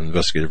day of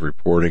investigative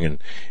reporting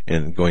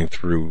and going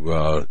through,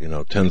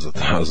 tens of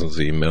thousands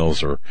of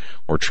emails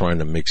or trying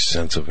to make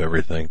sense of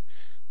everything,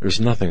 there's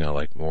nothing I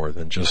like more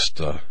than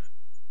just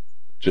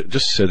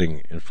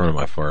sitting in front of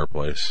my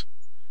fireplace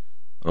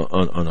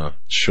on a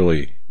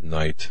chilly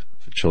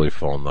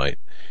fall night,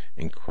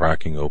 and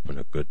cracking open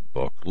a good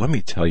book. Let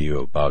me tell you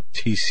about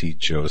T.C.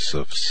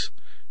 Joseph's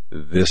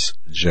This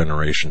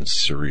Generation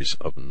series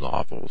of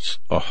novels.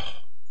 Oh,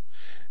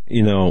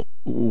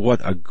 what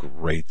a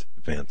great,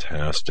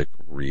 fantastic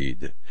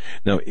read.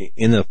 Now,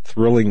 in a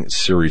thrilling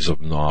series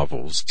of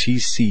novels,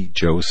 T.C.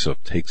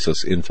 Joseph takes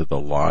us into the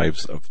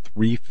lives of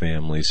three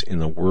families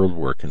in a world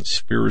where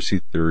conspiracy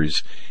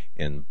theories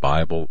and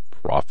Bible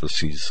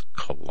prophecies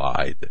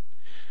collide.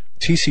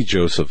 T.C.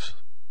 Joseph's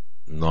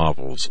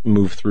novels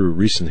move through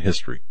recent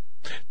history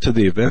to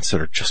the events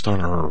that are just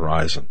on our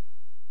horizon.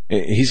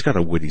 He's got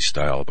a witty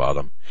style about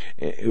him.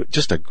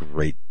 Just a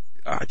great,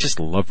 I just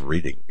love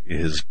reading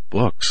his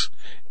books.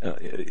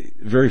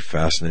 Very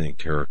fascinating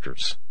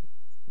characters.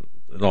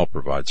 It all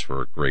provides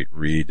for a great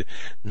read.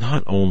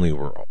 Not only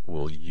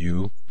will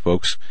you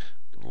folks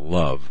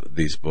love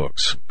these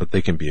books, but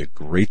they can be a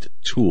great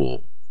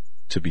tool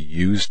to be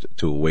used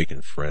to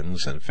awaken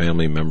friends and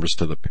family members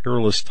to the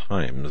perilous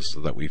times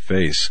that we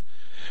face.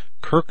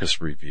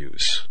 Kirkus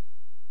Reviews.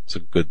 It's a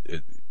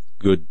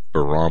good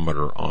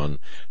barometer on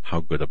how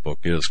good a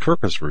book is.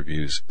 Kirkus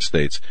Reviews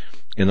states,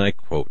 and I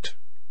quote,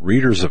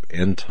 "Readers of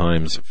end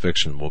times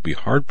fiction will be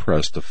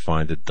hard-pressed to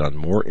find it done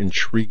more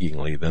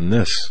intriguingly than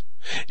this.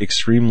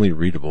 extremely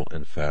readable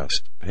and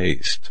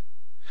fast-paced.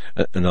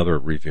 Another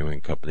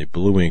reviewing company,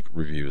 Blue Ink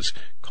Reviews,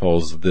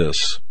 calls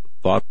this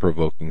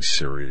thought-provoking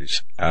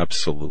series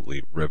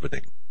absolutely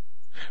riveting.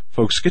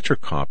 Folks, get your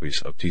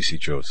copies of T.C.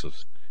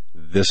 Joseph's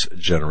This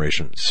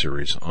Generation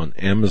series on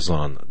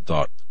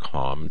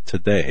Amazon.com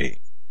today.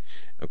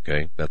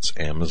 Okay, that's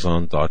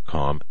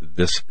Amazon.com,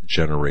 This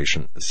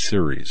Generation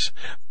series.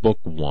 Book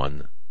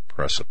 1,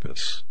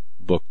 Precipice.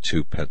 Book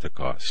 2,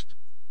 Pentecost.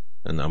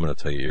 And I'm going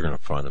to tell you, you're going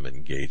to find them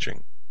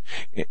engaging.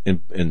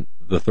 And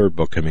the third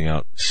book coming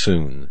out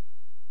soon,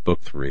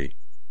 Book 3,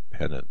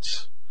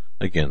 Penance.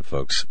 Again,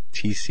 folks,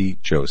 T.C.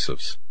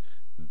 Joseph's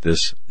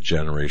This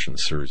Generation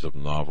series of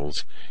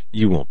novels.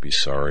 You won't be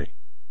sorry.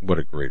 What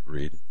a great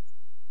read.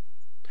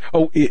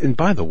 Oh, and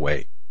by the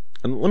way,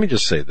 and let me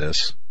just say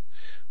this.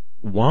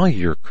 While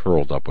you're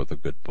curled up with a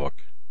good book,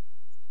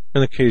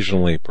 and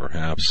occasionally,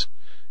 perhaps,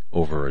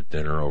 over a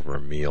dinner, over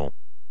a meal,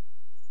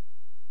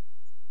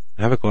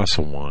 have a glass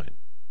of wine.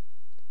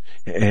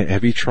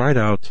 Have you tried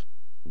out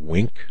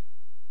Wink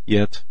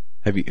yet?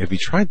 Have you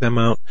tried them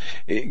out?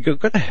 Go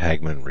to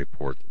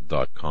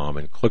HagmannReport.com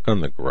and click on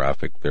the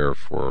graphic there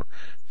for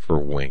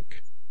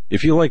Wink.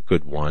 If you like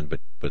good wine, but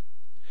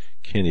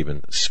can't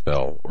even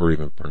spell or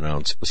even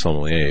pronounce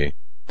sommelier,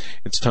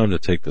 it's time to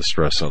take the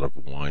stress out of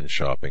wine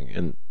shopping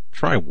and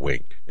try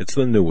Wink. It's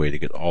the new way to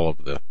get all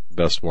of the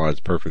best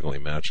wines perfectly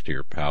matched to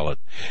your palate.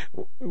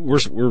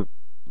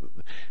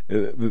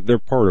 They're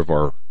part of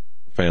our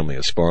family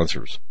of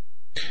sponsors.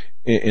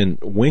 And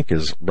Wink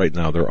is, right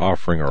now, they're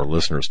offering our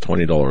listeners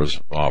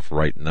 $20 off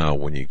right now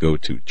when you go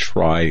to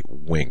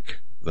TryWink.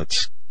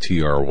 That's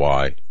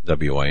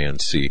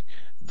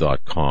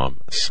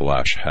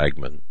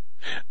TRYWINC.com/Hagmann.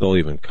 They'll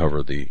even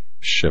cover the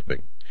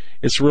shipping.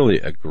 It's really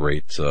a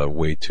great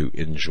way to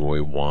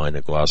enjoy wine,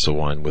 a glass of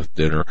wine with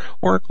dinner,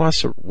 or a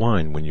glass of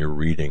wine when you're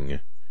reading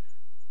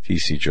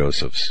T.C.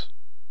 Joseph's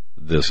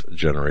This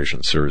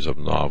Generation series of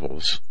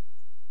novels.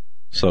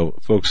 So,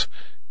 folks,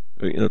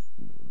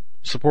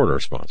 support our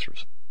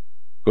sponsors.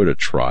 Go to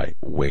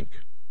TryWink,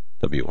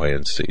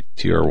 WINC,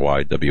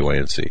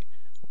 TRYWINC,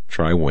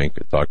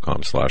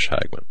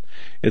 TryWink.com/Hagmann.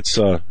 It's,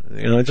 I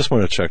just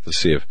want to check to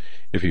see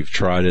if you've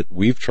tried it.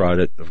 We've tried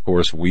it. Of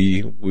course,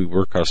 we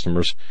were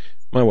customers.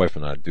 My wife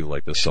and I do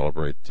like to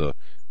celebrate, date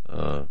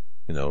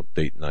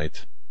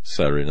night,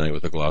 Saturday night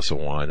with a glass of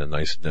wine, a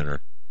nice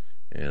dinner,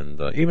 and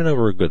even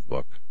over a good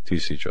book,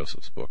 T.C.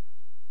 Joseph's book.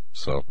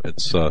 So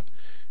it's,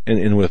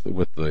 and with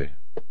the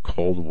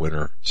cold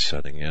winter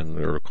setting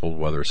in, or cold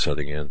weather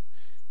setting in,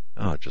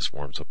 it just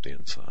warms up the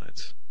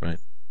insides, right?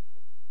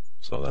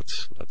 So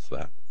that's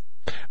that.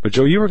 But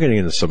Joe, you were getting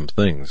into some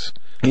things.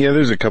 Yeah,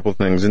 there's a couple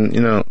things, and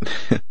the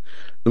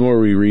more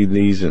we read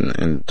these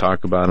and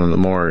talk about them, the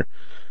more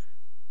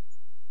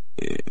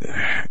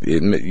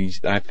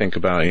I think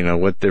about,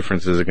 what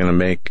difference is it going to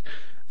make?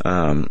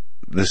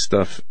 This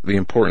stuff, the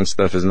important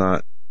stuff, is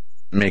not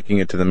making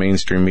it to the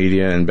mainstream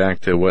media. And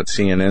back to what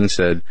CNN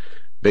said,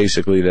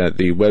 basically that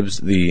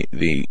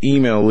the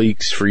email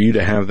leaks, for you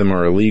to have them,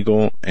 are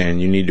illegal,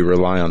 and you need to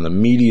rely on the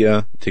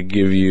media to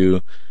give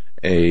you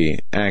a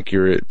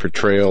accurate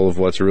portrayal of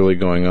what's really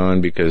going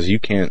on, because you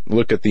can't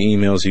look at the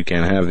emails, you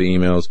can't have the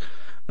emails,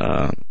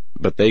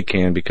 but they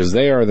can, because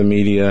they are the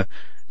media,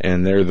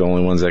 and they're the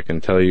only ones that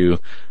can tell you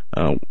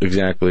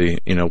exactly,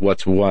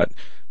 what's what.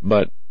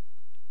 But,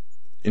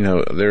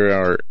 there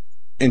are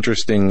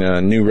interesting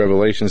new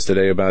revelations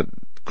today about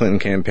Clinton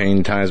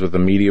campaign ties with the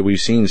media. We've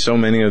seen so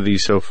many of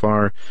these so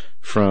far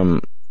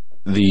from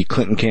the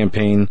Clinton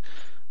campaign,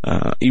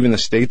 even the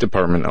State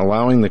Department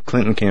allowing the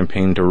Clinton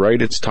campaign to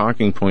write its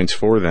talking points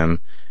for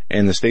them,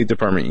 and the State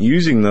Department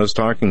using those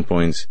talking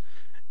points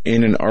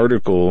in an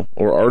article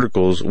or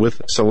articles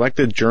with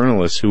selected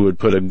journalists who would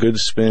put a good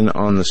spin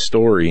on the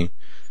story.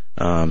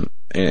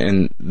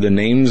 And the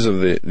names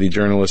of the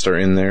journalists are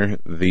in there.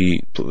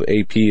 The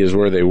AP is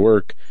where they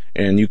work.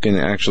 And you can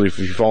actually, if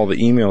you follow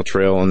the email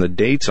trail and the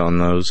dates on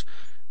those,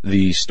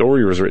 the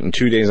story was written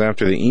 2 days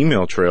after the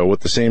email trail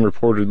with the same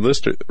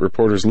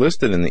reporters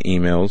listed in the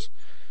emails,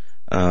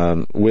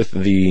 with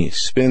the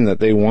spin that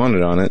they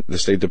wanted on it. The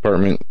State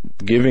Department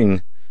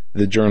giving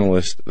the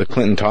journalist the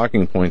Clinton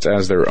talking points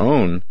as their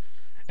own.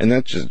 And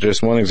that's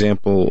just one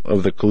example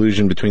of the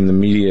collusion between the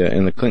media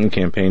and the Clinton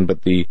campaign. But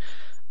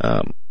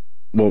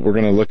what we're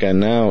going to look at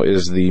now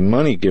is the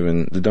money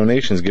given, the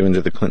donations given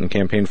to the Clinton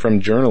campaign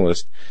from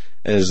journalists,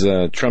 as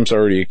Trump's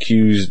already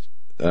accused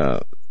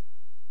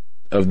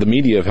of the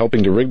media of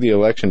helping to rig the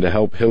election to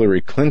help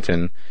Hillary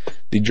Clinton.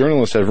 The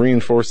journalists have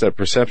reinforced that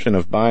perception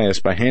of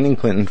bias by handing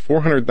Clinton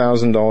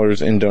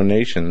 $400,000 in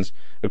donations,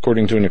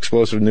 according to an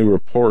explosive new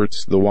report.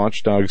 The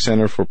Watchdog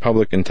Center for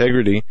Public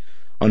Integrity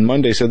on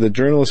Monday said the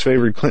journalists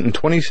favored Clinton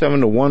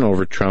 27-1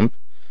 over Trump,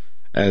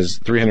 as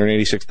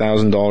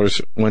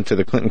 $386,000 went to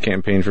the Clinton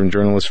campaign from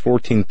journalists,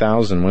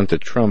 $14,000 went to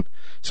Trump.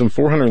 Some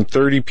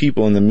 430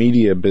 people in the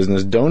media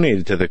business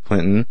donated to the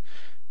Clinton,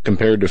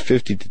 compared to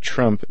 50 to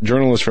Trump.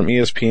 Journalists from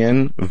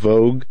ESPN,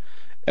 Vogue,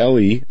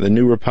 Ellie, The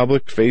New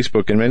Republic,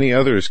 Facebook, and many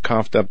others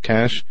coughed up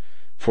cash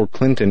for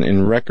Clinton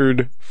in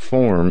record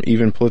form.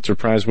 Even Pulitzer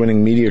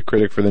Prize-winning media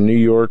critic for The New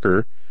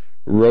Yorker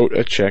wrote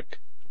a check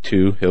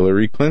to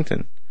Hillary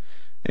Clinton.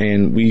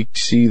 And we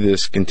see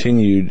this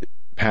continued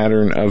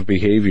pattern of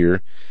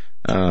behavior.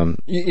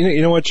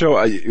 You know what, Joe?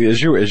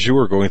 As you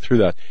were going through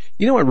that,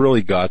 you know what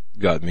really got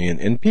me,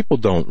 and people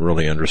don't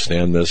really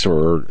understand this,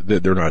 or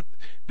they're not.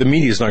 The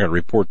media is not going to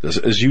report this,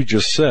 as you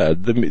just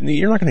said.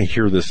 You're not going to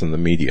hear this in the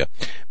media,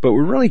 but what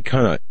really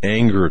kind of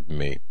angered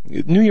me.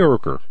 New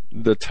Yorker,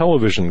 the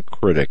television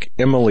critic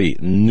Emily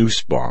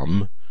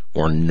Nussbaum,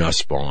 or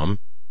Nussbaum.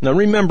 Now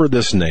remember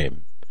this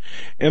name,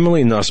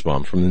 Emily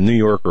Nussbaum, from the New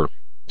Yorker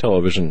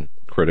television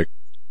critic,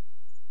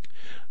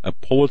 a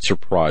Pulitzer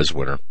Prize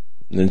winner.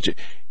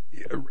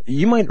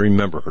 You might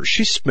remember her.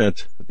 She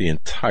spent the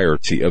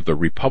entirety of the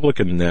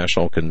Republican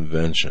National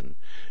Convention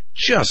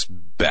just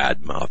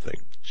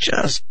bad-mouthing,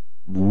 just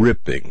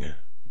ripping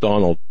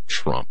Donald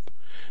Trump,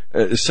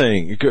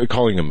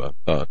 calling him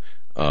a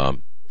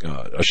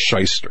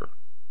shyster,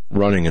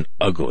 running an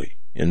ugly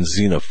and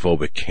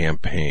xenophobic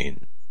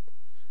campaign,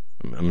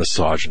 a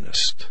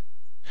misogynist.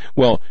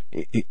 Well,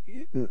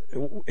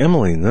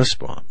 Emily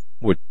Nussbaum,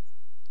 what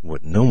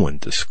no one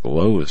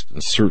disclosed,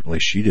 and certainly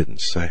she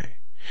didn't say,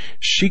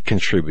 she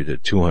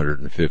contributed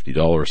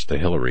 $250 to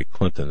Hillary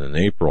Clinton in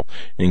April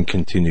and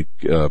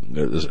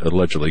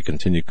allegedly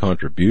continued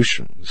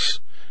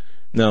contributions.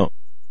 Now,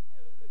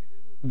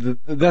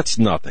 that's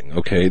nothing,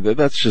 okay?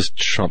 That's just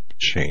chump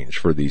change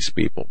for these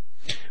people.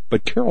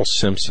 But Carol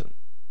Simpson,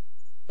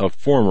 a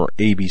former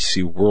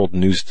ABC World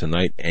News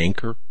Tonight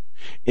anchor,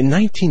 in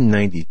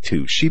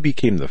 1992, she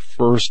became the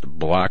first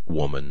black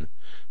woman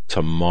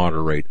to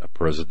moderate a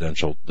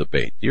presidential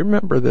debate. Do you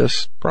remember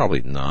this?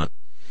 Probably not.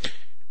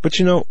 But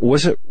you know,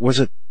 was it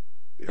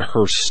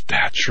her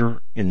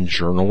stature in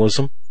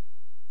journalism,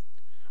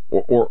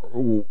 or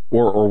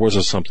was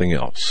it something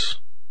else?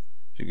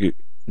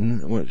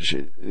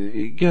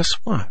 Guess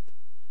what?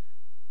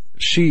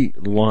 She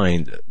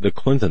lined the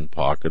Clinton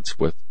pockets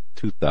with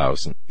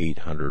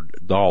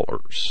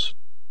 $2,800.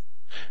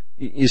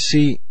 You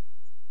see,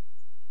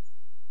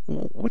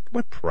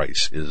 what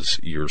price is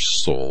your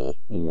soul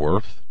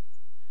worth?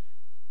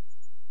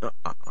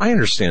 I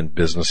understand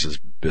business is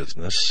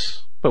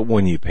business, but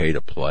when you pay to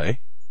play,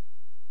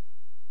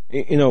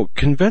 you know,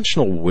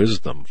 conventional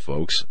wisdom,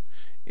 folks,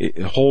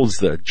 it holds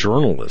that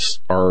journalists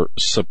are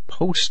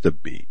supposed to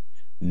be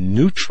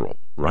neutral,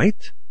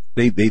 right?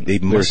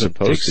 They're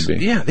supposed to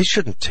be. Yeah, they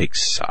shouldn't take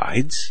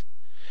sides,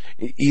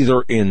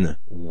 either in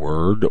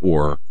word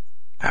or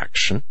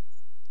action.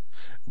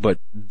 But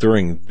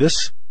during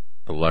this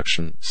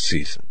election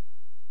season,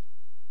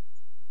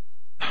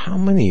 how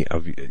many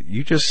of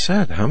you just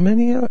said, how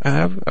many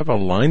have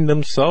aligned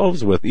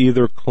themselves with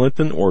either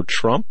Clinton or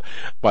Trump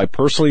by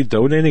personally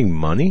donating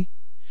money?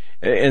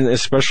 And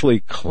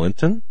especially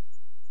Clinton?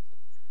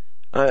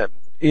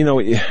 You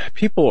know,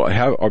 people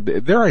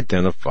they're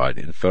identified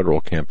in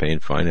federal campaign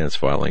finance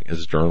filing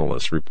as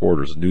journalists,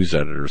 reporters, news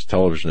editors,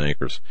 television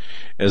anchors,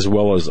 as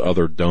well as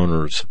other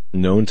donors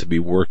known to be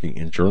working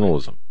in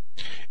journalism.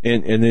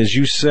 And as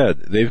you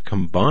said, they've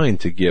combined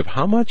to give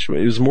how much?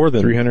 It was more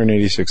than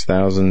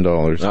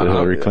 $386,000 to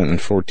Hillary Clinton,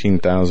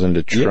 $14,000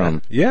 to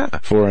Trump. Yeah.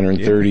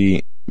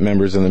 430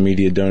 members of the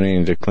media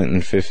donating to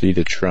Clinton, 50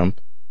 to Trump.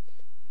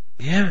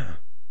 Yeah.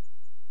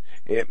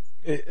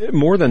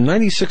 More than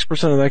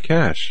 96% of that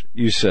cash,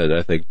 you said,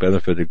 I think,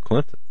 benefited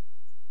Clinton.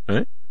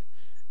 Right?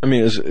 I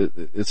mean,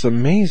 it's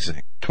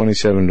amazing.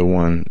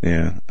 27-1,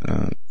 yeah.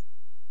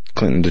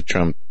 Clinton to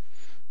Trump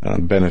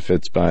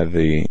benefits by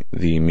the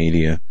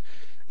media.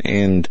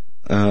 And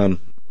by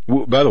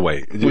the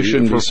way, we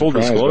shouldn't for be full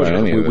surprised disclosure, by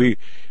any of it.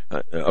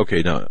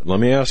 Okay, now let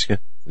me ask you.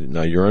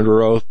 Now you're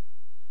under oath.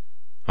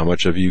 How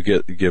much have you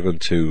given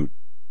to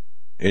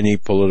any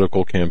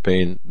political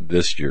campaign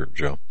this year,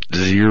 Joe?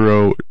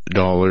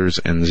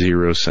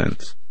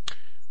 $0.00.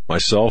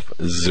 Myself,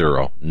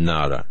 zero,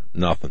 nada,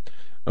 nothing.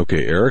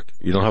 Okay, Eric,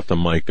 you don't have to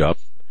mic up.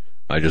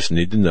 I just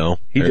need to know.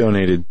 He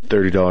donated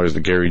 $30 to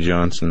Gary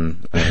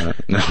Johnson. No,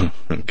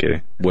 I'm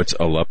kidding. What's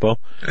Aleppo?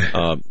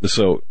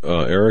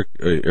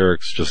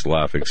 Eric's just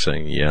laughing,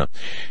 saying, yeah.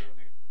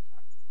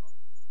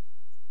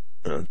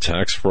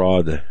 Tax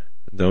fraud.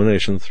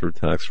 Donation through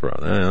tax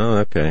fraud. Oh,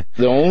 okay.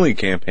 The only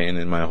campaign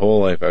in my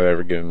whole life I've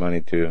ever given money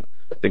to,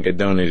 I think I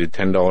donated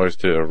 $10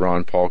 to a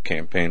Ron Paul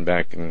campaign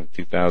back in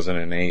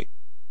 2008.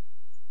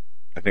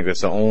 I think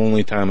that's the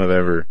only time I've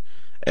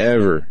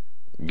ever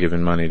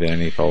given money to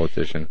any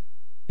politician.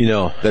 You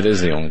know, that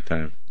is the only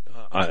time.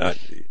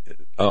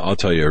 I'll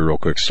tell you a real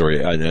quick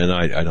story, I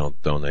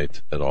don't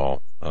donate at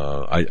all.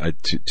 Let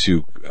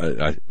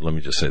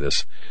me just say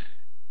this.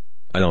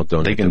 I don't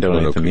donate. They can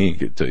donate to me.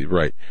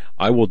 Right.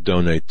 I will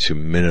donate to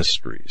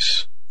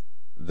ministries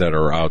that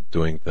are out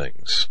doing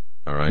things.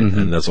 All right. Mm-hmm.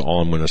 And that's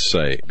all I'm going to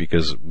say,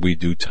 because we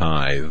do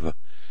tithe.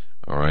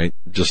 All right.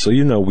 Just so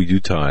you know, we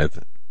do tithe.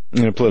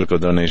 And a political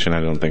donation,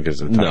 I don't think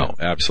is a tithe. No,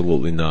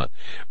 absolutely not.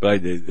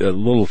 But a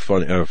little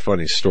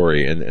funny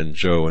story, and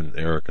Joe and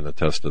Eric can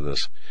attest to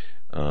this.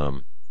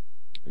 It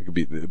could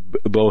be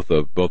both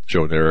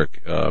Joe and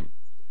Eric,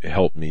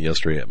 helped me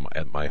yesterday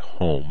at my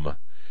home.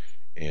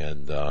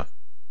 And,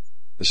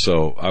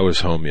 so I was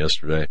home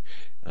yesterday.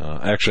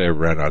 Actually, I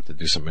ran out to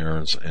do some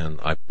errands, and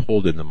I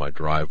pulled into my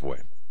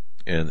driveway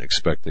and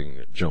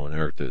expecting Joe and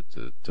Eric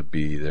to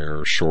be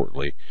there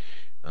shortly,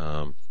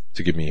 to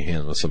give me a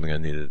hand with something I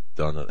needed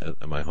done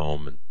at my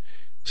home. And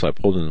so I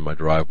pulled into my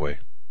driveway,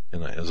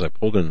 and as I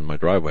pulled into my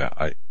driveway,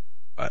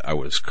 I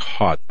was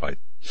caught by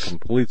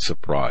complete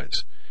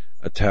surprise.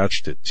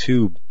 Attached to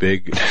two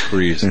big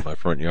trees in my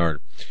front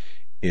yard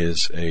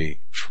is a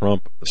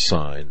Trump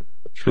sign.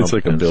 It's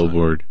like a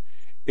billboard.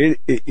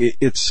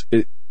 It's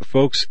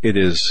folks, it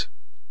is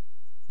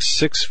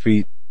 6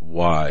 feet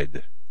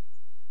wide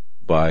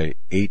by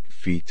 8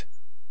 feet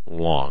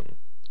long,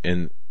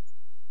 and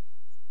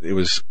it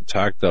was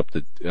tacked up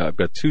to, I've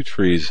got two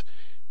trees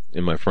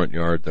in my front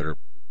yard that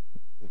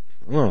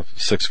are,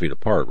 6 feet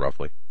apart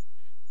roughly.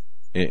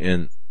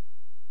 And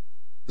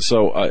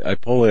so I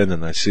pull in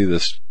and I see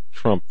this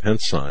Trump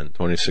Pence sign,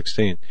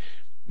 2016,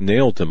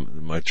 nailed to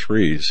my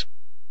trees.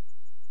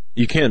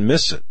 You can't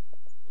miss it.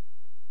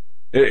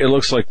 It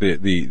looks like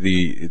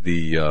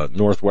the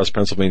Northwest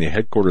Pennsylvania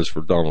headquarters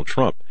for Donald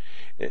Trump.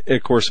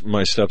 Of course,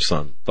 my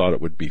stepson thought it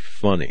would be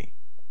funny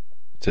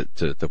to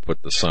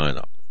put the sign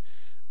up.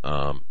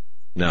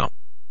 Now,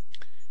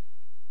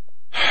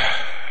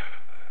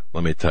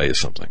 let me tell you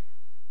something.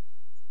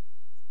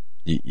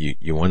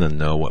 You want to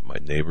know what my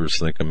neighbors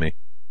think of me?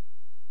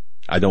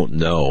 I don't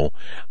know.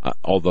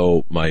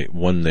 Although my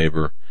one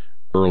neighbor,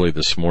 early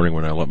this morning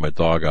when I let my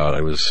dog out,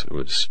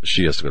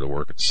 she has to go to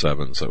work at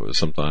 7, so it was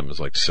sometimes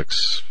like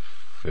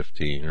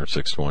 6:15 or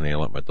 6:20. I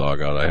let my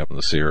dog out. I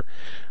happened to see her.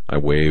 I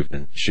waved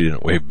and she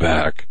didn't wave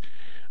back.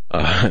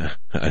 I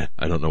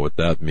don't know what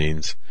that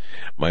means.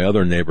 My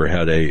other neighbor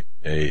had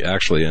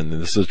actually, and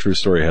this is a true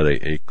story, had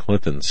a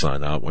Clinton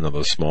sign out, one of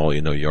those small,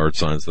 yard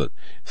signs that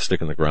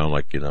stick in the ground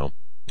like,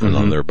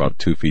 and they're about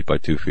 2 feet by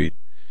 2 feet.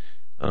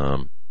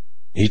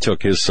 He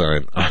took his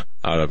sign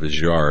out of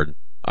his yard.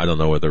 I don't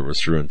know whether it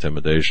was through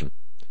intimidation.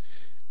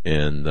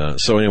 And,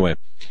 so anyway.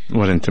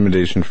 What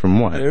intimidation from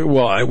what?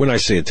 Well, when I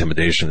say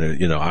intimidation,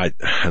 I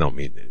don't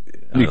mean.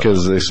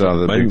 Because they saw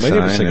the big sign. My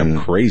neighbors think I'm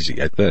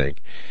crazy, I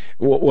think.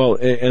 Well,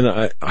 and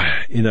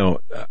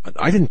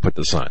I didn't put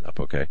the sign up,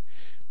 okay?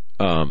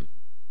 And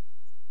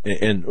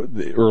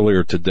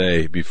earlier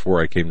today,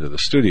 before I came to the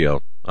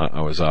studio,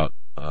 I was out,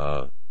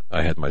 I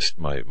had my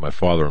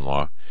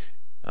father-in-law,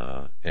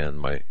 and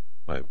my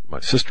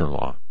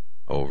sister-in-law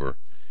over.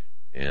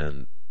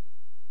 And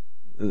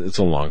it's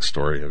a long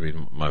story. I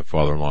mean, my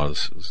father-in-law,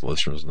 as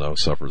listeners know,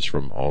 suffers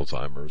from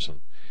Alzheimer's, and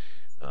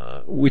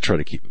we try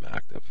to keep him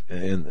active.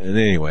 And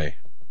anyway,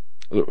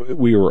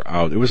 we were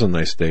out. It was a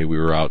nice day. We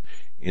were out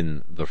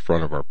in the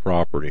front of our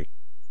property,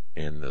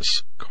 and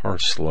this car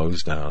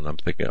slows down. I'm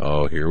thinking,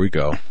 oh, here we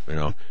go.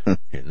 Now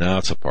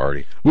it's a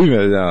party. We've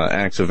had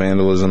acts of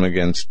vandalism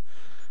against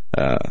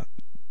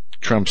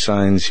Trump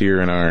signs here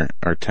in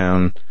our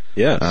town.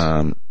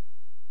 Yes.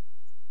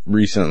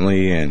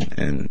 Recently,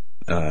 and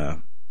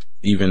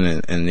even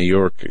in New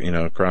York,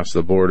 across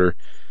the border,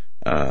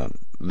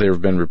 there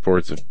have been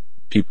reports of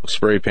people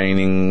spray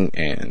painting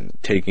and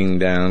taking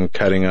down,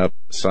 cutting up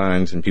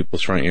signs in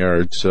people's front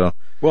yards. So,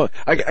 well,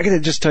 I gotta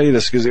just tell you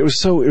this because it was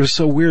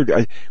so weird.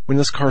 When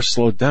this car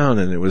slowed down,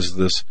 and it was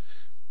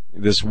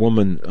this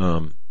woman,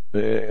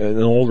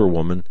 an older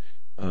woman.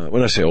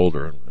 When I say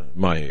older,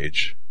 my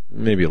age,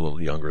 maybe a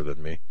little younger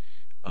than me.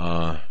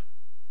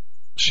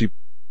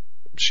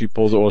 She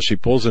pulls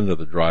into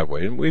the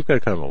driveway, and we've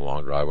got kind of a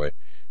long driveway.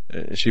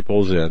 She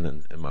pulls in,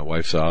 and my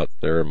wife's out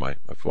there, and my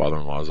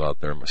father-in-law's out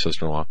there, and my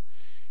sister-in-law,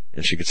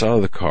 and she gets out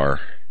of the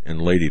car,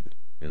 and Lady,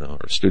 her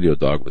studio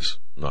dog was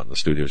not in the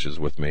studio, she was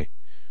with me,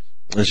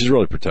 and she's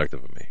really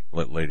protective of me,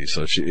 Lady,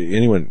 so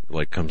anyone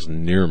comes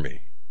near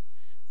me,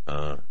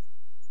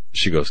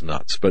 she goes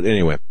nuts. But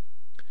anyway,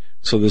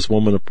 so this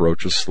woman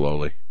approaches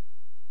slowly,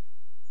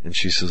 and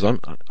she says,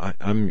 I'm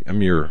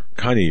your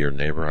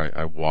neighbor.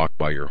 I walk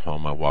by your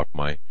home. I walk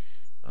my,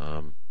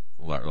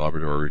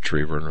 Labrador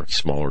Retriever and a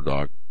smaller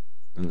dog.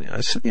 And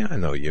I said, yeah, I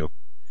know you.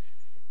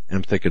 And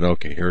I'm thinking,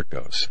 okay, here it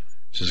goes.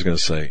 She's going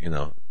to say, you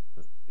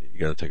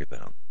got to take it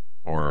down,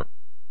 or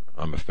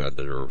I'm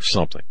offended, or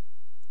something.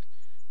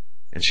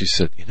 And she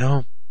said,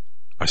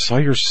 I saw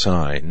your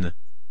sign,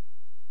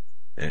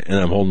 and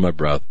I'm holding my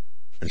breath.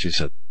 And she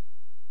said,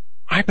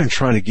 I've been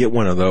trying to get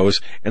one of those,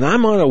 and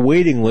I'm on a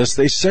waiting list.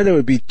 They said it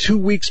would be 2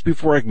 weeks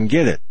before I can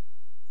get it.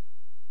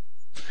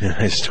 And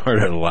I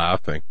started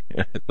laughing.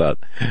 I thought,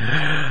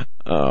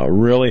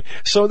 really?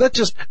 So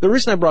the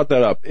reason I brought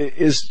that up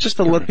is just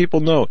to let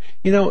people know,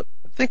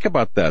 think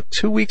about that.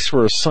 2 weeks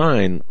for a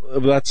sign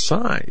of that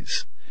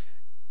size.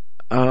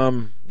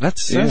 That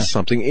says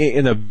something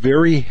in a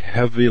very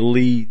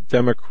heavily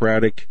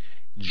Democratic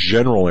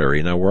general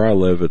area. Now, where I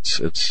live,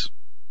 it's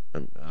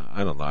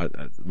I don't know,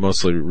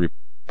 mostly Republican.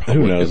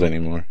 Who knows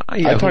anymore?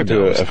 I talked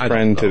to a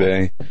friend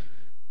today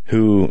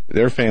who,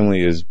 their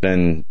family has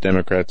been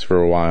Democrats for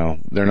a while.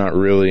 They're not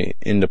really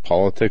into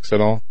politics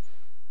at all.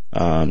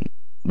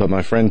 But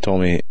my friend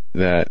told me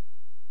that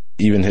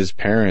even his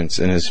parents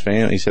and his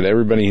family, he said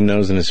everybody he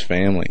knows in his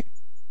family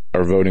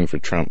are voting for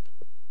Trump,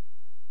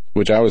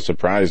 which I was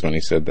surprised when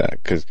he said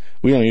that, because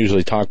we don't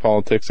usually talk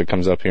politics. It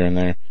comes up here and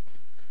there.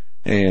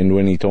 And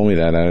when he told me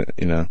that,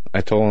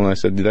 I told him, I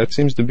said, that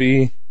seems to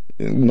be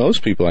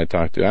most people I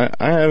talk to.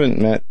 I haven't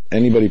met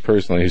anybody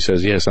personally who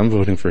says, yes, I'm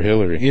voting for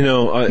Hillary.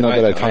 Not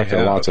that I talk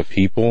to lots of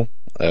people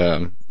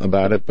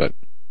about it, but...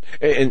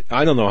 And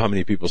I don't know how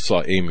many people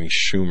saw Amy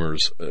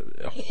Schumer's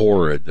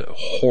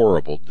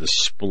horrible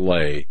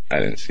display. I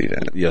didn't see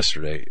that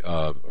yesterday.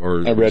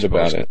 Or I read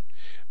about it.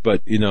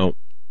 But,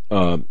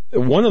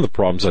 one of the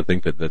problems I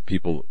think that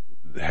people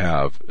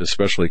have,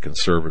 especially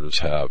conservatives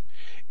have,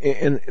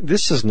 and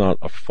this is not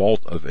a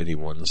fault of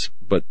anyone's,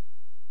 but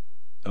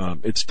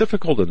it's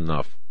difficult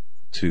enough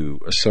to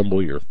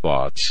assemble your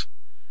thoughts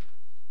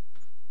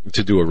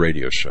to do a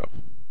radio show.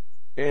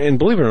 And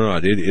believe it or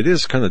not, it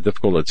is kind of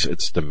difficult.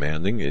 It's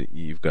demanding.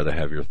 You've got to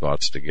have your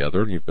thoughts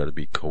together, and you've got to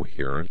be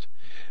coherent.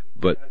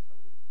 But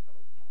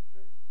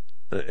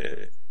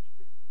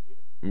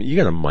you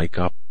got to mic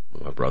up,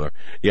 my brother.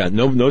 Yeah,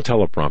 no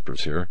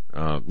teleprompters here.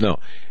 No,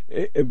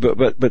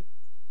 but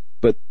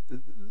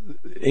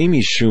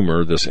Amy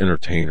Schumer, this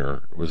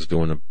entertainer, was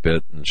doing a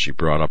bit, and she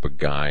brought up a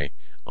guy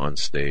on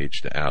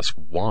stage to ask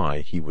why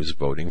he was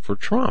voting for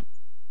Trump.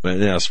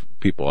 And ask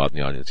people out in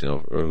the audience,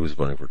 who's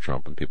voting for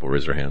Trump, and people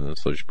raise their hand, and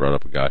so she brought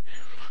up a guy.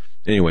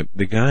 Anyway,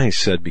 the guy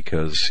said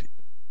because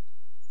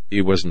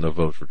it wasn't a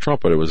vote for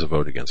Trump, but it was a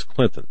vote against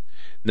Clinton.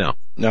 Now,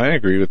 I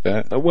agree with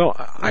that.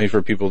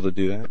 For people to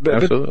do that,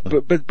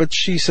 absolutely. But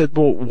she said,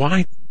 well,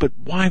 why? But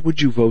why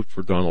would you vote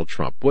for Donald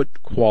Trump?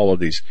 What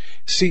qualities?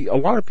 See, a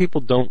lot of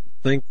people don't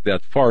think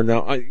that far.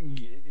 Now,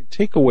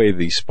 take away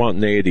the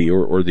spontaneity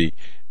or the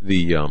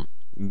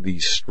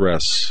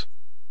stress.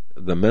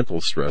 The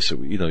mental stress that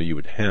you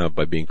would have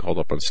by being called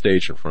up on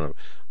stage in front of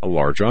a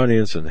large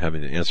audience and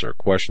having to answer a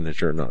question that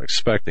you're not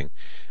expecting.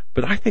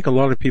 But I think a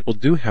lot of people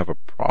do have a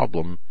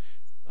problem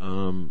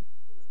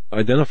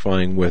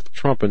identifying with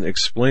Trump and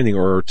explaining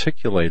or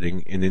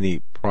articulating in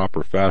any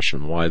proper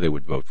fashion why they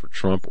would vote for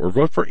Trump or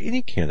vote for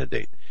any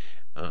candidate.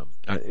 I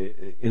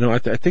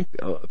think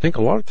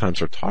a lot of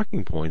times our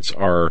talking points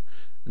are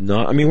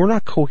not. I mean, we're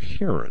not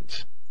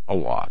coherent. A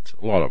lot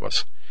of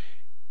us.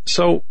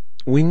 So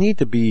we need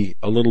to be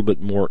a little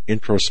bit more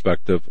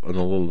introspective and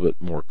a little bit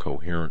more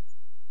coherent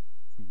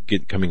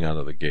coming out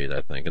of the gate, I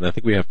think. And I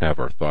think we have to have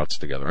our thoughts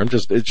together.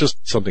 It's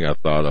just something I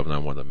thought of and I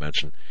wanted to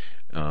mention.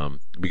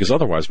 Because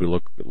otherwise we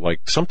look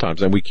like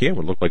sometimes, and we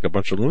look like a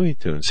bunch of Looney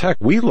Tunes. Heck,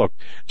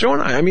 Joe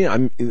and I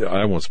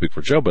won't speak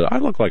for Joe, but I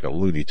look like a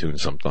Looney Tune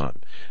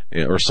sometimes,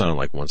 or sound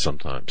like one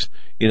sometimes,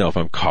 if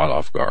I'm caught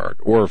off guard,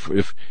 or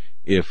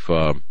if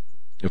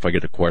I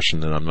get a question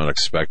that I'm not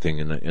expecting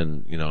and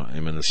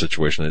I'm in a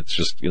situation, it's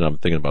just, I'm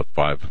thinking about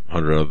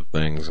 500 other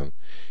things. And,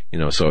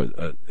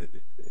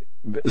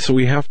 so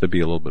we have to be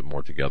a little bit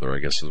more together, I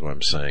guess is what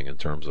I'm saying, in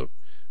terms of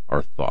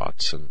our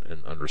thoughts and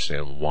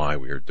understand why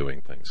we are doing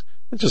things.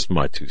 It's just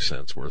my 2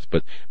 cents worth.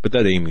 But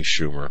that Amy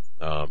Schumer,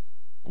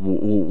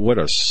 what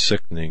a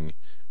sickening,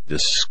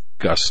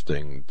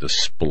 disgusting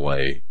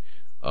display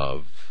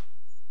of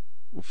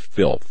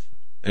filth.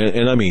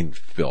 And I mean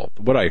filth.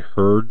 What I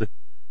heard,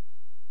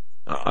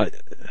 I'm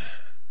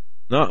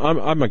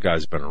a guy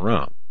who's been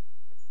around.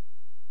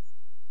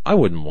 I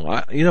wouldn't.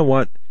 You know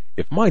what?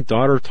 If my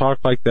daughter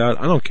talked like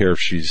that, I don't care if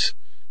she's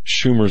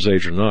Schumer's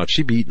age or not.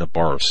 She'd be eating a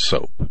bar of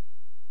soap.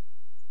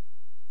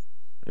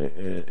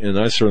 And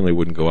I certainly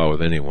wouldn't go out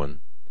with anyone,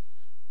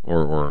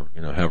 or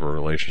have a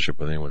relationship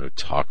with anyone who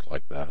talked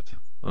like that.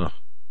 Ugh.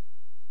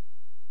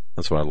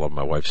 That's why I love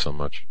my wife so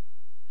much.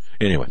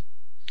 Anyway,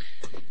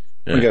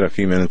 we got a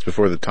few minutes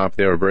before the top of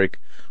the hour break.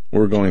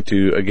 We're going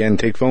to, again,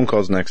 take phone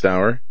calls next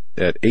hour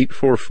at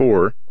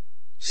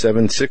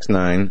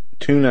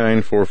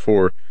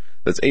 844-769-2944.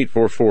 That's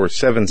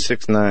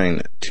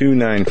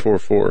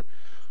 844-769-2944.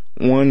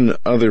 One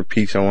other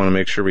piece I want to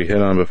make sure we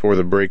hit on before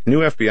the break.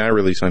 New FBI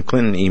release on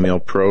Clinton email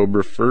probe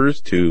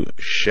refers to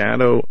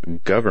shadow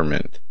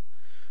government.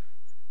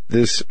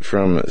 This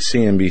from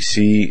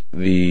CNBC.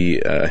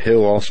 The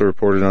Hill also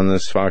reported on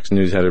this. Fox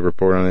News had a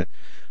report on it.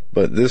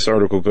 But this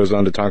article goes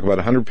on to talk about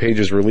 100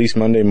 pages released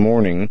Monday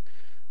morning.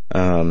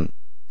 A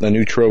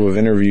new trove of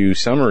interview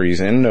summaries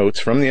and notes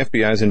from the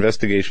FBI's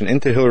investigation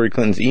into Hillary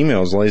Clinton's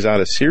emails lays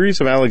out a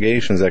series of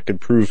allegations that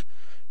could prove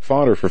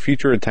fodder for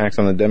future attacks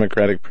on the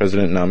Democratic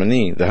president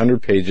nominee. The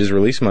 100 pages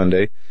released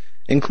Monday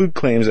include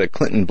claims that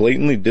Clinton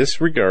blatantly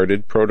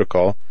disregarded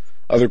protocol.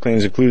 Other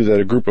claims included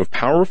that a group of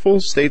powerful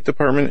State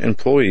Department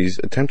employees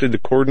attempted to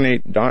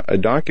coordinate a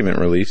document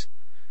release,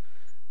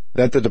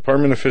 that the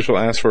department official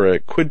asked for a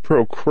quid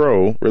pro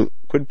quo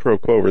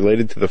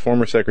related to the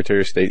former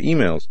Secretary of State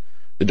emails.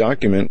 The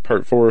document,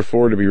 Part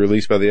 404, to be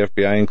released by the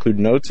FBI, include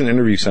notes and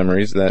interview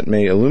summaries that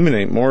may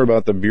illuminate more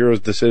about the Bureau's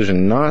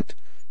decision not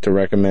to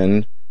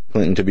recommend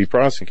Clinton to be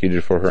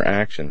prosecuted for her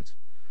actions.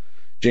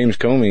 James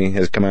Comey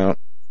has come out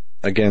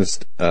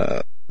against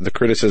the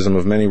criticism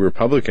of many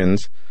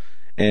Republicans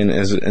and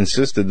has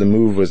insisted the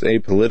move was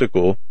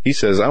apolitical. He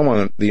says, I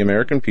want the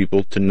American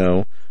people to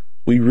know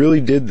We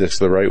really did this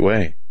the right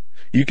way.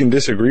 You can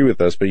disagree with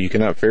us, but you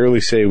cannot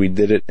fairly say we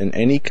did it in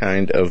any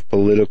kind of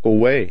political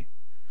way.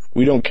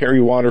 We don't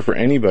carry water for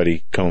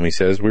anybody, Comey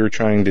says. We were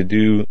trying to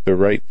do the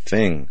right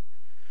thing.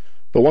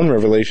 But one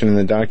revelation in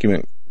the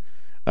document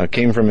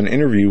came from an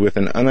interview with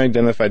an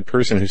unidentified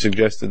person who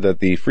suggested that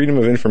the Freedom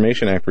of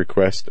Information Act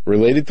request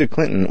related to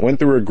Clinton went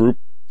through a group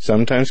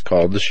sometimes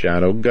called the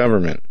shadow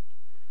government.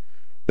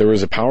 There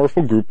was a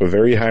powerful group of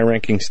very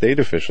high-ranking state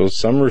officials,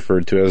 some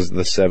referred to as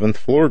the Seventh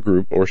Floor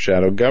Group or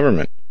shadow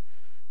government.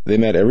 They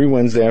met every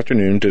Wednesday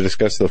afternoon to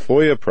discuss the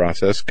FOIA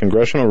process,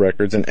 congressional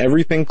records, and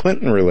everything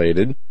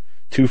Clinton-related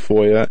to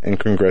FOIA and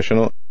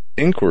congressional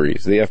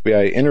inquiries, the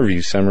FBI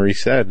interview summary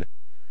said.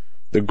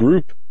 The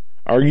group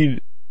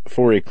argued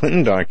for a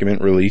Clinton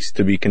document release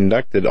to be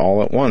conducted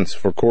all at once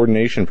for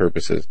coordination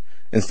purposes,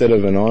 instead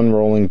of an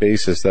on-rolling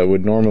basis that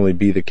would normally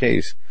be the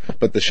case.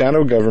 But the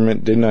shadow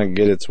government did not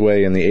get its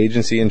way, and the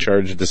agency in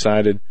charge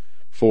decided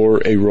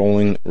for a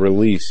rolling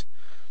release.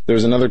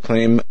 There's another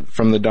claim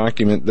from the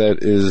document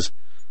that is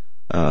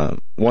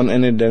one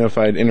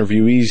unidentified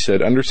interviewee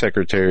said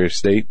Undersecretary of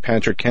State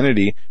Patrick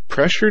Kennedy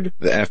pressured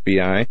the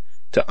FBI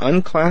to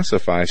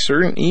unclassify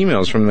certain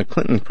emails from the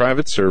Clinton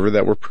private server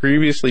that were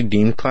previously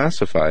deemed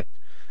classified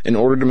in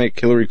order to make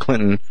Hillary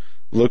Clinton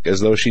look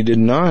as though she did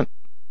not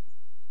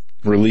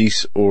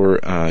release or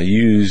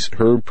use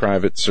her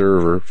private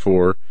server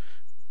for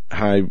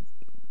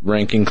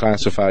high-ranking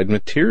classified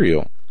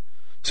material.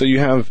 So you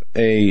have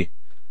a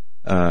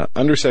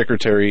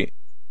Undersecretary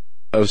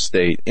of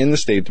State in the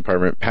State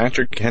Department,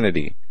 Patrick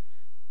Kennedy,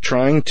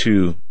 trying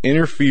to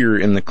interfere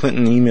in the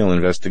Clinton email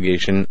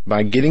investigation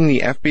by getting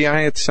the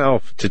FBI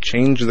itself to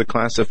change the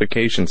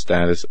classification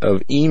status of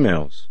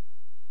emails.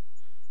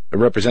 A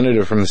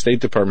representative from the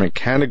State Department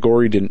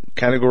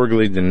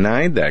categorically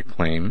denied that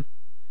claim,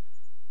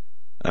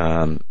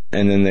 and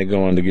then they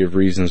go on to give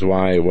reasons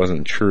why it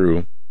wasn't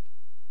true.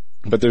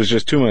 But there's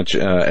just too much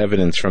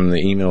evidence from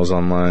the emails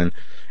online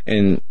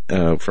and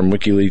from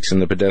WikiLeaks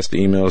and the Podesta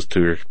emails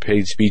to her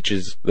paid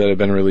speeches that have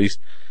been released.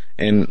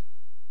 And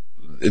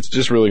it's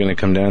just really going to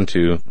come down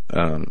to,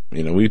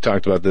 we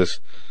talked about this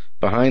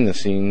behind the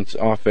scenes,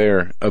 off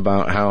air,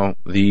 about how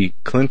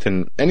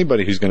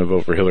anybody who's going to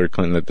vote for Hillary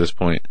Clinton at this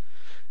point,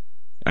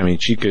 I mean,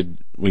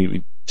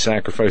 we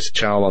sacrifice a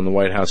child on the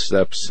White House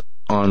steps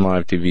on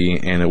live TV,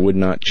 and it would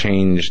not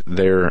change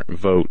their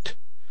vote.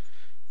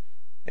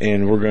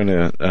 And we're going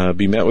to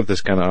be met with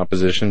this kind of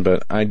opposition,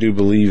 but I do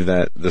believe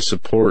that the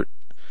support,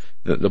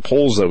 the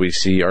polls that we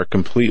see are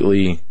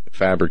completely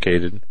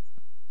fabricated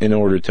in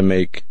order to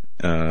make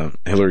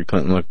Hillary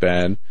Clinton look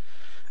bad.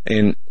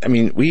 And, I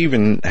mean, we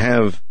even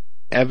have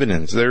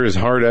evidence. There is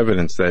hard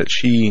evidence that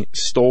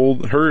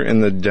her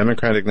and the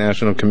Democratic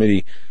National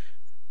Committee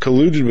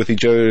colluded with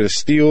each other to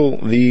steal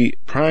the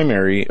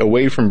primary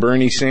away from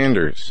Bernie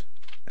Sanders.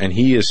 And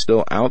he is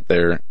still out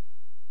there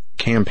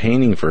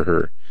campaigning for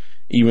her,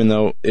 even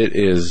though it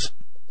is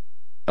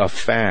a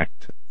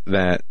fact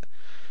that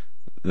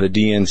the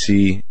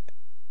DNC,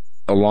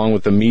 along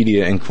with the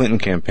media and Clinton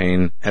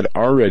campaign, had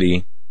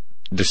already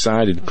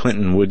decided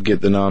Clinton would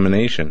get the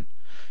nomination.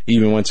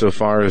 Even went so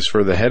far as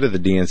for the head of the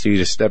DNC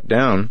to step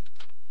down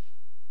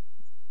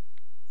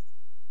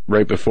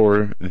right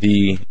before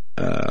the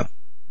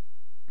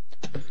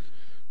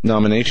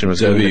nomination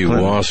was Debbie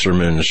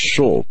Wasserman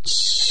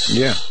Schultz.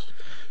 Yeah.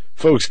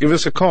 Folks, give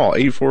us a call,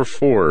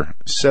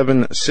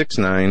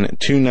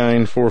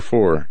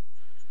 844-769-2944.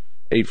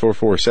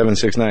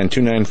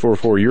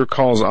 844-769-2944. Your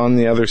call's on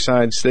the other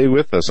side. Stay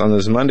with us on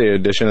this Monday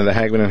edition of the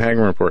Hagman and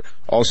Hagman Report.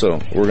 Also,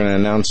 we're going to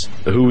announce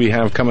who we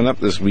have coming up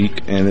this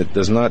week, and it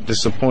does not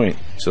disappoint,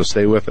 so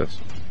stay with us.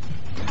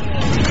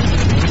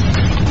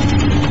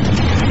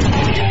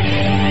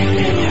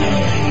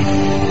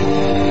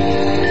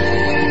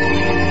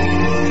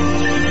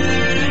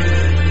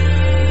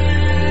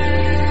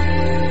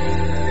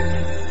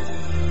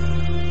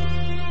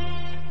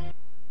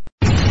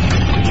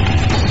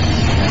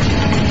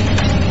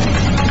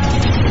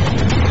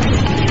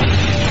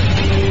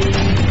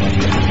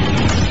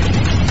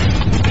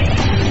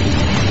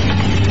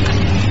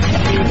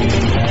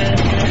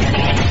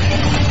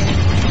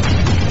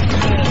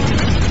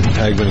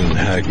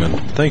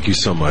 Thank you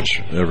so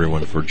much,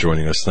 everyone, for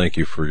joining us. Thank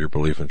you for your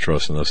belief and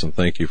trust in us, and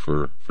thank you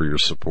for your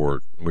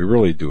support. We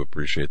really do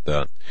appreciate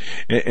that.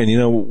 And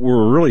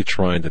we're really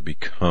trying to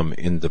become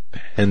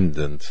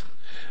independent,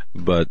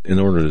 but in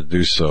order to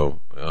do so,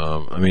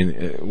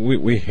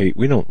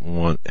 we don't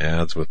want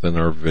ads within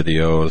our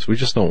videos. We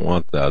just don't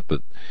want that,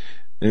 but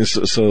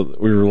so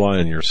we rely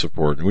on your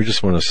support, and we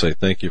just want to say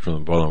thank you from the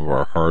bottom of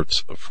our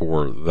hearts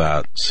for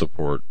that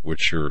support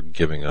which you're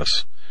giving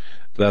us.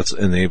 That's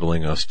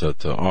enabling us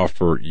to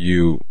offer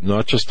you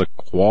not just a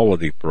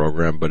quality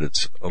program, but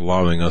it's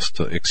allowing us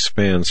to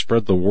expand,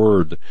 spread the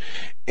word,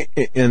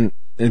 and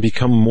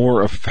become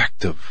more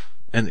effective.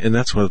 And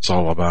that's what it's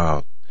all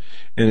about.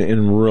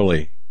 And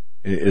really,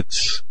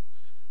 it's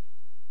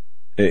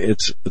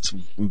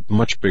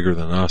much bigger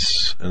than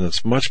us, and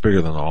it's much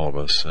bigger than all of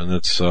us. And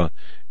it's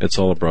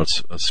all about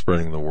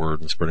spreading the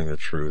word and spreading the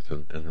truth,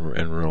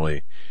 and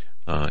really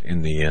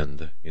in the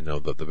end,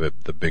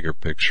 the bigger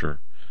picture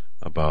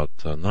about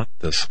not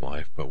this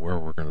life, but where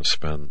we're going to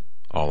spend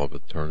all of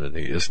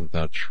eternity. Isn't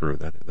that true?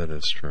 That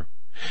is true.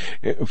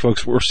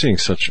 Folks, we're seeing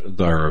such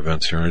dire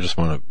events here, and I just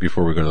want to,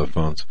 before we go to the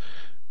phones,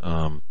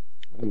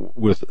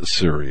 with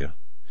Syria,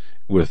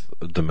 with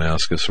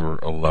Damascus or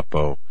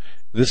Aleppo,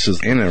 this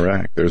is... In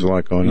Iraq, there's a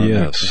lot going on.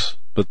 Yes,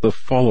 but the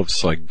fall of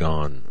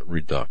Saigon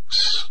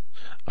redux,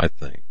 I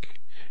think.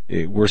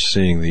 We're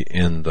seeing the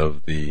end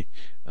of the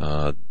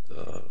tail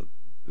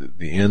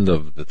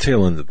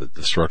end of the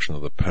destruction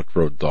of the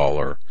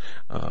petrodollar.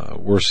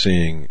 We're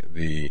seeing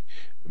the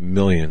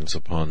millions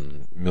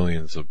upon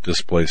millions of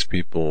displaced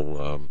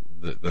people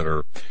that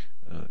are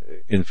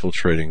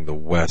infiltrating the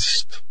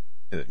West.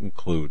 It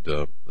include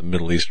the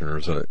Middle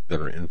Easterners that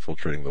are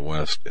infiltrating the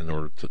West in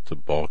order to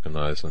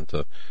balkanize and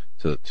to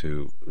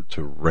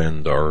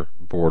rend our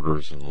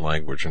borders and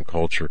language and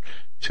culture.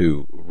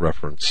 To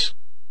reference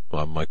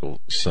Michael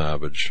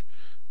Savage,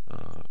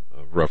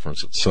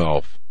 reference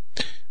itself.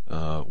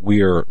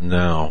 We are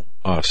now,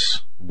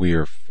 we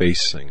are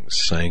facing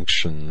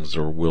sanctions,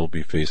 or will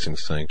be facing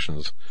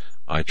sanctions,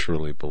 I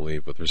truly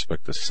believe, with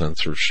respect to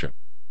censorship.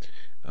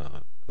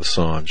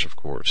 Assange, of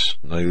course.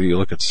 Now you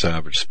look at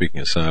Savage,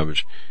 speaking of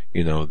Savage,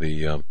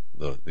 the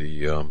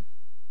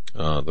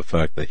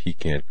fact that he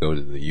can't go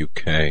to the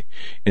UK,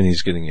 and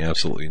he's getting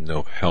absolutely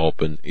no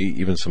help, and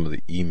even some of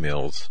the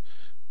emails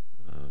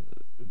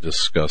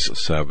discuss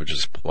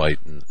Savage's plight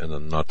in a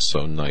not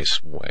so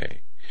nice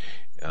way.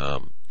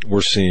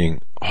 We're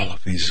seeing all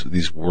of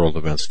these world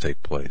events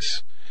take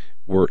place.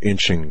 We're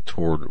inching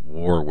toward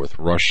war with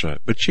Russia.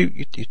 But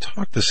you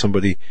talk to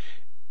somebody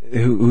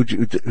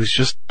who's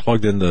just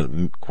plugged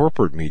into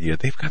corporate media.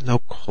 They've got no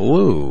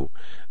clue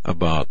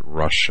about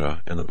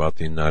Russia and about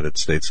the United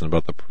States and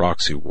about the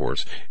proxy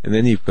wars. And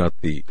then you've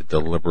got the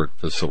deliberate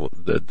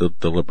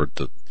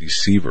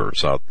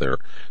deceivers out there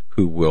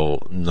who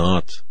will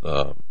not,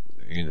 Hillary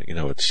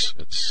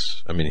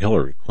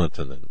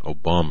Clinton and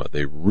Obama,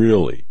 they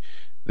really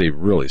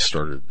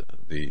started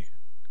the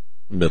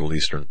Middle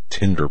Eastern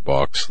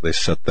tinderbox. They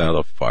set that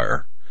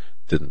afire,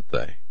 didn't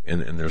they?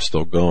 And they're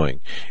still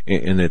going.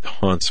 And it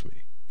haunts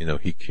me.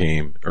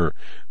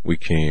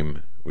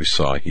 We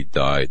saw he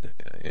died,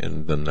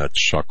 and then that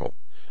chuckle.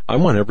 I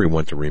want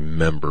everyone to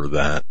remember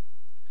that.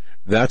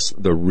 That's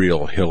the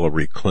real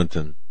Hillary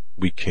Clinton.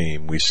 We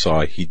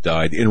saw he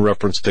died, in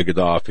reference to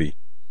Gaddafi.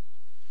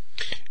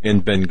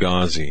 In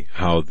Benghazi,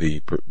 how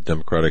the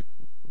Democratic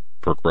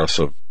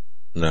Progressive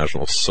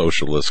National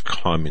Socialist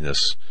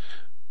Communists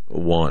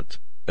want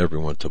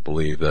everyone to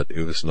believe that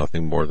it was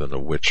nothing more than a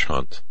witch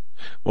hunt.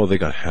 Well, they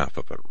got half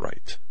of it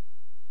right.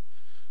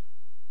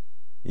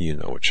 You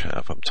know which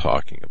half I'm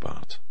talking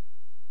about.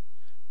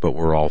 But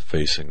we're all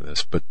facing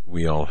this, but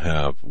we all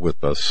have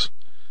with us,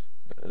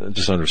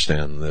 just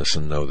understand this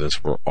and know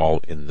this, we're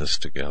all in this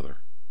together.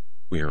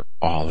 We are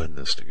all in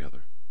this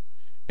together.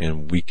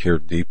 And we care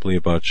deeply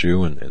about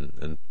you,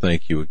 and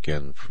thank you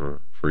again for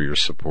your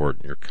support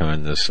and your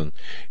kindness and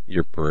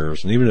your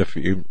prayers. And even if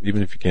you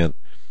can't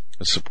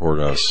support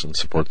us and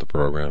support the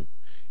program,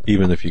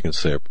 even if you can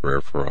say a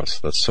prayer for us,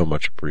 that's so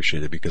much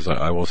appreciated. Because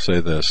I will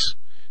say this,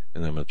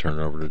 and I'm going to turn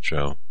it over to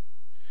Joe,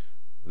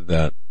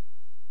 that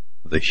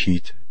the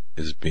heat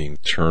is being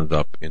turned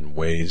up in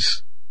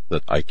ways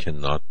that I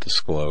cannot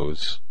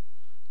disclose.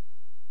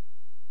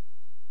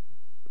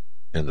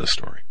 End of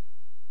story.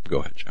 Go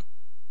ahead, Joe.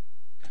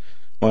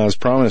 Well, as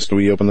promised,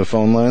 we open the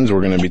phone lines.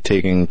 We're going to be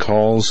taking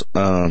calls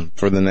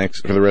for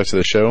the rest of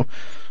the show.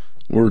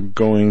 We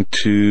want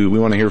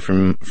to hear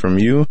from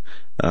you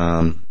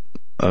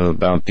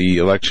about the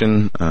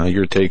election,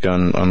 your take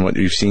on what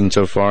you've seen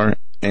so far,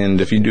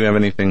 and if you do have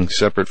anything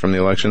separate from the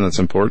election that's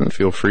important,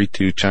 feel free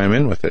to chime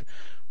in with it.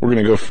 We're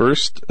going to go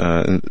first,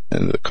 and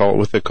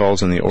with the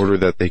calls in the order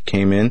that they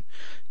came in.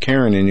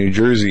 Karen in New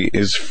Jersey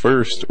is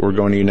first. We're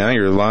going to you now.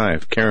 You're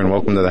live. Karen,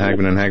 welcome to the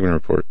Hagman and Hagman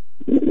Report.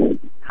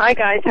 Hi,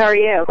 guys. How are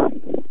you?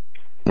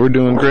 We're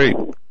doing great.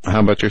 How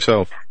about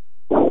yourself?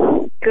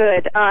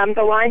 Good.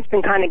 The line's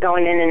been kind of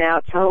going in and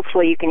out, so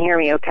hopefully you can hear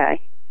me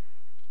okay.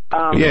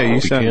 Yeah, you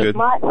sound good.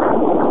 My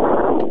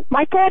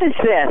thought is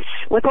this.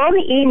 With all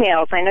the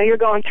emails, I know you're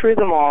going through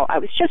them all. I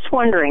was just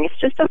wondering, it's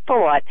just a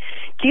thought.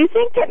 Do you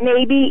think that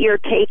maybe you're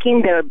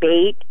taking their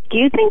bait? Do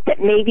you think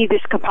that maybe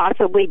this could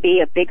possibly be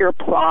a bigger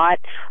plot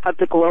of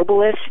the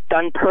globalists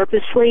done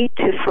purposely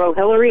to throw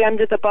Hillary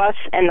under the bus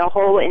and the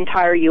whole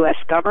entire U.S.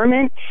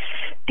 government?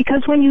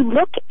 Because when you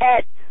look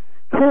at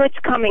who it's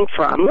coming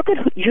from, look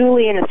at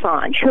Julian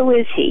Assange. Who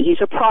is he?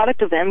 He's a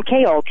product of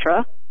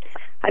MKUltra.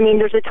 I mean,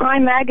 there's a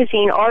Time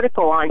magazine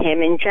article on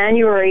him in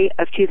January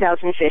of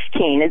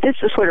 2015, and this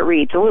is what it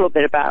reads a little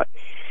bit about.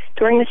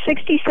 During the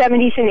 60s,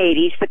 70s, and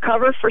 80s, the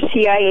cover for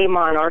CIA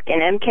Monarch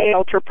and MK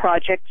Ultra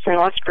projects in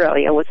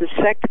Australia was a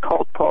sect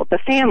cult called The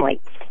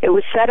Family. It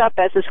was set up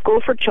as a school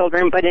for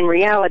children, but in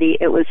reality,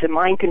 it was a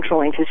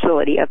mind-controlling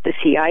facility of the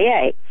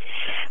CIA.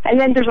 And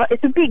then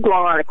it's a big,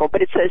 long article,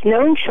 but it says,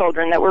 known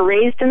children that were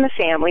raised in the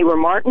family were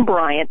Martin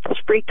Bryant, the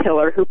spree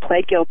killer who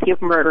pled guilty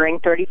of murdering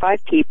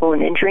 35 people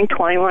and injuring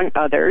 21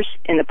 others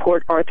in the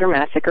Port Arthur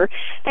massacre,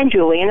 and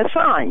Julian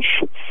Assange.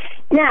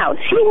 Now,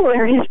 see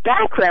where his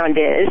background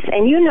is,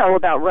 and you know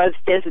about Ruz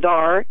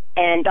Dizdar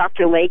and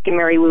Dr. Lake and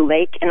Mary Lou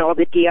Lake and all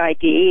the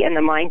DID and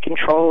the mind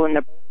control and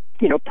the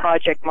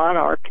Project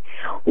Monarch.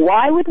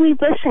 Why would we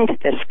listen to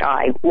this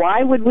guy?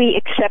 Why would we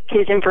accept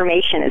his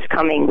information as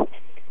coming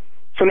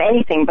from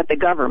anything but the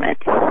government?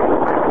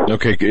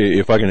 Okay,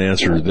 if I can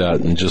answer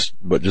that, and just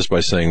by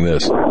saying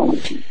this,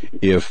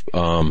 if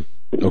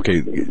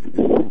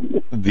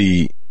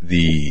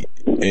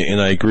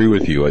and I agree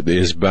with you,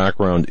 his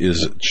background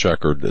is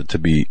checkered, to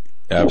be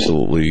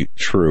absolutely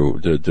true,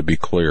 to be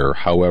clear.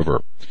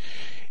 However,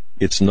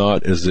 it's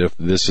not as if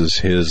this is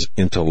his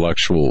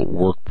intellectual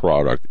work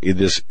product.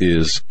 This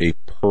is a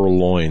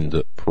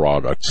purloined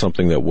product,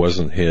 something that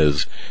wasn't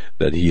his,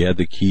 that he had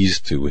the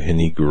keys to, and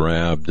he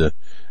grabbed the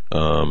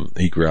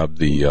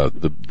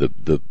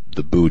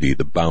booty,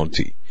 the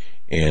bounty,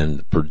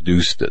 and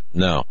produced it.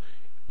 Now,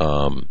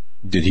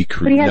 did he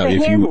create? But he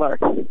has a handler.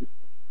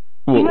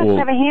 He must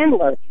have a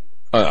handler.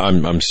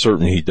 I'm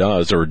certain he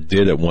does, or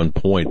did at one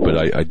point,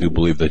 but I do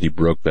believe that he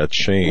broke that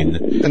chain.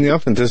 And the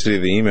authenticity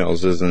of the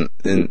emails isn't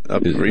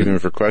up even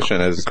for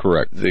question, as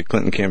correct. The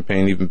Clinton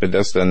campaign, even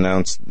Podesta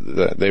announced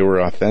that they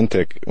were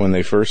authentic when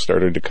they first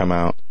started to come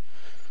out,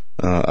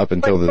 up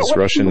until this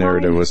Russian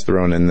narrative was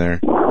thrown in there.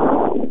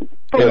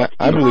 Yeah,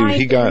 I believe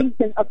he got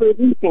of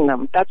releasing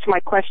them. That's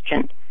my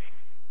question.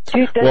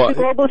 Does the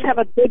globalists have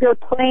a bigger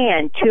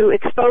plan to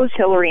expose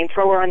Hillary and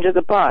throw her under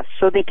the bus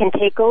so they can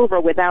take over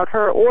without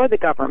her or the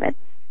government?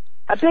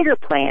 A bigger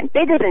plan,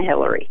 bigger than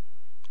Hillary.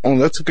 Oh,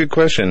 that's a good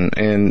question,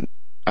 and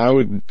I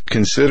would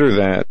consider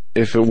that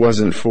if it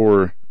wasn't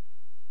for,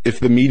 if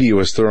the media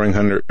was throwing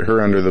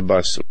her under the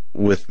bus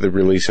with the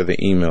release of the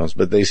emails,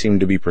 but they seem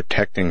to be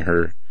protecting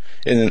her,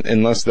 and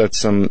unless that's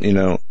some,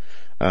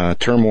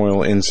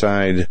 turmoil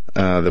inside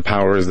the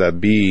powers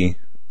that be,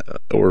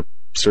 or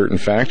certain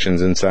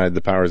factions inside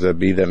the powers that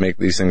be that make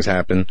these things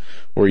happen,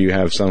 where you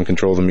have some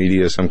control the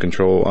media, some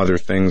control other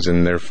things,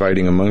 and they're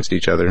fighting amongst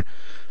each other.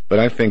 But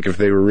I think if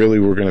they were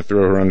going to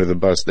throw her under the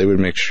bus, they would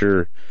make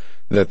sure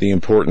that the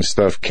important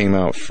stuff came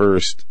out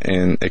first,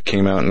 and it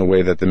came out in a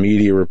way that the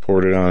media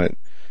reported on it,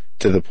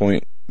 to the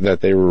point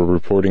that they were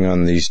reporting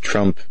on these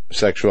Trump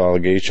sexual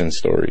allegation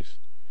stories.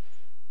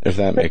 If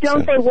that makes sense.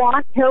 But don't they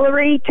want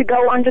Hillary to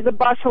go under the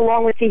bus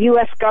along with the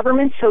U.S.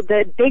 government, so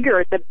the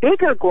bigger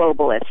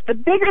globalists, the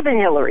bigger than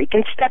Hillary,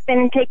 can step in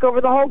and take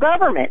over the whole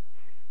government?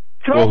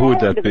 Well, who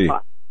would that be?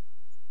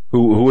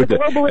 Who would that?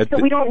 The globalists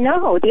that we don't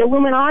know, the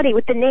Illuminati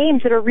with the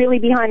names that are really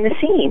behind the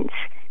scenes.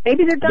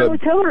 Maybe they're done with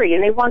Hillary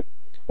and they want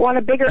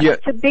a bigger,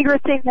 it's a bigger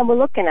thing than we're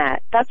looking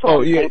at. That's what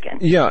I'm thinking.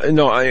 Yeah,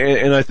 no,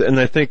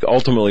 I think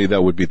ultimately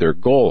that would be their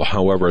goal.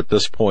 However, at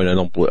this point, I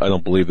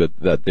don't believe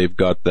that they've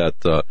got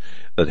that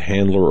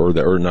handler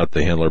or not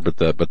the handler, but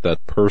that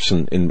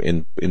person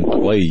in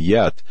play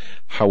yet.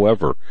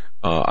 However,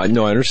 I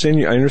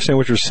understand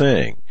what you're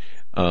saying.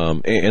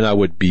 And I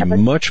would be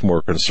much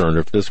more concerned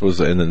if this was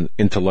an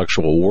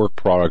intellectual work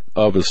product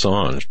of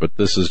Assange, but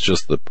this is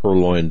just the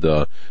purloined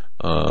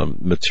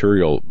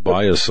material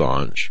by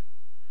Assange.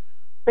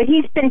 But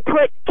he's been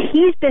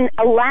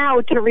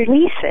allowed to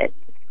release it.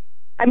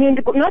 I mean,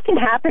 nothing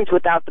happens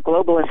without the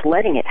globalists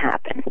letting it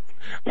happen.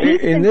 I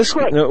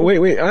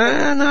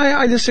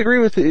disagree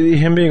with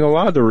him being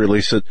allowed to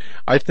release it.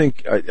 I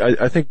think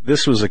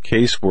this was a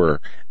case where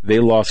they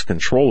lost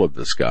control of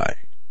this guy.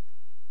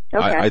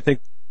 Okay. I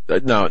think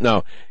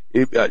now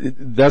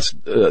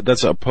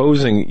that's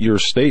opposing your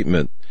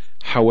statement.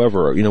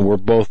 However, we're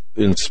both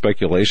in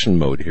speculation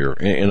mode here,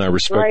 and I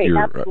respect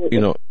your,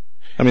 absolutely.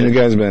 I mean, the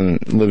guy's been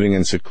living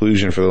in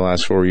seclusion for the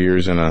last 4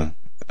 years in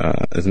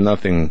it's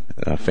nothing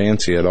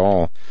fancy at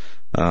all.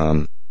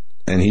 And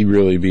he'd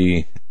really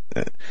be,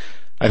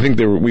 I think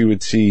we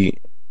would see,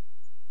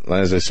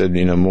 as I said,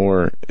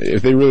 more,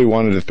 if they really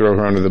wanted to throw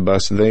her under the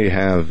bus, they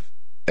have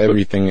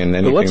everything and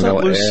anything. But let's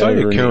not lose sight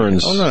of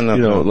Karen's,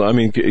 no. I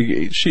mean,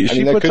 she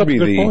puts up a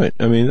good point.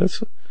 I mean,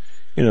 that's,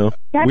 we have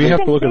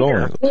to look at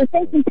all. We're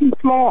thinking too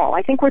small.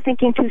 I think we're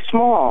thinking too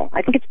small.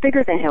 I think it's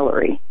bigger than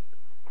Hillary.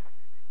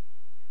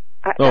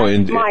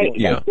 I'm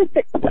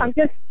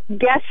just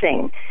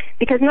guessing,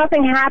 because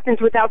nothing happens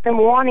without them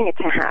wanting it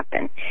to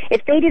happen.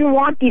 If they didn't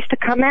want these to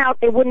come out,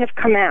 they wouldn't have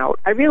come out.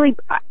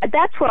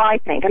 That's what I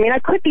think. I mean, I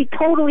could be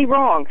totally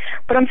wrong,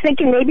 but I'm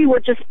thinking maybe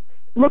we're just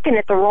looking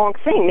at the wrong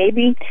thing.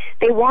 Maybe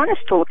they want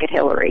us to look at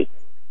Hillary.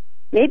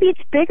 Maybe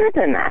it's bigger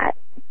than that.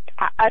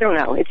 I don't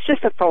know. It's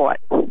just a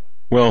thought.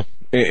 Well,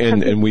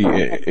 and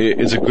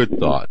it's a good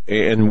thought,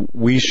 and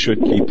we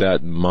should keep that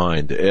in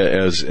mind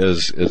as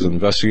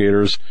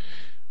investigators.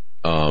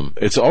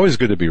 it's always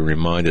good to be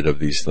reminded of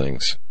these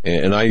things.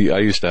 And I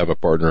used to have a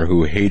partner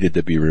who hated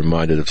to be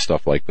reminded of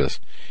stuff like this.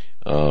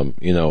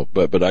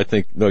 But I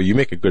think, no, you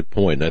make a good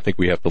point. I think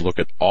we have to look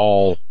at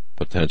all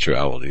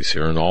potentialities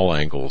here and all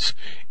angles.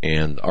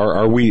 And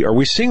are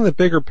we seeing the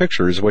bigger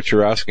picture is what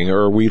you're asking,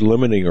 or are we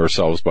limiting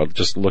ourselves by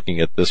just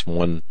looking at this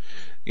one,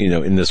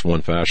 in this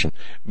one fashion?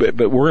 But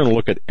we're going to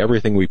look at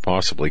everything we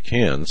possibly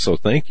can. So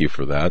thank you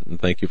for that. And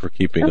thank you for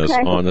keeping us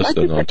honest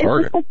and on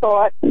target.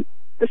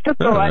 Just a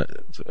thought.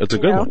 It's a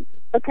good one.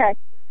 Okay.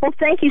 Well,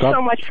 thank you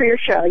so much for your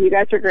show. You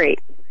guys are great.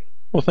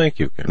 Well, thank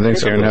you, Karen.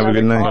 Thanks, Karen. Have a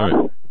good night.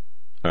 All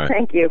right.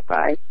 Thank you.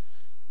 Bye.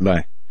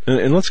 Bye.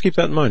 And let's keep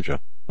that in mind, Joe.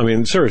 I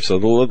mean, seriously,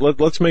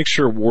 let's make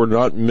sure we're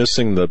not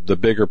missing the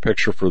bigger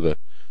picture for the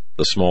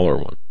smaller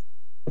one.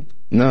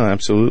 No,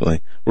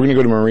 absolutely. We're going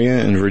to go to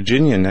Maria in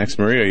Virginia next.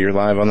 Maria, you're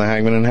live on the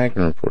Hagman and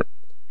Hagman Report.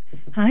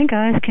 Hi,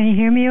 guys. Can you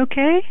hear me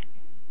okay?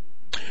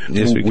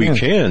 Yes, we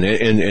can.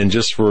 And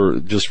just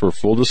for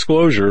full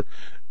disclosure,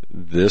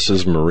 this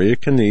is Maria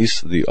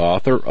Canise, the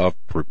author of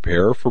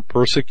Prepare for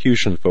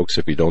Persecution. Folks,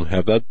 if you don't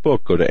have that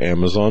book, go to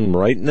Amazon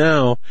right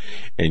now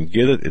and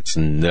get it. It's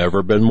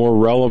never been more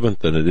relevant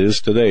than it is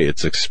today.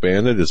 It's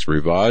expanded, it's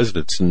revised,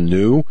 it's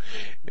new,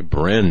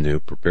 brand new.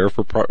 Prepare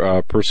for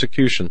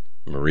Persecution,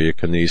 Maria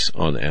Canise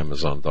on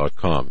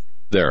Amazon.com.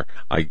 There,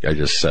 I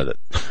just said it.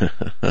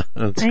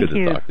 It's good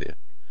to talk to you.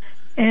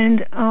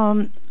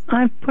 And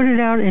I put it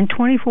out in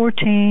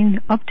 2014,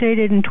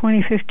 updated in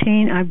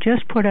 2015. I've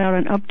just put out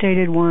an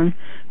updated one.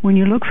 When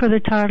you look for the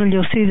title,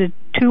 you'll see the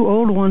two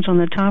old ones on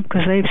the top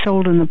because they've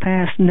sold in the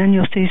past, and then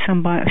you'll see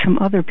some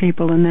other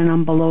people, and then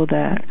I'm below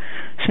that.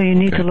 So you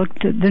need to look.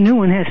 The new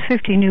one has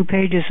 50 new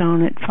pages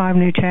on it, 5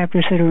 new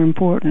chapters that are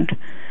important,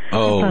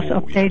 plus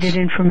updated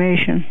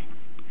information.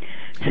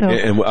 So,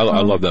 and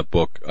I love that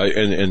book.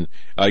 And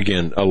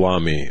again, allow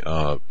me,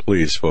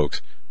 please,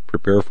 folks,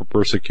 Prepare for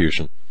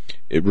Persecution.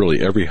 It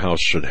really, every house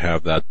should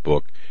have that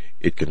book.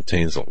 It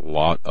contains a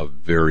lot of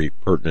very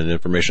pertinent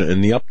information.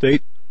 And the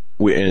update,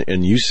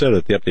 and you said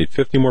it, the update,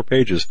 50 more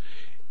pages,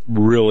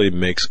 really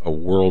makes a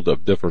world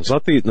of difference.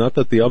 Not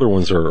that the other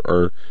ones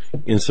are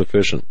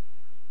insufficient.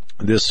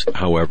 This,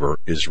 however,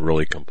 is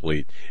really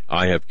complete.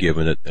 I have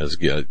given it,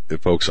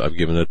 folks, I've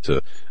given it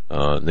to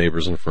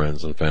neighbors and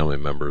friends and family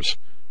members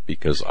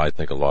because I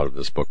think a lot of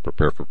this book,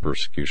 Prepare for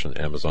Persecution,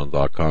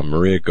 Amazon.com.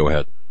 Maria, go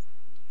ahead.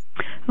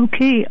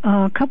 Okay,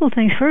 a couple of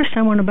things. First,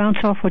 I want to bounce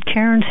off what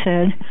Karen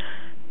said,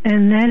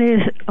 and that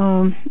is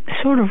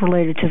sort of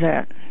related to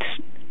that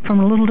from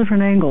a little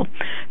different angle.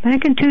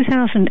 Back in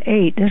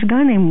 2008, there's a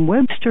guy named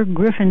Webster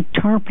Griffin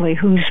Tarpley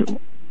who's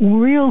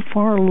real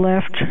far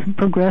left,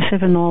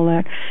 progressive and all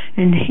that,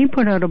 and he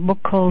put out a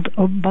book called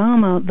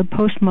Obama, the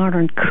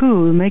Postmodern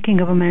Coup, the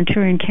Making of a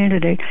Manchurian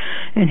Candidate,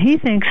 and he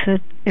thinks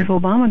that if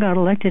Obama got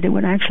elected, it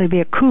would actually be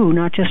a coup,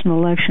 not just an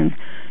election.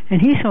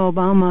 And he saw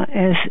Obama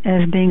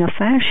as being a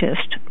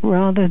fascist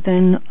rather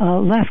than a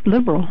left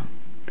liberal.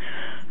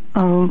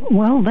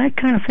 Well, that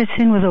kind of fits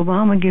in with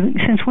Obama giving.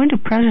 Since when do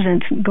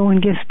presidents go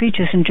and give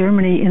speeches in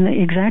Germany in the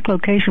exact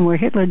location where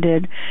Hitler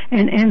did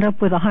and end up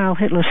with a Heil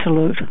Hitler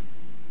salute?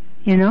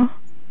 You know?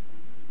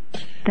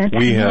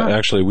 We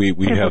have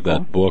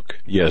that book.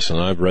 Yes, and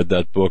I've read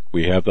that book.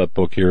 We have that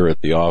book here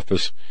at the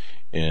office,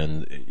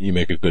 and you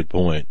make a good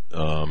point.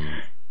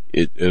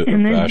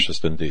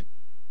 Fascist indeed.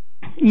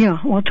 Yeah,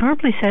 well,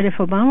 Tarpley said if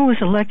Obama was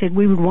elected,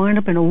 we would wind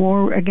up in a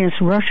war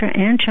against Russia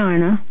and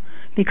China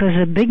because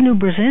the big new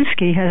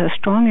Brzezinski has a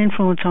strong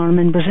influence on him,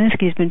 and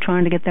Brzezinski's been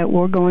trying to get that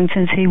war going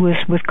since he was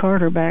with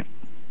Carter back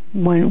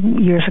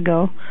years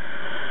ago.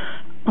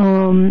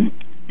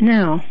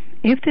 Now,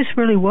 if this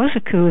really was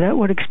a coup, that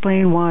would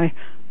explain why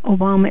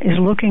Obama is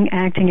looking,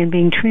 acting, and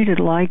being treated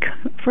like,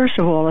 first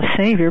of all, a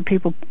savior.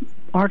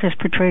 Artists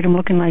portrayed him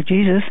looking like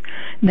Jesus.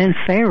 Then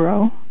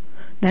Pharaoh,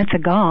 that's a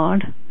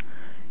god.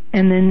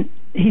 And then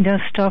he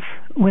does stuff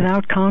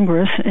without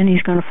Congress, and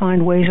he's going to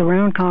find ways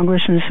around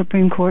Congress and the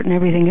Supreme Court and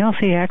everything else.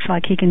 He acts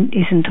like he's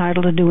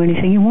entitled to do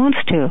anything he wants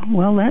to.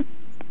 Well,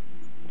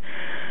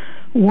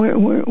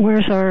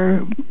 where's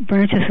our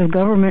branches of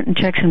government and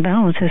checks and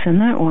balances in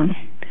that one?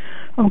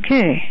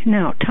 Okay,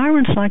 now,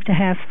 tyrants like to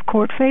have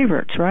court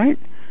favorites, right?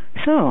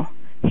 So,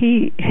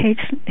 he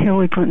hates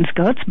Hillary Clinton's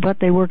guts, but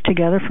they work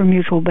together for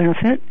mutual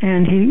benefit,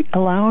 and he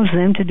allows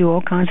them to do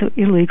all kinds of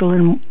illegal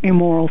and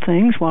immoral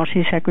things while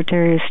she's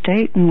Secretary of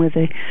State and with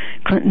the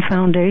Clinton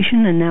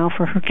Foundation and now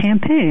for her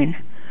campaign.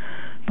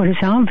 But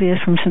it's obvious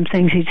from some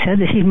things he'd said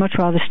that he'd much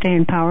rather stay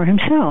in power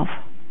himself.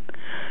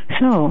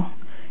 So,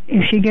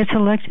 if she gets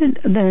elected,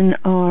 then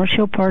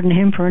she'll pardon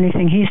him for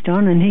anything he's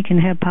done, and he can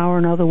have power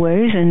in other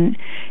ways. And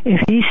if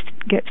he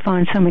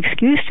finds some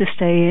excuse to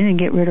stay in and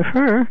get rid of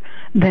her,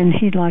 then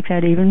he'd like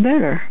that even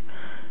better.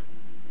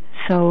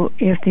 So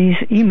if these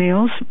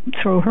emails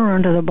throw her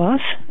under the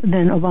bus,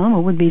 then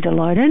Obama would be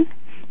delighted,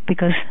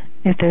 because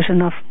if there's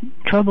enough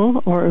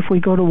trouble, or if we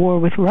go to war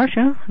with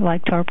Russia,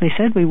 like Tarpley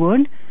said we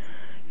would,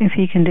 if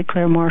he can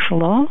declare martial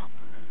law,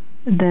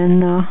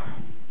 then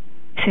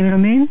see what I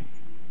mean?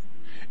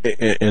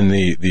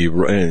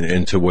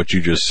 And to what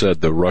you just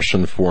said, the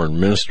Russian foreign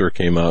minister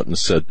came out and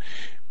said,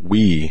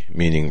 we,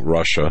 meaning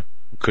Russia,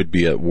 could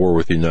be at war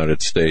with the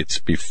United States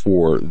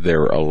before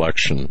their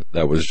election.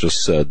 That was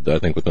just said, I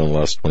think, within the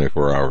last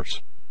 24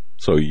 hours.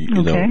 So,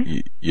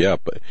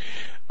 but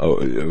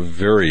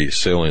very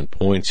salient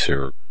points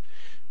here,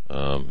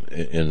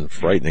 and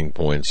frightening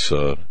points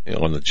on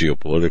the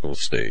geopolitical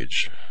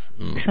stage.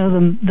 So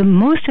the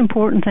most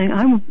important thing,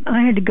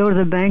 I had to go to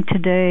the bank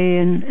today,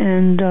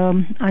 and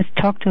I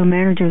talked to a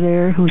manager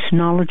there who's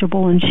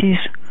knowledgeable, and she's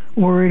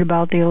worried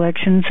about the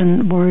elections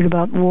and worried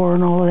about war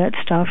and all of that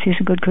stuff. She's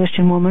a good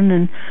Christian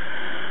woman,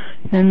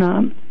 and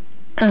I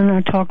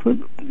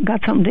got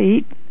something to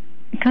eat,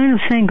 kind of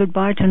saying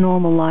goodbye to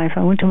normal life.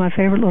 I went to my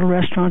favorite little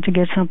restaurant to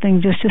get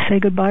something just to say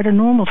goodbye to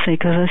normalcy,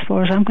 because as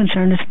far as I'm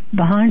concerned, it's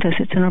behind us.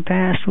 It's in our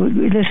past.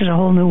 This is a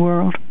whole new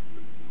world.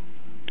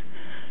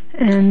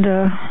 And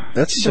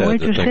that's the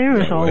waitress there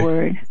is all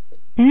worried.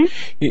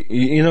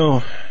 You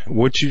know,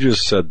 what you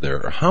just said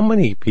there, how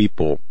many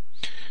people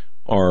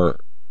are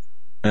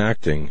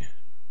acting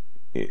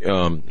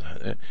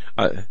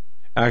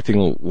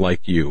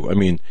like you? I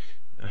mean,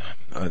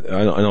 I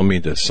don't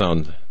mean to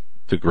sound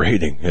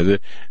degrading.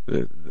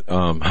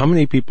 How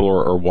many people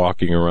are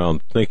walking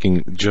around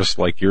thinking just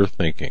like you're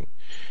thinking?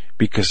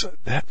 Because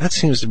that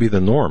seems to be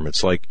the norm.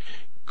 It's like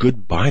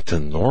goodbye to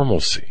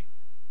normalcy,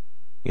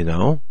 you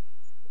know?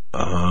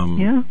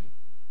 Yeah.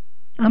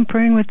 I'm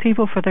praying with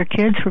people for their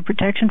kids, for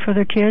protection for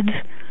their kids,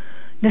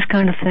 this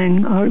kind of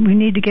thing. We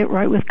need to get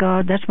right with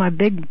God. That's my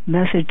big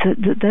message.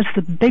 That's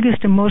the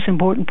biggest and most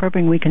important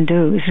prepping we can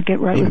do, is to get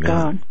right with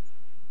God.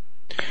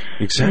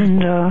 Exactly.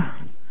 And,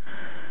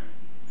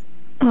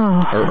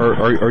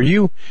 Are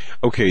you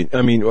okay?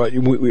 I mean,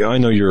 I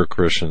know you're a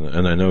Christian,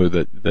 and I know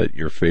that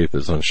your faith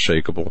is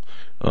unshakable.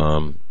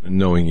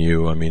 Knowing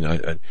you, I mean,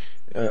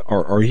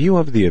 are you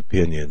of the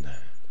opinion?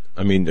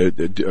 I mean,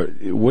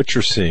 what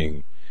you're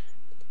seeing,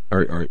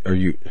 are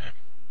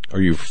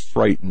you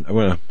frightened?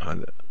 Well,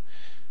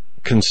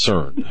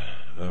 concerned.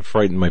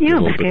 Frightened might be a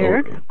little bit. Yeah,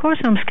 I'm scared. Of course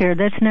I'm scared.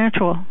 That's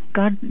natural.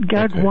 God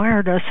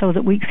wired us so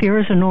that fear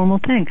is a normal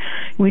thing.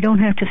 We don't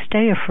have to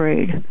stay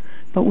afraid,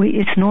 but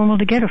it's normal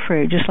to get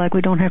afraid, just like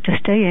we don't have to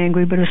stay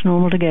angry, but it's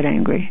normal to get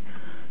angry.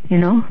 You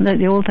know,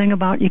 the old thing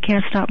about you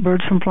can't stop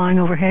birds from flying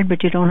overhead,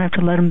 but you don't have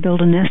to let them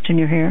build a nest in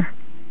your hair.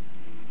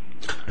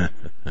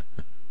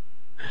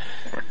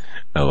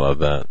 I love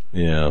that.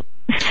 Yeah.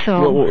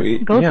 So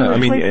go through a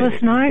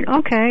sleepless night.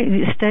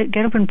 Okay,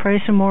 get up and pray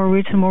some more,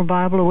 read some more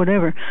Bible or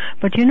whatever.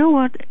 But you know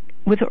what?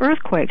 With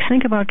earthquakes,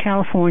 think about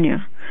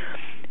California.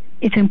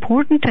 It's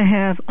important to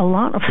have a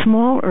lot of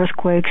small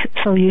earthquakes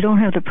so you don't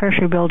have the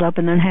pressure build up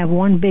and then have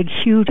one big,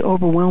 huge,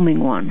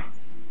 overwhelming one.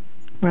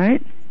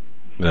 Right?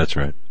 That's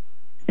right.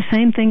 The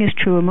same thing is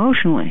true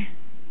emotionally.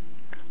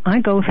 I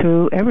go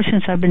through, ever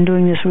since I've been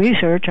doing this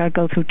research, I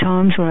go through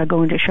times when I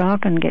go into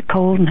shock and get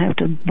cold and have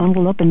to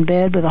bundle up in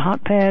bed with a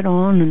hot pad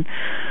on and,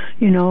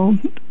 you know,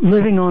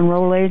 living on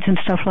Rolaids and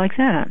stuff like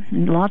that.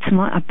 And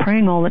I'm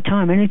praying all the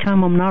time.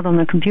 Anytime I'm not on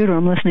the computer,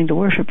 I'm listening to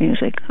worship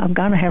music. I've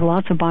got to have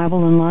lots of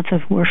Bible and lots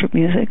of worship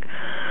music.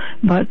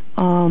 But,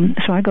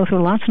 so I go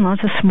through lots and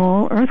lots of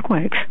small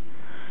earthquakes.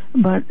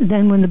 But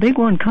then when the big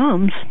one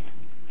comes,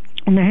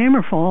 and the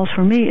hammer falls,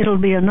 for me, it'll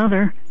be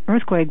another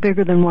earthquake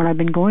bigger than what I've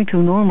been going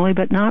through normally,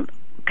 but not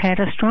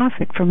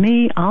catastrophic. For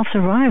me, I'll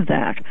survive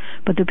that.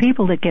 But the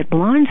people that get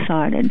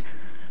blindsided,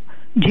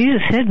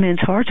 Jesus said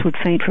men's hearts would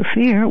faint for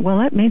fear. Well,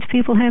 that means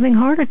people having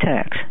heart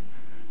attacks.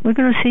 We're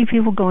going to see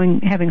people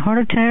having heart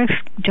attacks,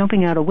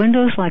 jumping out of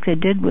windows like they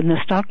did when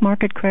the stock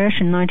market crash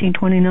in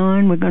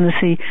 1929. We're going to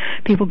see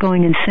people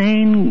going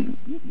insane,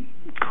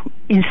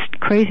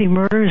 crazy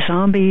murders,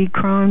 zombie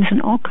crimes,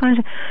 and all kinds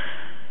of...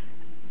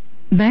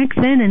 Back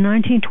then in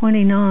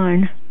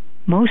 1929,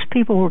 most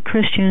people were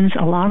Christians.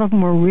 A lot of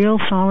them were real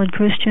solid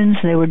Christians.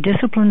 They were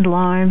disciplined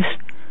lives.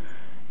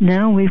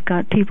 Now we've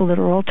got people that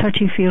are all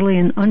touchy-feely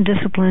and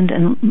undisciplined,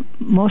 and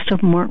most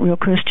of them aren't real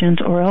Christians,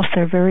 or else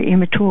they're very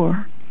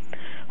immature.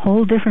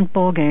 Whole different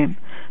ballgame.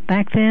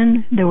 Back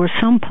then, there were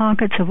some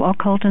pockets of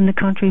occult in the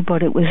country,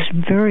 but it was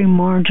very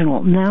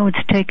marginal. Now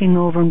it's taking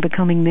over and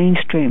becoming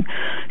mainstream.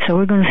 So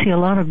we're going to see a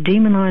lot of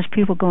demonized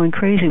people going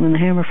crazy when the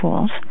hammer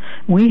falls.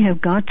 We have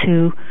got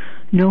to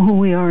know who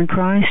we are in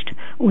Christ.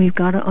 We've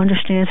got to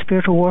understand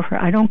spiritual warfare.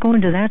 I don't go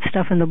into that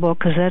stuff in the book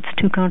because that's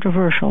too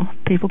controversial.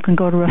 People can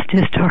go to Russ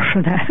Dizdar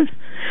for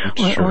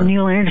that. Or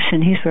Neil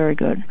Anderson, he's very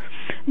good.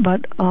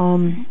 But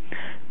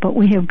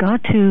we have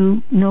got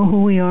to know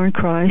who we are in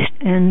Christ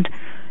and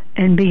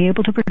be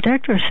able to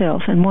protect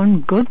ourselves. And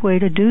one good way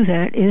to do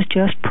that is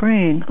just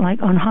praying.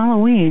 Like on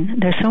Halloween,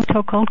 there's some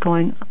so-called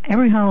going,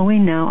 every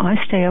Halloween now,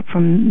 I stay up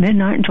from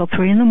midnight until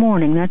 3 in the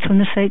morning. That's when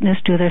the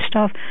Satanists do their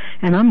stuff.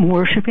 And I'm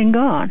worshiping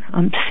God.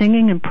 I'm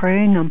singing and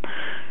praying. I'm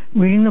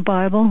reading the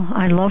Bible.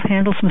 I love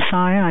Handel's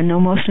Messiah. I know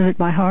most of it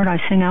by heart. I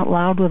sing out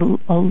loud with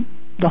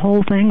the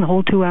whole thing, the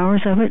whole 2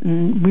 hours of it,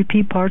 and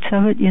repeat parts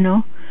of it, you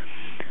know.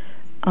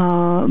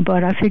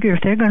 But I figure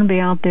if they're going to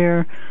be out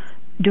there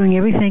doing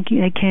everything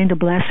they can to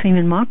blaspheme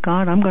and mock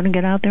God, I'm going to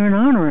get out there and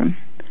honor Him.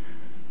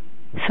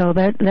 So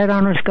that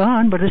honors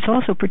God, but it's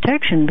also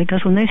protection,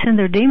 because when they send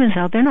their demons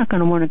out, they're not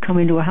going to want to come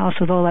into a house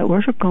with all that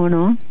worship going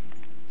on.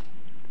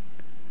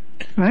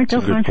 Right?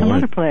 They'll find some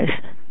other place.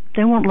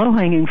 They want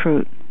low-hanging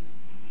fruit.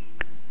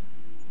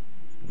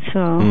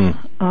 So,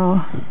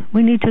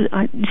 we need to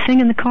sing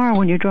in the car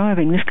when you're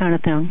driving, this kind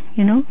of thing,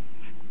 you know?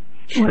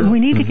 Sure. We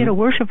need to get a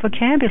worship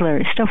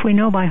vocabulary, stuff we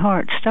know by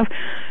heart,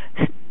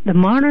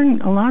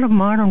 a lot of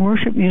modern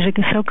worship music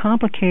is so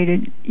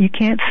complicated, you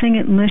can't sing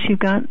it unless you've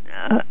got,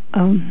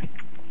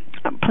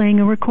 playing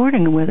a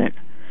recording with it.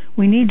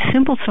 We need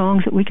simple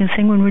songs that we can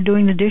sing when we're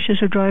doing the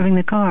dishes or driving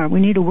the car.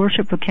 We need a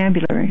worship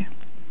vocabulary.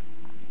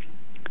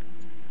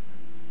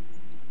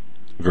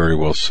 Very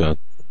well said.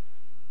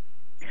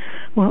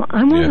 Well,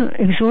 I'm going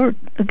to exhort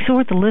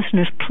the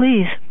listeners,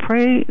 please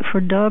pray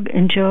for Doug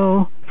and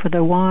Joe, for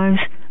their wives,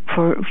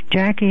 for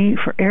Jackie,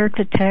 for Eric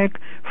the Tech,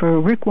 for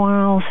Rick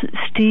Wiles,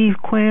 Steve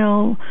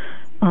Quayle,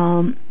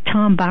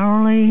 Tom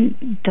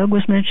Bowerly, Doug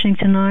was mentioning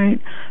tonight,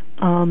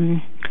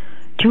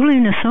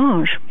 Julian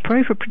Assange.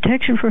 Pray for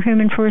protection for him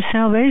and for his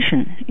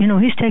salvation. You know,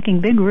 he's taking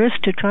big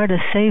risks to try to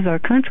save our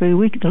country.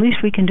 The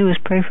least we can do is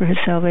pray for his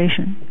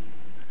salvation.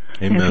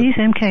 Amen. And if he's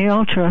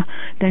MKUltra,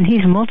 then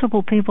he's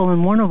multiple people,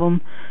 and one of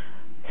them,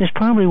 there's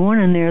probably one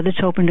in there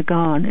that's open to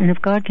God. And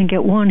if God can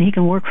get one, he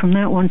can work from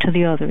that one to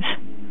the others.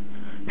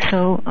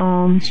 So,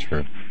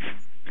 sure.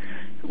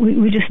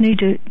 we just need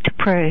to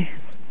pray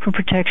for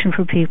protection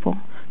for people,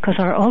 because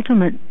our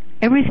ultimate,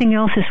 everything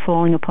else is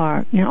falling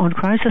apart. You know, on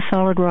Christ the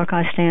solid rock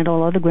I stand,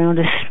 all other ground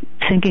is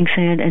sinking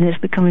sand, and it's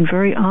becoming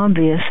very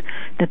obvious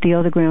that the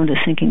other ground is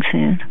sinking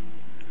sand.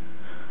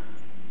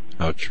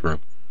 How true.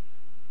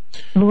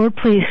 Lord,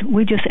 please,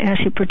 we just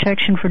ask you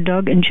protection for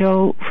Doug and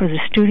Joe, for the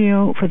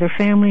studio, for their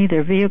family,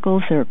 their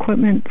vehicles, their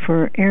equipment,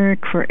 for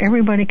Eric, for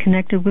everybody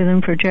connected with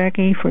them, for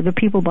Jackie, for the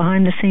people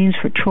behind the scenes,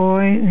 for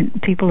Troy,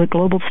 and people at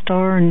Global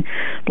Star and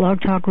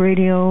Blog Talk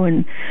Radio,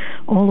 and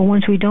all the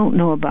ones we don't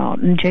know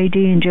about, and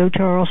JD and Joe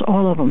Charles,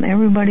 all of them,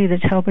 everybody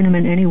that's helping them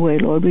in any way,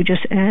 Lord. We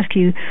just ask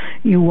you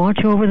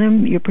watch over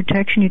them, your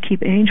protection, you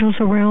keep angels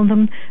around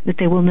them, that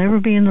they will never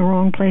be in the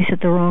wrong place at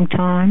the wrong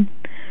time,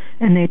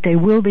 and that they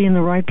will be in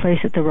the right place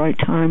at the right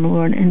time,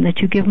 Lord, and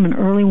that you give them an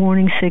early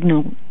warning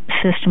signal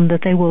system,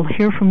 that they will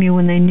hear from you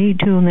when they need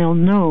to, and they'll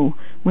know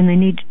when they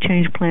need to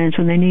change plans,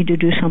 when they need to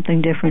do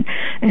something different.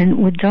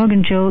 And with Doug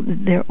and Joe,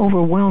 they're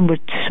overwhelmed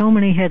with so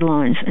many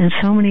headlines and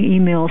so many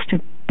emails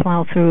to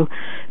plow through,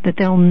 that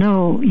they'll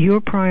know your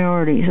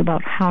priorities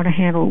about how to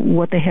handle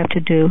what they have to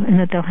do, and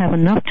that they'll have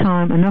enough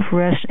time, enough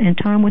rest, and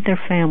time with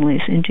their families.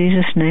 In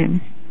Jesus'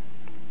 name.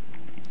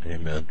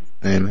 Amen.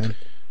 Amen.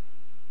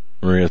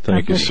 Maria,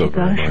 thank you so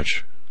very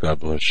much. God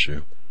bless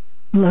you.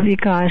 Love you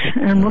guys.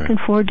 And I'm looking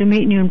forward to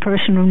meeting you in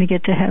person when we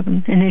get to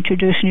heaven and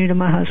introducing you to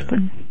my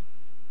husband.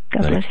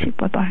 God bless you.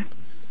 Bye-bye.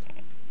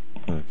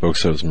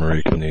 Folks, that was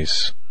Marie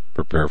Canise.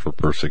 Prepare for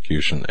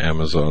Persecution,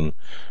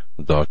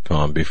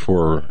 Amazon.com.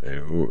 Before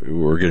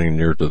we're getting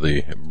near to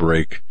the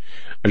break,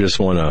 I just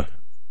want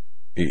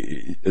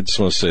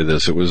to say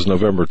this. It was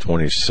November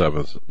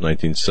 27th,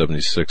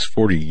 1976,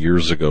 40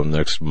 years ago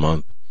next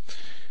month,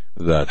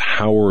 that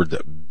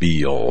Howard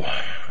Beale,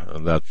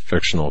 that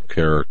fictional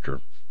character,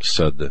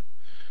 said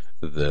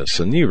this.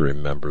 And you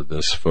remember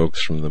this,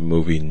 folks, from the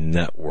movie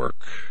Network.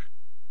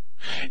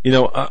 You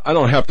know, I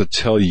don't have to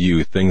tell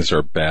you things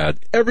are bad.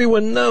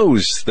 Everyone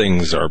knows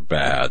things are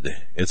bad.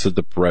 It's a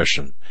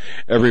depression.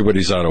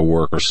 Everybody's out of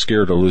work or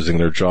scared of losing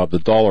their job. The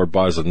dollar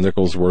buys a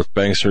nickel's worth.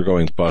 Banks are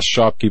going bust.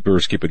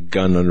 Shopkeepers keep a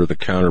gun under the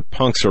counter.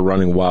 Punks are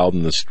running wild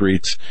in the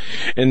streets.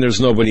 And there's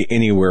nobody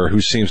anywhere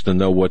who seems to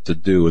know what to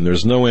do. And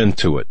there's no end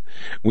to it.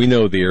 We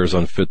know the air is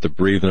unfit to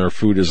breathe and our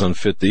food is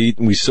unfit to eat.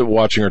 And we sit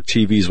watching our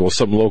TVs while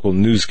some local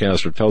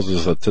newscaster tells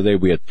us that today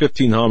we had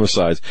 15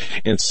 homicides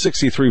and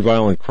 63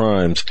 violent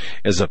crimes,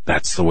 as if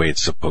that's the way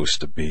it's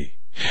supposed to be.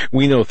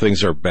 We know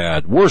things are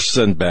bad, worse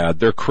than bad.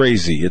 They're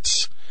crazy.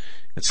 It's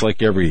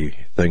like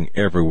everything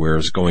everywhere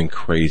is going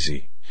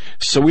crazy.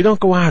 So we don't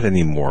go out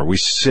anymore. We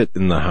sit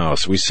in the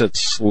house. We sit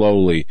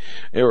slowly,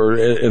 or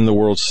in the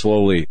world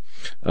slowly,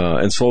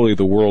 and slowly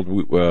the world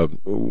we're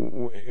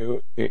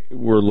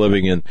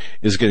living in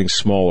is getting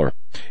smaller.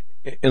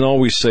 And all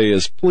we say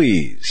is,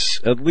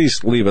 please, at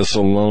least leave us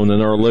alone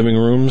in our living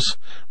rooms.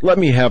 Let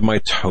me have my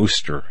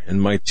toaster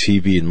and my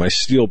TV and my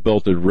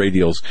steel-belted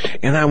radios,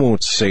 and I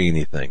won't say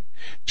anything.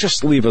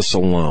 Just leave us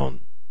alone.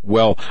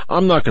 Well,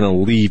 I'm not going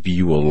to leave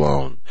you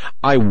alone.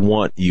 I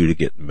want you to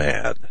get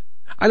mad.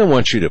 I don't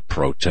want you to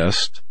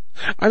protest.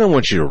 I don't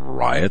want you to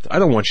riot. I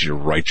don't want you to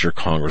write your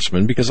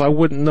congressman, because I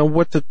wouldn't know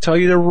what to tell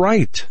you to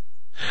write.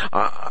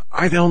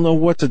 I don't know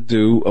what to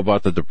do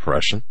about the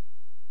depression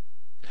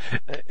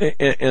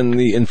and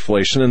the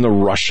inflation and the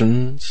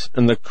Russians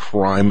and the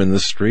crime in the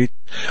street.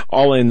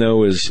 All I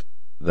know is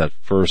that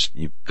first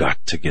you've got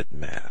to get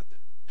mad.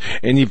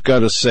 And you've got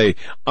to say,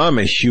 I'm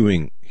a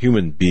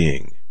human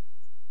being.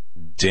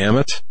 Damn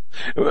it.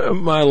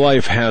 My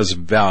life has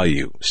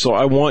value. So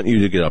I want you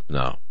to get up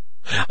now.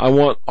 I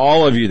want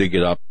all of you to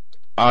get up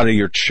out of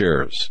your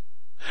chairs.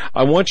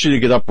 I want you to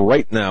get up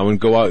right now and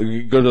go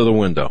to the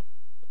window.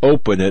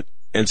 Open it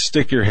and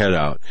stick your head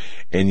out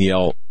and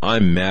yell,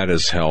 I'm mad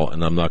as hell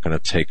and I'm not going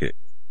to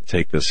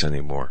take this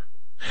anymore.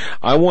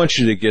 I want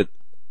you to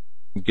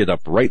get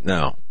up right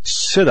now,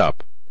 sit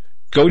up,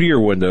 go to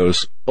your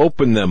windows,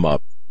 open them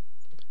up,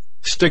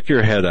 stick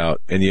your head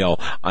out and yell,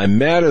 I'm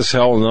mad as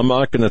hell and I'm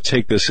not going to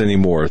take this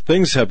anymore.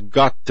 Things have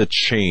got to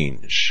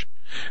change.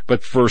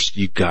 But first,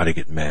 you got to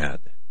get mad.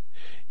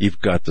 You've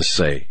got to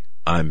say,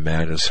 I'm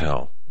mad as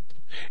hell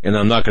and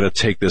I'm not going to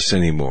take this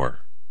anymore.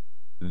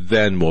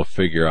 Then we'll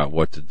figure out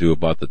what to do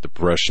about the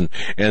depression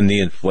and the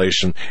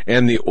inflation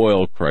and the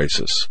oil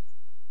crisis.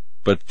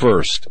 But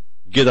first,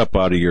 get up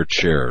out of your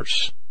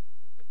chairs.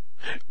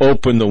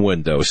 Open the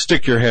window,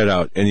 stick your head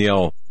out and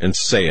yell and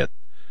say it.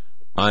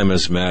 I'm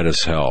as mad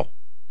as hell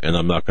and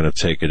I'm not going to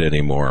take it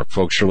anymore.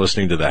 Folks, you're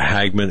listening to the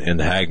Hagman and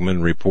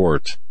Hagman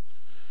Report.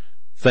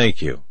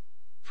 Thank you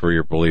for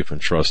your belief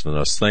and trust in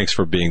us. Thanks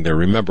for being there.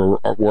 Remember,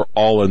 we're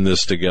all in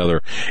this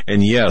together.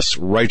 And yes,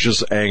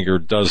 righteous anger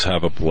does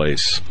have a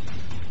place.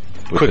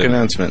 Quick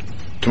announcement.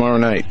 Tomorrow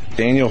night,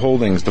 Daniel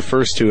Holdings, the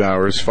first 2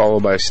 hours,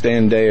 followed by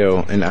Stan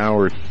Deo in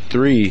hour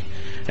 3.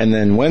 And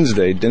then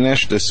Wednesday,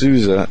 Dinesh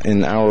D'Souza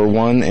in hour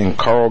 1 and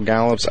Carl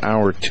Gallup's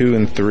hour 2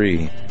 and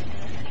 3.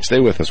 Stay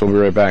with us. We'll be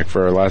right back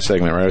for our last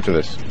segment right after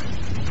this.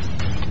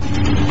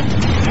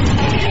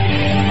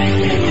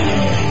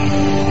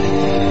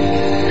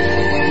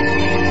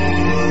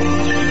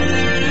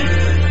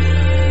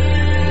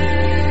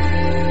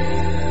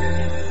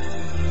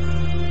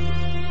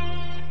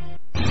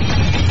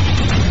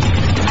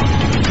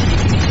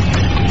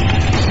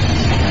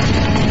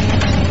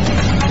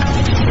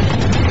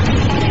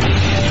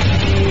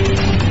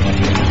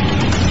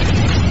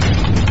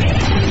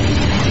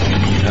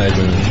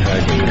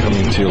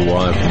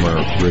 Live from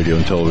our radio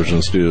and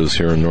television studios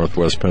here in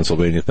Northwest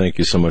Pennsylvania. Thank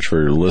you so much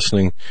for your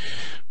listening.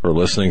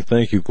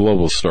 Thank you,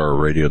 Global Star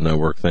Radio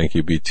Network. Thank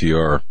you,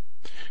 BTR.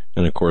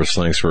 And of course,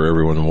 thanks for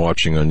everyone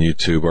watching on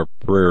YouTube. Our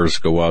prayers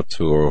go out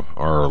to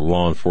our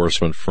law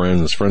enforcement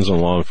friends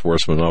and law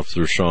enforcement.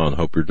 Officer Sean,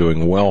 hope you're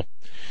doing well.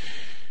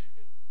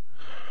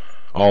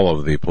 All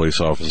of the police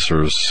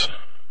officers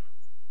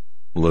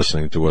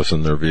listening to us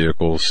in their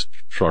vehicles,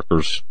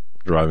 truckers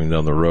driving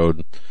down the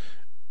road,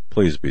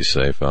 please be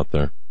safe out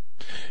there.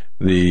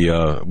 We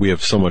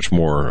have so much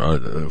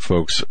more,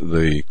 folks.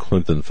 The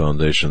Clinton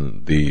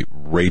Foundation, the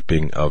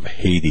raping of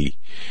Haiti.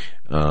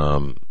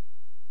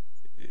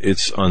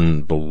 It's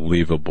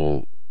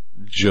unbelievable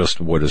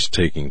just what is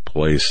taking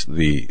place.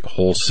 The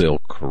wholesale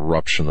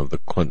corruption of the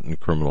Clinton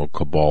criminal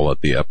cabal at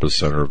the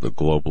epicenter of the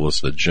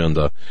globalist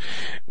agenda.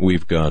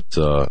 We've got,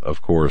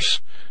 of course,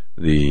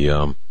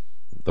 the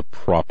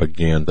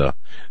propaganda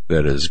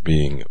that is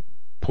being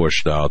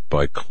pushed out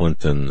by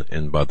Clinton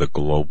and by the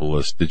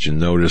globalists. Did you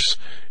notice,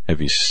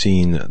 have you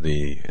seen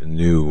the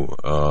new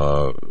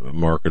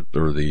market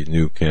or the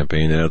new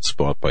campaign ad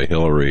spot by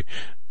Hillary,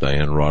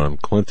 Diane Rodham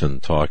Clinton,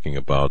 talking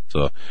about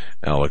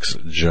Alex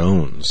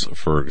Jones,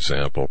 for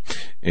example?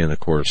 And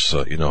of course,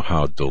 you know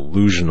how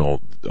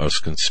delusional us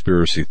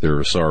conspiracy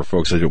theorists are.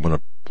 Folks, I just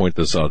want to point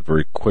this out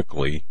very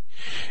quickly.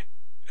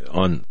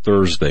 On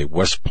Thursday,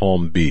 West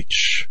Palm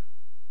Beach,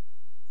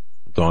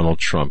 Donald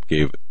Trump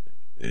gave,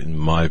 in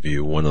my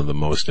view, one of the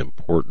most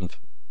important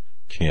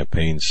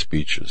campaign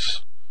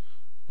speeches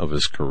of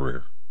his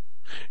career.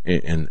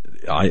 And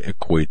I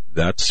equate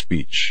that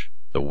speech,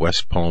 the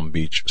West Palm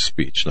Beach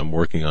speech, and I'm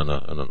working on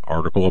an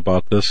article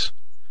about this,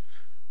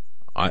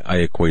 I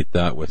equate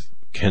that with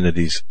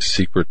Kennedy's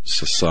Secret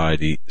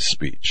Society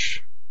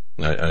speech.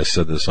 I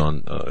said this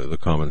on the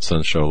Common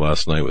Sense show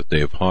last night with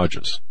Dave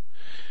Hodges.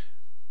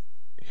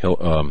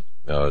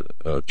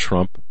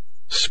 Trump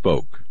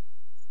spoke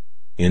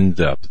in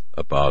depth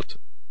about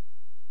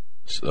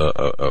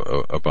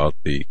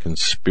the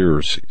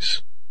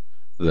conspiracies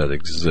that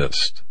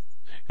exist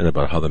and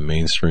about how the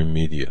mainstream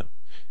media,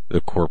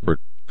 the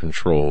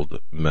corporate-controlled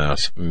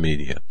mass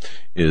media,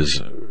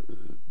 is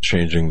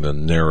changing the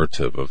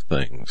narrative of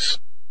things,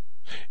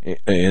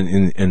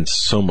 and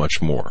so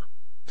much more.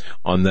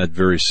 On that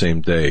very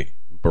same day,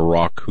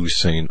 Barack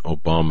Hussein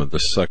Obama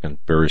II,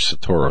 Barry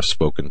Soetoro,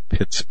 spoke in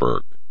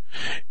Pittsburgh,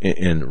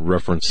 and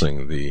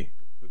referencing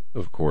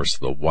of course,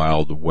 the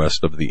Wild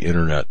West of the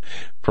Internet,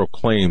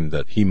 proclaimed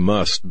that he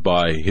must,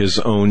 by his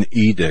own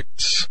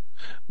edicts,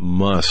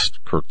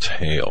 must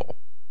curtail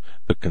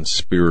the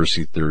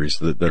conspiracy theories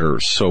that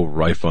are so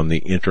rife on the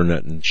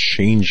Internet and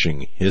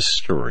changing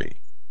history.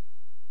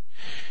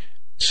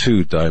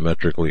 Two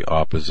diametrically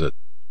opposite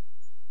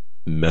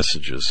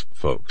messages,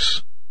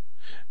 folks.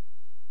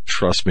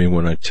 Trust me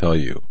when I tell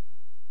you,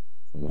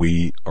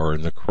 we are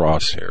in the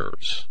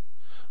crosshairs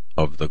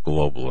of the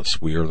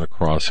globalists. We are in the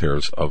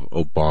crosshairs of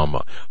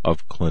Obama,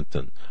 of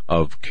Clinton,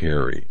 of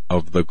Kerry,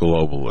 of the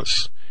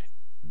globalists.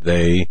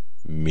 They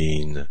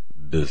mean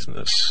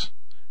business.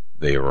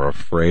 They are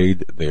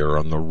afraid. They are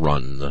on the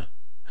run.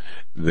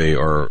 They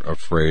are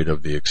afraid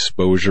of the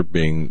exposure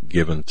being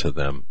given to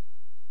them.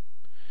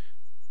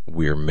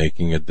 We are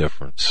making a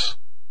difference.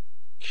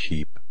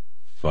 Keep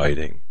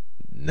fighting.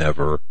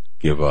 Never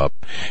give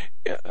up.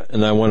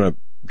 And I want to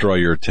draw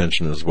your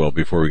attention as well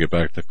before we get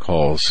back to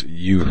calls.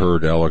 You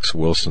heard Alex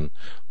Wilson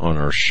on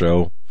our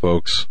show,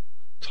 folks,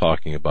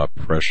 talking about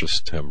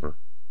precious timber.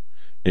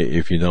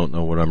 If you don't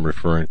know what I'm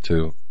referring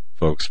to,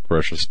 folks,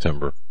 precious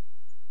timber.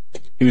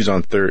 He was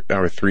on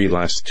hour 3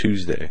 last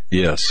Tuesday.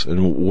 Yes,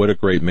 and what a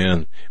great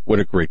man, what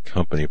a great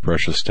company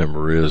Precious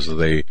Timber is.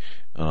 They,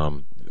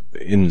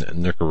 in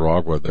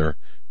Nicaragua, they're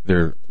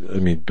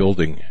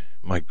building,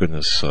 my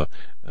goodness,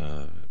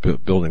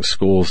 building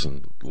schools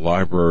and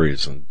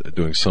libraries and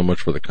doing so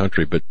much for the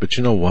country. But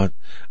you know what?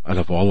 Out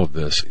of all of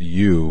this,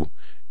 you,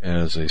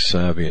 as a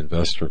savvy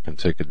investor, can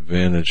take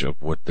advantage of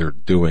what they're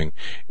doing.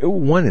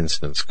 One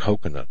instance,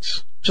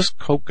 coconuts. Just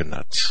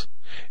coconuts.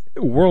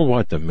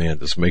 Worldwide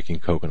demand is making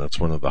coconuts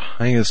one of the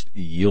highest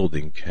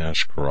yielding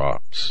cash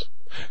crops.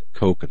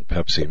 Coke and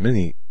Pepsi,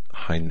 many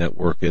high net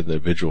worth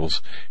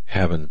individuals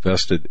have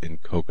invested in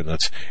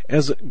coconuts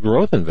as a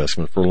growth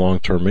investment for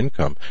long-term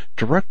income.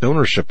 Direct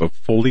ownership of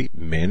fully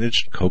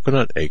managed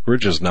coconut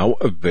acreage is now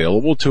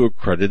available to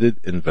accredited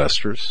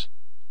investors.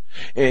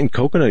 And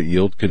coconut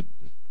yield could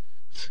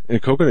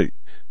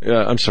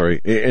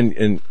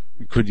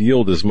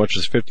yield as much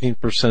as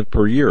 15%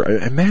 per year.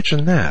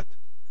 Imagine that.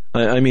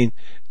 I mean,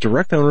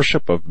 direct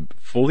ownership of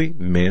fully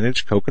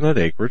managed coconut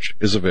acreage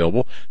is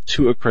available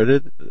to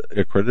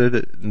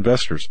accredited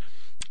investors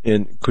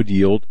and could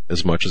yield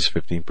as much as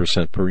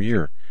 15% per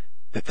year.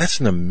 That's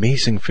an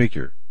amazing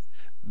figure.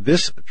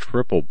 This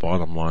triple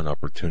bottom line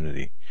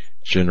opportunity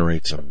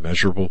generates a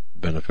measurable,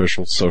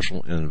 beneficial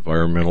social and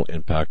environmental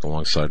impact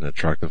alongside an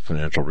attractive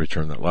financial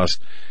return that lasts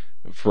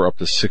for up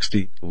to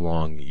 60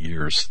 long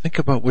years. Think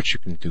about what you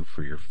can do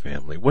for your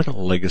family, what a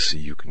legacy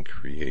you can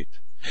create.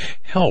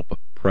 Help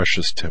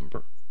Precious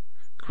Timber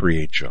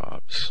create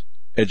jobs,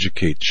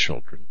 educate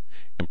children,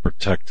 and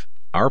protect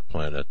our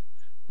planet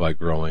by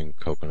growing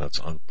coconuts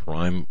on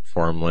prime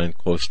farmland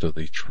close to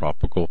the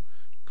tropical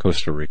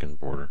Costa Rican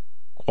border.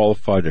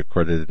 Qualified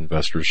accredited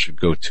investors should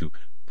go to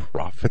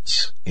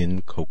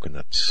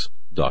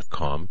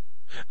profitsincoconuts.com.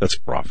 That's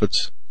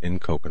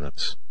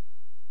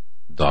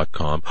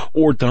profitsincoconuts.com,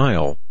 or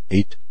dial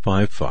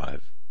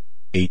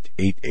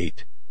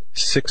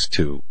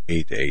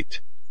 855-888-6288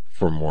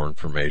 for more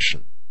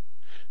information.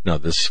 Now,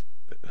 this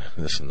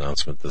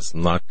announcement does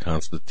not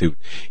constitute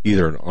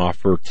either an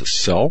offer to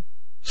sell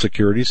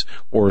securities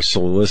or a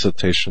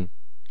solicitation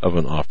of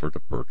an offer to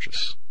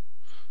purchase.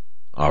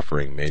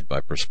 Offering made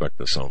by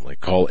prospectus only.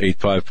 Call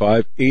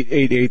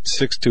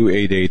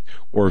 855-888-6288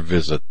 or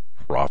visit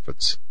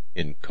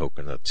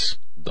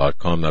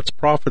profitsincoconuts.com. That's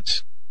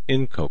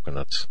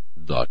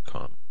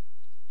profitsincoconuts.com.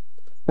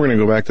 We're going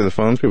to go back to the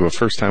phones. We have a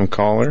first-time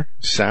caller,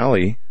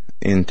 Sally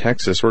in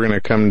Texas. We're going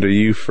to come to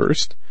you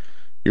first.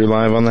 You're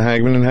live on the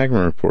Hagman and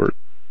Hagman Report.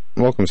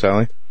 Welcome,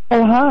 Sally.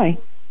 Oh, hi.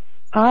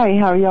 Hi,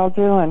 how are y'all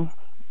doing?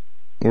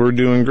 We're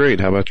doing great.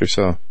 How about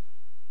yourself?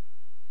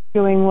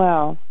 Doing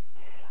well.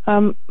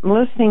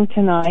 Listening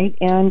tonight,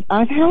 and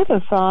I've had a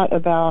thought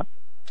about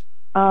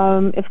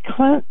if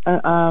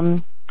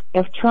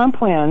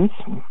Trump wins,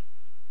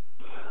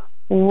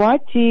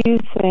 what do you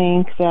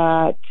think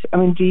that,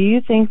 do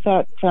you think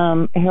that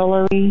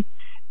Hillary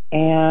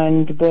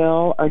and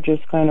Bill are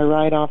just going to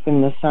ride off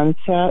in the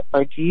sunset,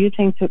 or do you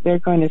think that they're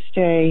going to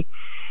stay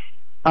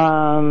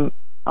on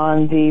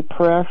the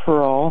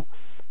peripheral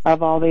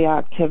of all the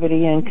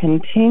activity and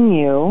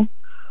continue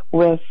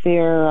with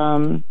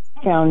their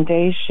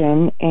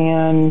foundation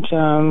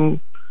and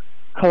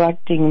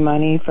collecting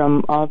money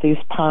from all these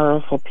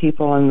powerful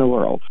people in the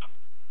world?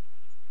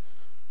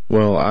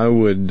 Well, I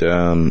would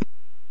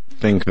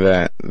think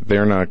that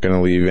they're not going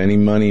to leave any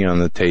money on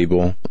the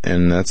table,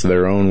 and that's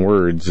their own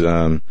words.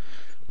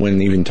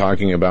 When even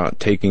talking about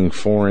taking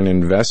foreign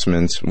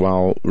investments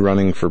while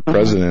running for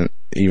president,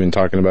 even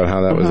talking about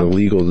how that was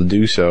illegal to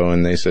do so,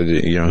 and they said,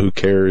 who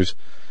cares?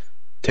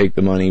 Take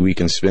the money, we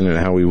can spend it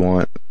how we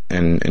want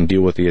and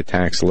deal with the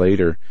attacks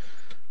later.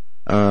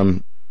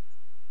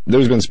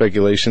 There's been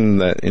speculation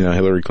that,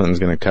 Hillary Clinton's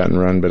going to cut and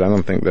run, but I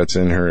don't think that's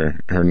in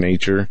her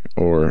nature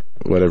or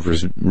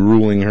whatever's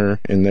ruling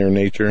her in their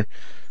nature.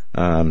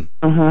 I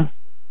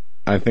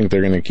think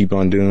they're going to keep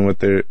on doing what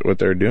they're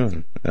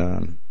doing.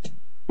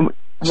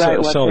 What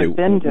they've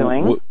been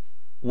doing.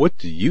 What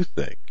do you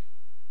think?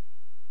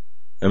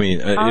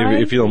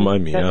 If you don't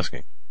mind me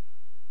asking.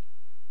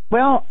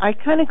 Well, I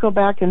kind of go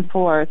back and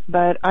forth,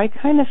 but I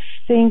kind of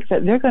think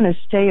that they're going to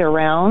stay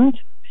around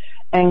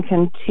and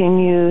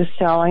continue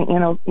selling,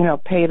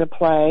 pay to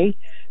play,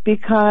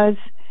 because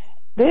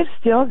they've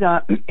still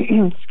got,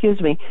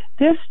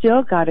 they've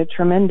still got a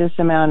tremendous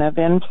amount of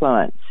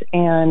influence,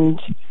 and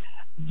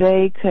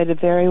they could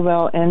very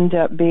well end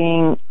up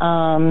being,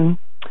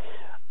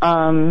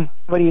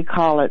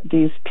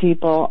 these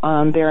people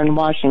there in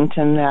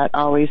Washington that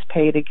always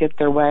pay to get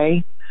their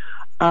way,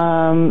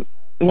 where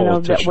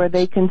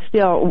they can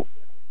still,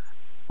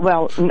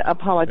 a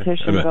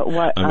politician, but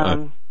what,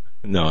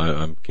 no,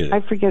 I'm kidding.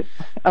 I forget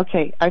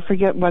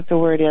what the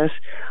word is.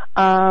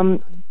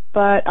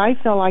 But I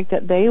feel like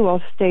that they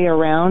will stay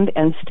around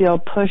and still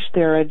push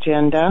their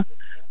agenda,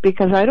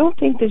 because I don't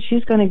think that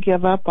she's going to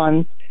give up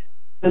on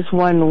this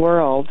one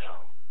world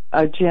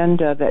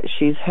agenda that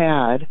she's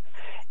had,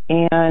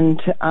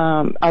 and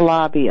a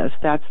lobbyist.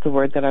 That's the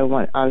word that I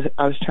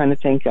was trying to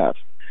think of.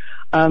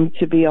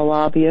 To be a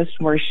lobbyist,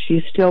 where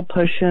she's still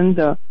pushing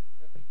the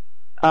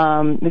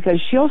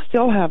because she'll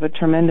still have a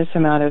tremendous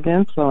amount of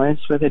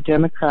influence with the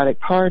Democratic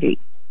Party,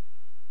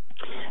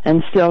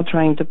 and still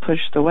trying to push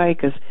the way,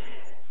 because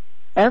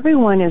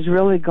everyone is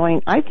really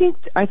going. I think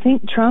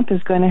Trump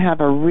is going to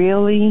have a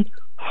really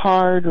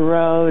hard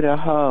row to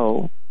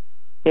hoe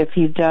if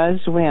he does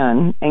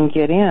win and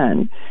get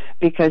in,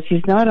 because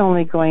he's not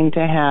only going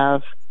to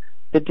have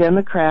the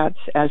Democrats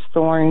as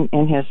thorn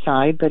in his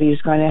side, but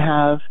he's going to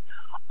have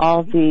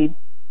all the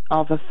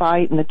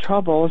fight and the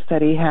troubles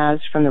that he has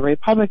from the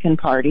Republican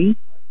Party.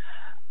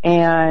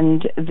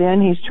 And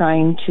then he's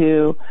trying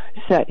to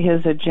set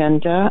his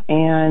agenda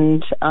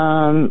and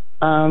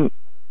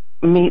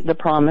meet the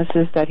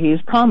promises that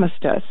he's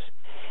promised us.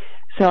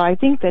 So I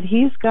think that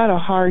he's got a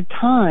hard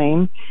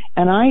time,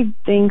 and I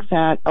think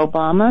that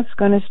Obama's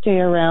going to stay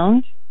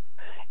around,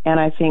 and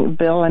I think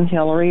Bill and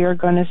Hillary are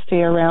going to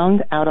stay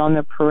around out on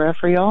the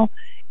peripheral,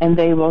 and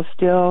they will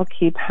still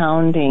keep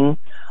hounding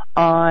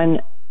on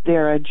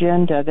their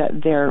agenda that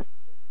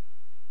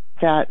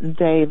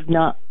they've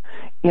not,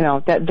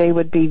 that they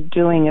would be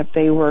doing if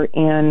they were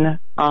in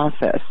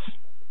office.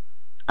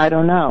 I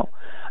don't know.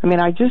 I mean,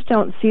 I just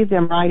don't see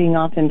them riding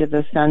off into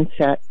the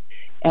sunset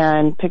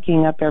and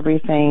picking up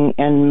everything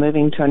and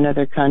moving to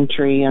another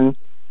country and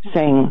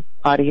saying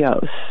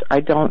adios. I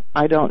don't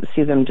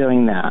see them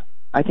doing that.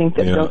 I think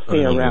that they'll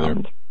stay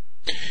around.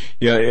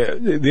 Yeah,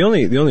 the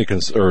only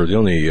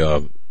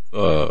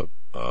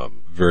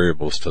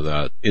variables to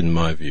that, in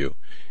my view,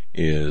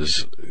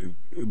 is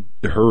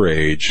her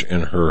age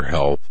and her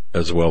health,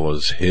 as well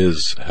as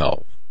his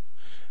health.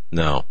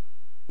 Now,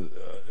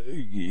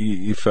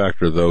 you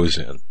factor those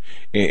in,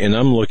 and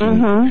I'm looking,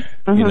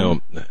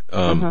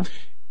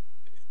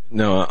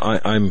 now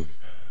I'm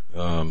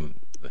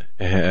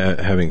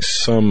having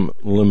some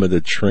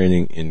limited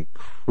training in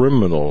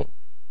criminal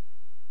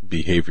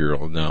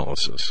behavioral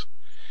analysis,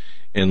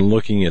 and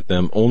looking at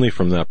them only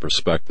from that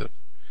perspective.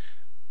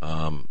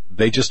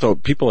 They just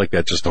don't. People like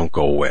that just don't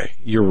go away.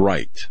 You're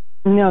right.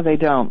 No, they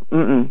don't.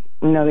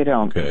 No, they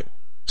don't. Okay.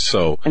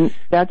 So, and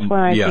that's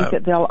why I think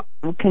that they'll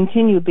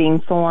continue being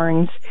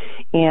thorns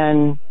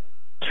in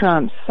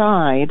Trump's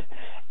side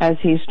as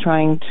he's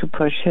trying to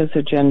push his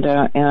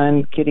agenda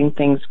and getting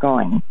things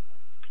going.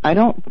 He's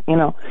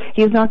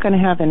not going to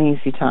have an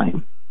easy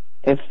time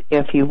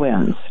if he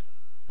wins,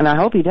 and I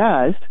hope he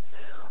does.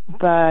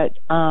 But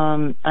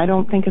I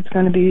don't think it's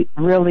going to be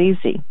real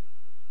easy.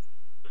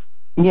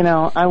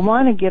 I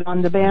want to get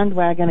on the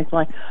bandwagon. It's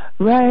like,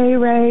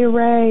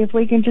 Ray, if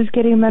we can just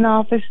get him in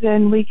office,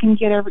 then we can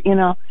get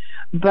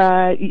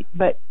but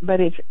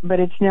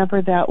it's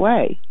never that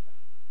way.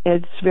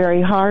 It's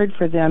very hard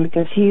for them,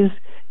 because he's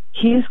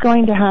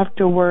going to have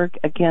to work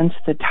against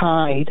the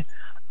tide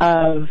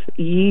of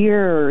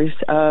years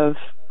of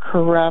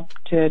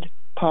corrupted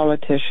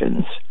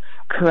politicians,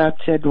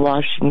 corrupted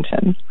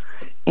Washington,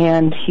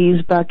 and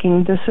he's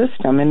bucking the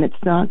system, and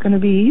it's not going to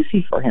be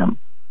easy for him.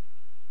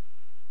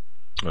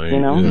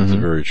 That's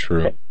very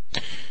true.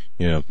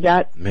 Yeah,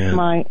 that's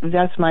my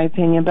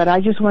opinion. But I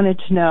just wanted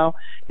to know,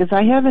 because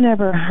I haven't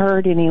ever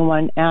heard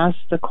anyone ask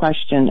the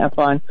question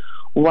upon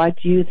what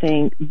do you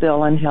think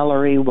Bill and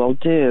Hillary will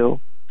do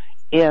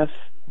if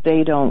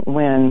they don't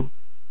win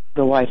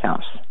the White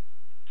House.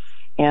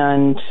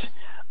 And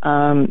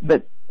so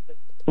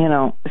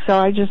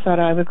I just thought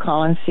I would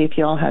call and see if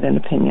y'all had an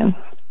opinion.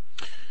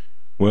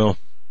 Well,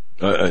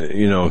 what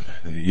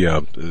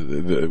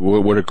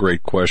a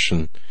great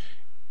question.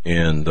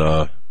 And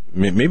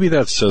maybe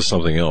that says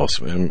something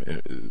else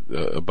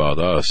about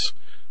us,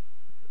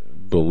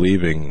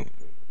 believing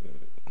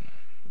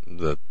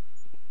that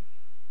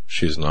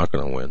she's not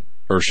going to win,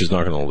 or she's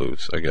not going to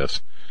lose, I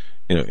guess,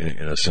 in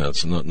a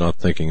sense, not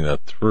thinking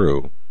that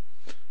through.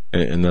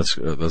 And that's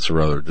a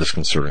rather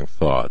disconcerting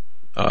thought.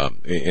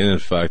 And in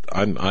fact,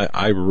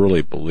 I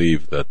really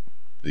believe that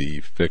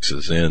the fix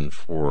is in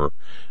for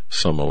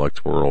some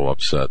electoral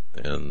upset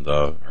and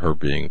her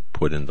being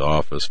put into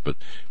office. But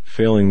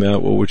failing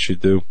that, what would she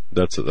do?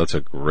 That's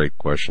a great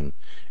question,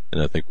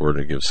 and I think we're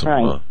going to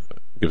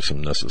give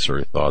some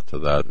necessary thought to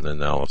that and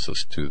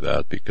analysis to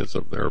that, because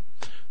of their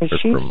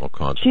criminal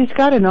conduct. She's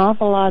got an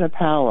awful lot of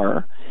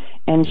power,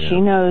 and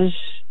she knows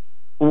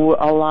a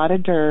lot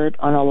of dirt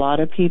on a lot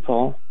of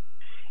people,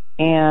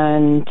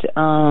 and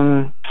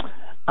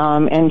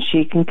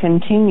she can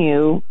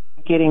continue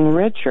getting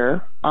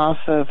richer off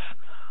of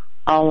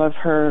all of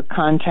her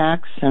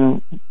contacts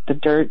and the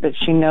dirt that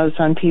she knows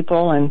on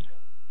people, and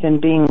then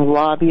being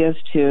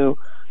lobbyists to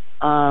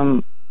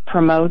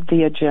promote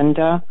the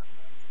agenda.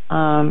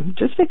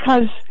 Just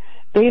because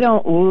they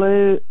don't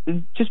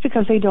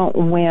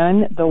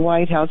win the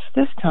White House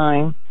this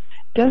time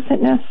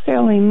doesn't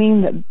necessarily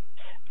mean that.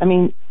 I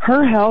mean,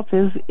 her health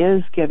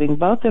is giving.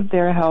 Both of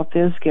their health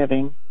is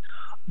giving.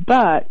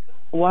 But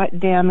what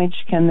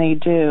damage can they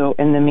do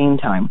in the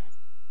meantime?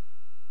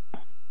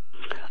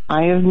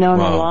 I have known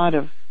a lot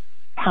of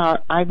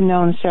I've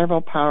known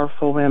several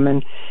powerful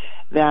women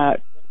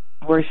that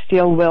were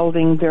still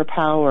wielding their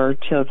power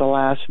till the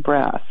last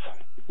breath,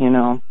 you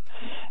know.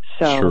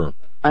 So, sure.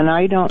 And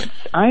I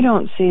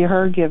don't see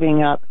her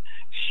giving up.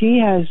 She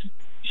has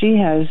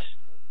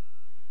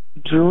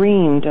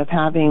dreamed of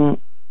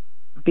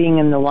being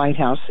in the White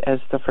House as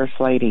the First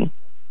Lady.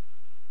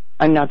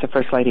 Not the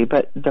First Lady,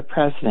 but the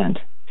President.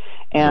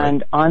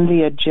 And on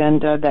the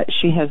agenda that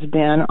she has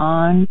been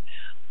on,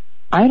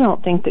 I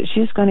don't think that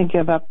she's going to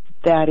give up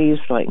that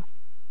easily.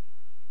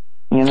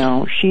 You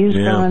know, she's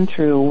gone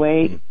through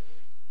way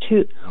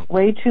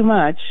too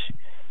much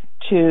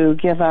to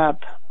give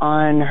up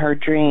on her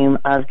dream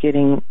of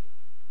getting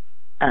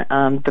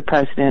the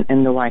President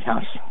in the White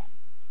House.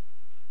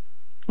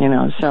 You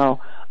know, so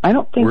I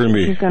don't think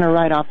she's going to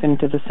ride off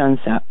into the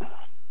sunset.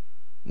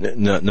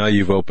 Now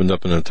you've opened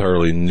up an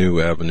entirely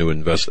new avenue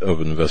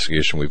of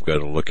investigation we've got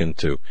to look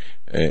into,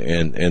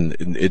 and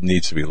it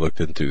needs to be looked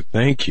into.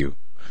 Thank you.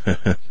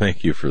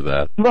 Thank you for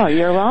that. Well,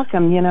 you're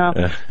welcome. You know,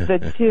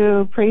 the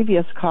two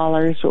previous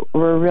callers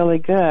were really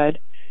good,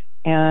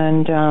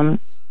 and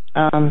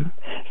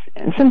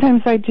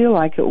sometimes I do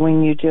like it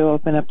when you do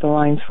open up the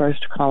lines for us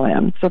to call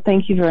in. So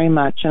thank you very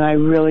much, and I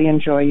really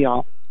enjoy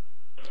y'all.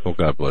 Oh,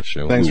 God bless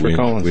you. Thanks for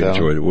calling, We Sal.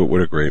 enjoyed it.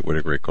 What a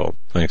great call.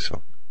 Thanks,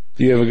 Sal.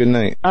 You have a good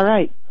night. All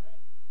right.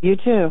 You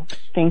too.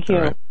 Thank you.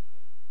 Right.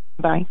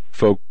 Bye.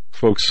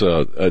 Folks,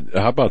 how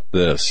about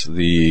this?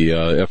 The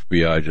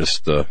FBI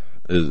just,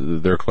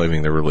 they're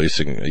claiming they're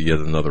releasing yet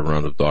another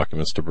round of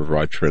documents to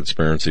provide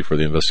transparency for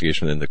the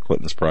investigation into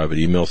Clinton's private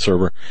email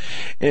server.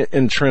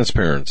 And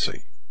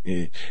transparency.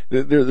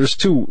 There's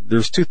two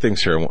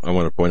things here I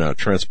want to point out.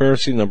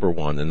 Transparency, number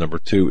one, and number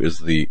two is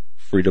the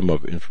Freedom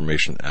of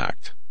Information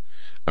Act.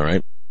 All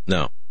right?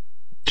 Now,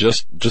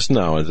 just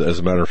now, as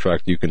a matter of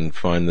fact, you can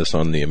find this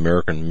on the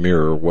American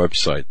Mirror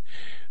website.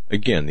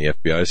 Again, the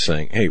FBI is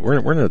saying, hey,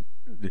 we're going to,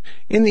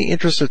 in the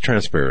interest of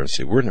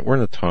transparency, we're going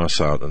to toss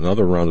out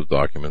another round of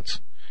documents.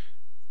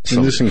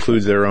 And this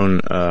includes their own,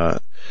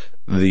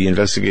 the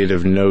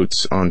investigative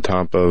notes on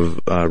top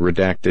of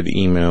redacted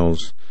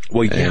emails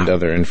and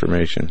other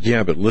information.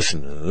 Yeah, but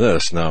listen to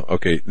this now.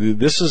 Okay,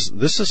 this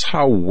is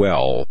how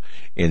well,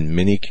 in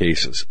many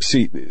cases.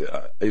 See,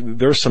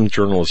 there's some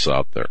journalists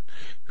out there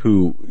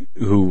who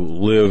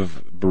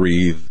live,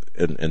 breathe,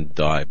 and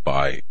die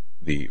by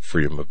the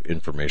Freedom of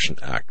Information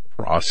Act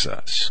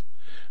process.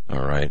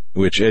 All right,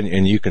 which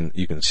and you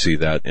can see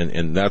that,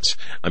 and that's,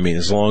 I mean,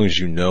 as long as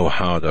you know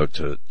how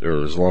to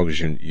or as long as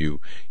you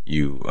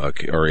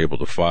are able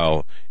to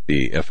file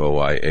the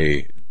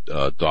FOIA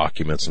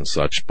documents and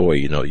such, boy,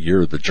 you know,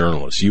 you're the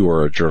journalist. You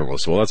are a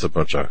journalist. Well, that's a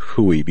bunch of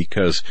hooey,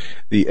 because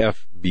the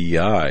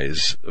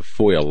FBI's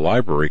FOIA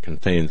library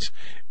contains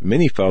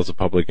many files of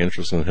public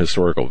interest and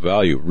historical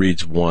value.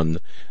 Reads one.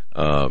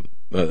 A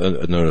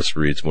notice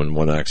reads when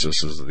one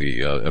accesses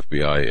the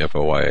FBI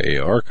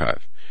FOIA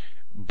archive.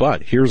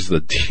 But here's the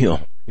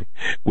deal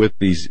with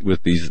these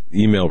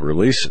email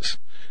releases.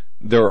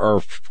 There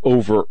are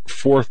over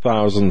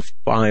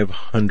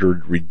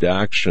 4,500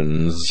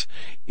 redactions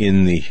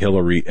in the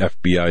Hillary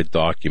FBI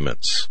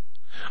documents.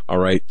 All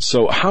right.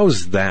 So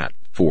how's that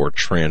for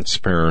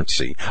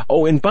transparency?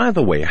 Oh, and by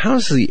the way,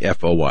 how's the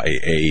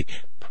FOIA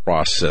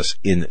process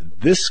in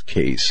this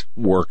case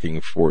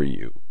working for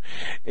you?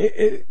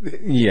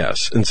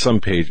 Yes, in some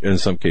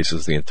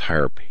cases the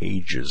entire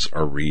pages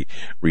are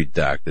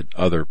redacted.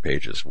 Other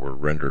pages were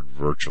rendered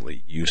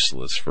virtually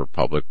useless for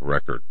public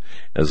record,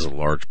 as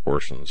large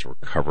portions were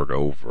covered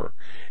over.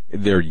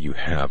 There you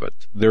have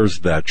it.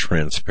 There's that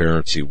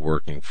transparency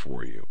working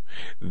for you.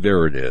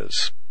 There it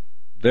is.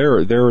 There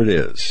it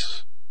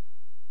is.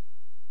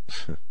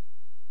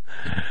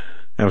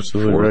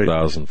 Absolutely right.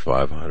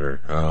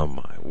 4,500. Oh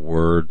my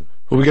word.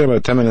 Well, we got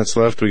about 10 minutes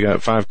left. We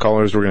got 5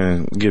 callers. We're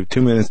going to give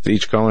 2 minutes to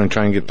each caller and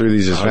try and get through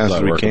these as fast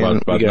as we can.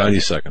 About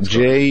 90 seconds.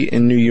 Jay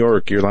in New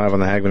York, you're live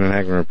on the Hagman and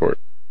Hagman Report.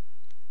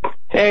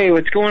 Hey,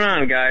 what's going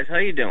on, guys? How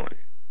you doing?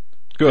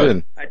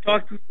 Good. I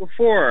talked to you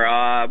before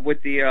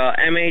with the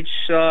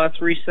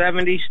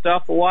MH370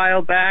 stuff a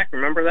while back.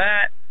 Remember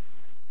that?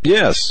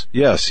 Yes.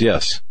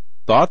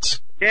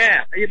 Thoughts?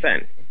 Yeah, how you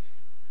been?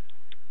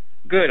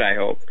 Good, I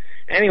hope.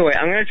 Anyway,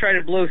 I'm going to try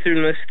to blow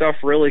through this stuff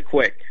really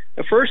quick.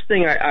 The first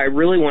thing I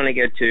really want to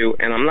get to,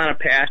 and I'm not a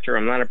pastor,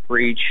 I'm not a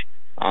preach,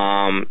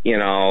 I'm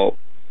one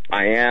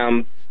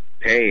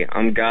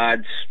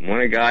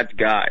of God's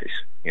guys,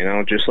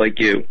 just like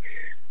you.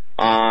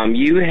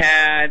 You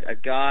had a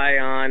guy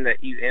on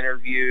that you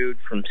interviewed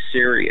from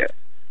Syria,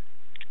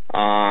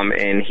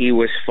 and he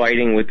was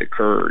fighting with the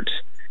Kurds.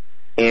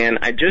 And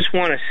I just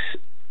want to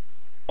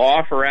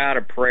offer out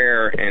a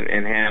prayer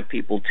and have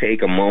people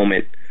take a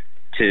moment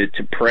to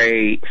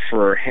pray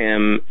for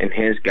him and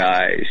his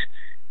guys,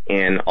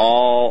 and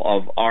all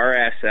of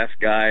RSF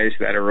guys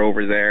that are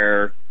over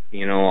there,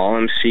 all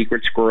them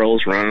secret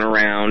squirrels running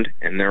around,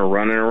 and they're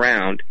running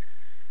around,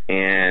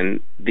 and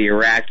the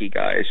Iraqi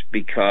guys,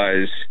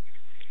 because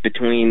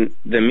between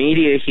the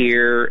media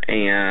here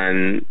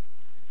and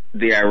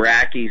the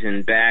Iraqis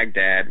in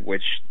Baghdad,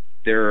 which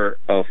they're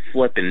a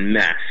flippin'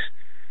 mess,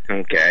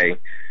 Okay.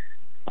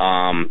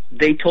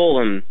 They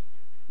told him,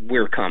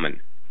 we're coming.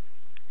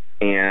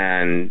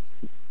 And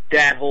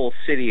that whole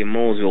city of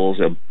Mosul is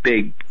a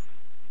big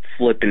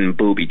flipping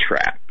booby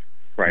trap.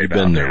 Right. You've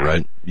been there,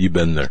 right? You've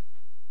been there.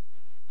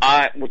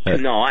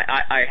 No,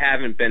 I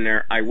haven't been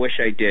there. I wish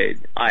I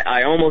did.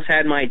 I almost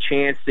had my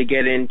chance to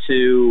get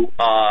into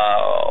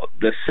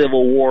the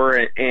civil war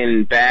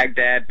in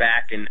Baghdad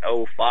back in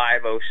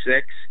 05,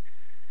 06,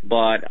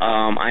 but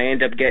I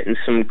ended up getting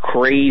some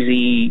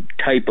crazy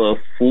type of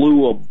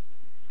flu of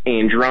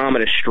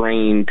Andromeda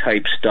strain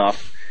type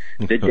stuff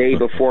the day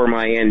before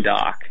my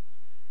NDoc.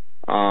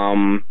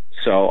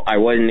 So I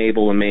wasn't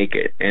able to make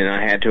it, and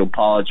I had to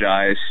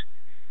apologize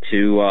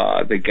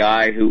to the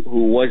guy who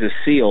was a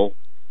SEAL.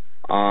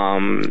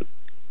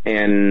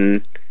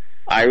 And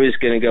I was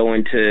going to go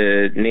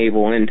into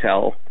naval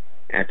intel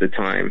at the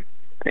time,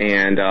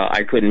 and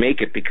I couldn't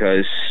make it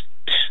because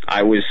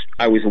I was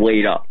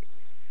laid up.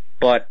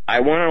 But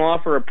I want to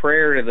offer a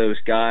prayer to those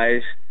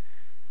guys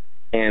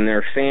and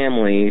their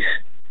families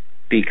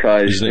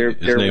because his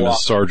name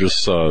is Sergeant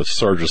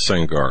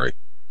Sangari.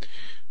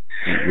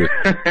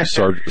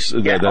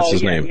 That's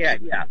his name.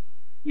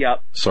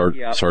 Yep.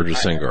 Sergeant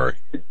Sangari.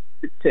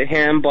 To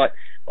him, but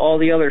all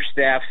the other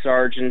staff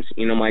sergeants,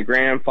 my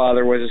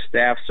grandfather was a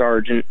staff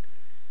sergeant,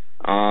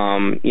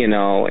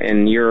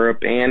 in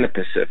Europe and the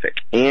Pacific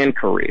and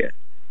Korea.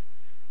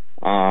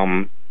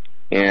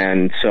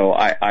 And so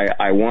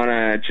I want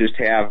to just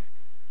have,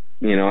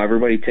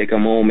 everybody take a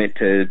moment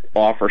to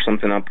offer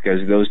something up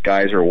because those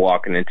guys are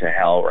walking into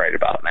hell right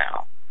about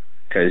now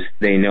because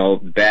they know,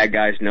 bad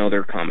guys know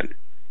they're coming.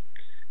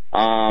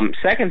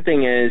 Second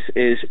thing is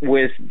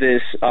with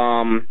this,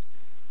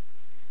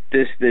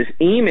 this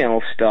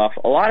email stuff,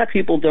 a lot of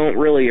people don't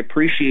really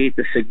appreciate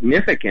the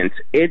significance.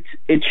 It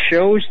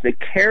shows the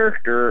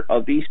character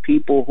of these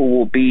people who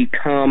will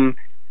become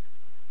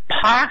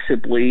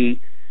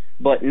possibly,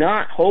 but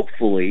not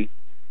hopefully,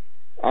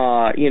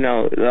 our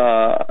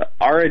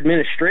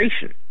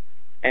administration.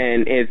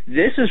 And if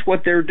this is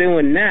what they're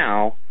doing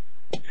now,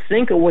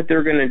 think of what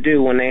they're going to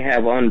do when they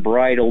have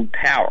unbridled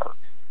power.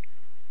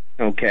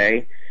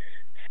 Okay?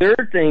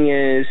 Third thing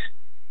is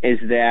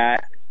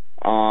that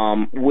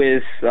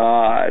with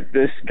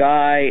this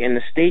guy in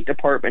the State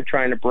Department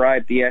trying to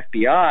bribe the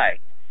FBI,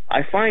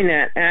 I find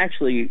that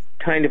actually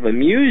kind of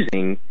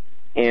amusing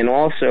and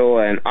also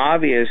an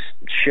obvious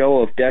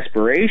show of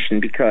desperation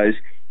because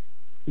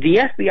the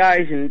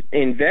FBI is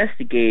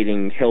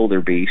investigating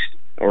Hilderbeest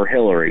or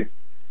Hillary,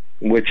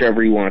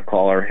 whichever you want to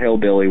call her,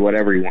 Hillbilly,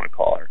 whatever you want to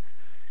call her.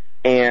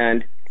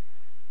 And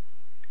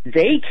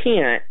they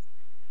can't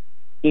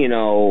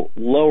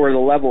lower the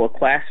level of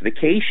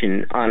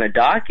classification on a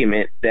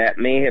document that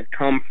may have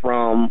come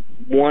from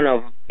one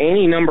of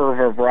any number of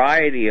a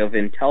variety of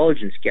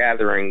intelligence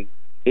gathering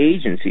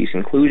agencies,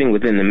 including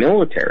within the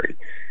military.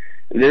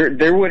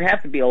 There would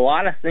have to be a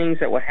lot of things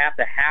that would have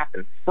to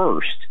happen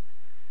first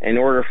in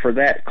order for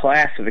that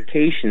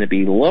classification to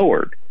be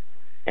lowered.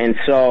 And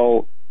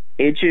so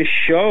it just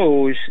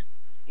shows,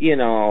 it's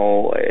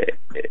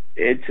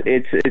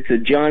a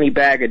Johnny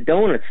Bag of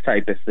Donuts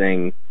type of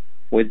thing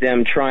with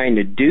them trying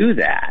to do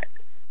that,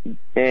 and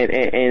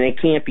it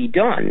can't be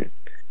done.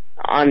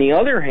 On the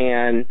other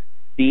hand,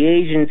 the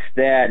agents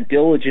that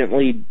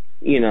diligently,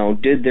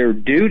 did their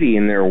duty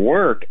and their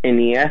work in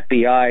the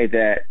FBI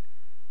that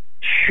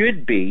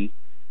should be,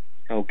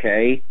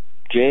 J.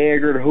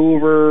 Edgar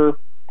Hoover,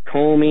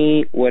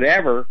 Comey,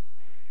 whatever,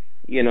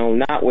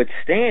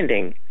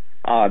 notwithstanding,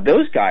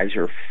 those guys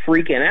are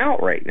freaking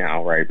out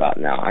right about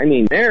now. I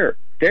mean, they're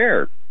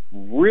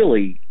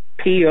really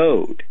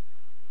PO'd.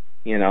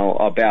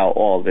 About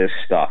all this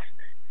stuff.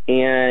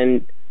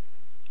 And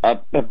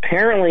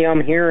apparently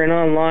I'm hearing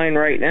online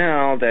right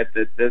now that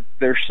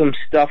there's some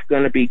stuff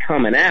going to be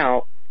coming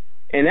out,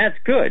 and that's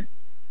good.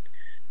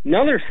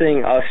 Another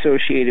thing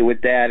associated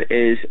with that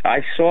is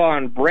I saw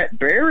on Brett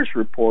Baer's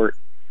report,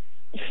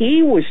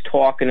 he was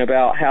talking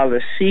about how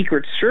the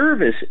Secret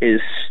Service is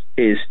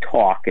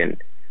talking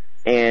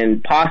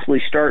and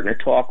possibly starting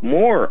to talk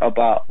more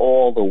about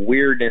all the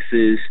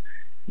weirdnesses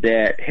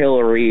that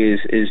Hillary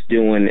is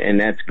doing, and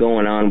that's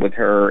going on with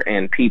her,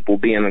 and people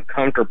being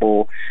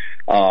uncomfortable,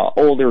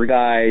 older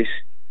guys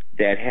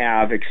that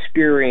have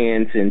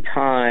experience and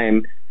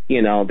time,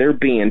 they're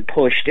being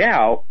pushed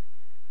out,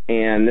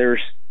 and there's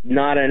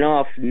not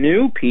enough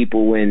new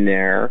people in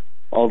there,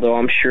 although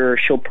I'm sure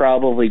she'll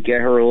probably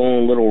get her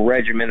own little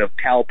regiment of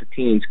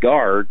Palpatine's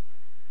guard,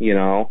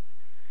 that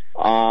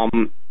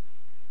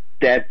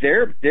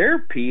they're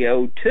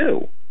PO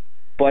too.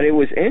 But it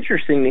was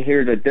interesting to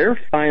hear that they're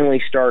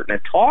finally starting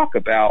to talk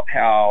about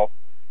how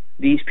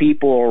these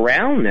people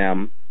around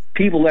them,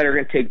 people that are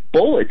going to take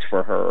bullets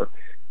for her,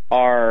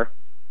 are,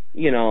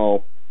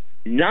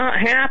 not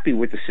happy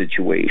with the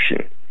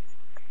situation.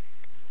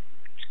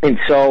 And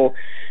so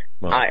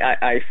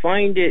I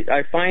find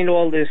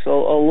all this a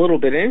little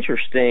bit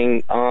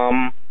interesting.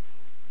 I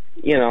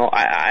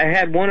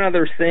had one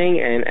other thing,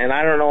 and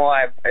I don't know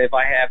if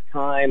I have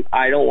time.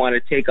 I don't want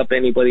to take up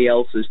anybody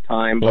else's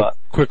time, but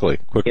quickly,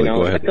 go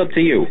ahead. It's up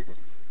to you.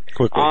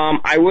 Quickly.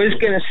 I was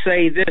going to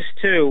say this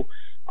too.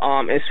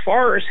 As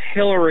far as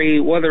Hillary,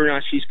 whether or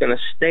not she's going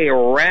to stay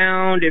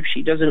around if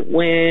she doesn't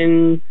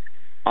win,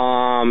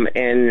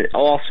 and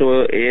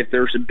also if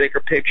there's a bigger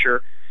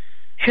picture,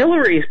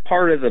 Hillary is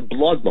part of the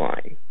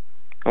bloodline.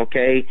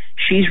 Okay,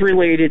 she's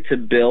related to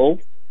Bill.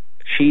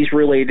 She's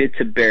related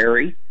to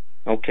Barry.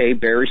 Okay,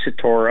 Barry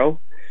Soetoro.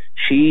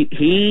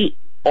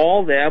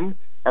 All them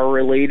are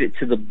related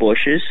to the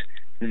Bushes.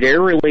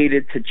 They're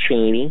related to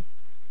Cheney.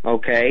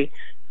 Okay,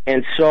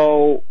 and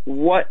so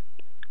what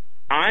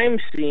I'm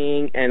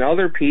seeing, and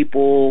other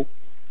people,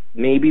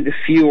 maybe the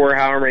few or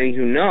however many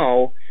who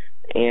know,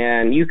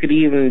 and you could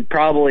even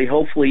probably,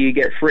 hopefully you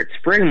get Fritz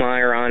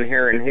Springmeier on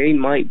here and he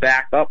might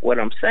back up what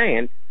I'm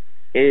saying,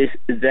 is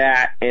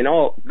that, and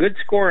good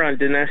score on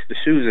Dinesh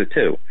D'Souza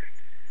too,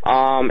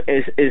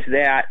 is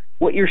that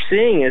what you're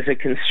seeing is a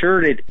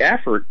concerted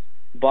effort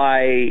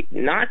by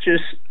not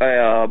just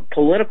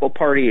political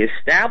party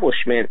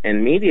establishment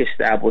and media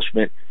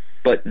establishment,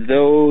 but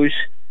those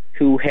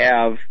who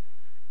have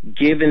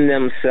given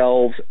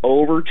themselves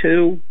over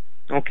to,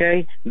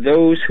 okay,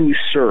 those who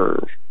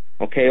serve,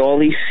 okay, all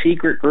these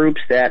secret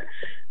groups that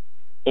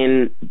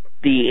in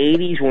the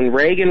 80s when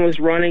Reagan was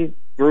running,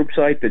 groups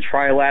like the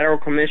Trilateral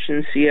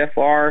Commission,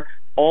 CFR,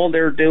 all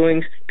their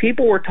doings,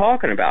 people were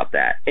talking about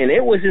that, and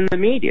it was in the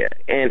media,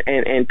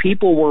 and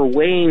people were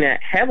weighing that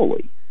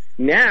heavily.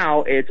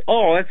 Now it's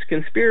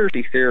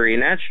conspiracy theory,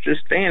 and that's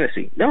just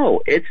fantasy.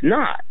 No, it's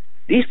not.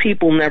 These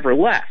people never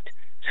left.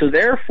 So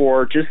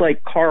therefore, just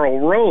like Karl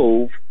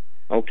Rove,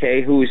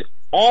 okay, who's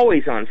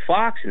always on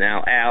Fox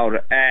now,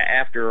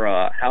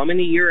 after how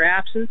many year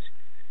absence,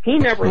 he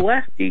never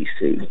left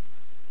D.C.,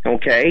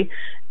 okay?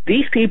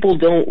 These people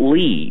don't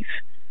leave.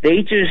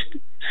 They just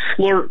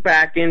slurp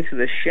back into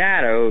the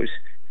shadows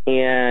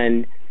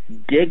and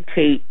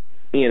dictate,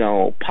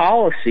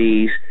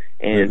 policies.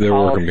 And they're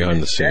working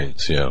behind the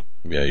scenes, yeah.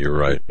 Yeah, you're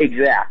right.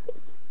 Exactly.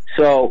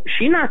 So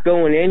she's not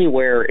going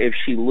anywhere if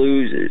she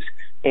loses.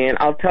 And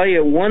I'll tell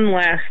you one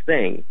last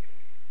thing,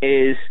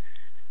 is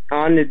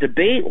on the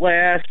debate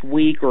last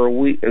week or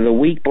the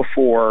week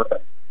before,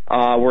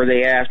 where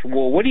they asked,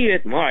 well, what do you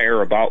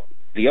admire about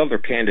the other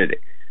candidate?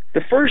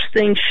 The first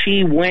thing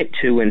she went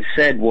to and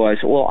said was,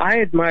 well, I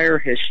admire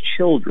his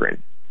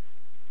children.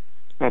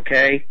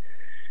 Okay?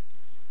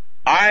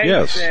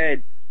 I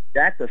said,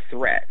 that's a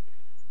threat.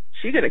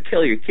 She's going to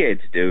kill your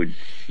kids, dude.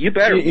 You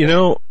better.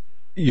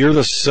 You're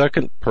the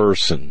second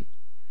person,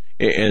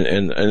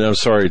 and I'm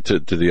sorry to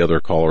the other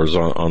callers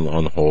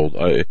on hold.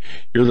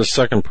 You're the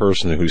second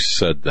person who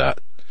said that,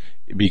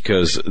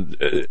 because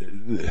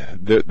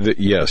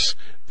yes,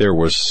 there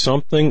was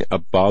something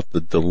about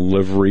the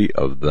delivery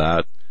of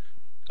that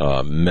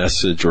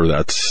message or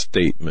that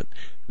statement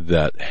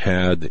that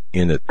had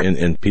in it,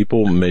 and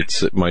people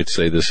might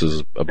say this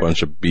is a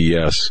bunch of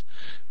BS.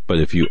 But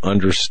if you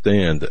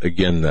understand,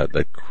 again,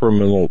 that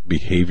criminal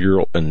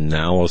behavioral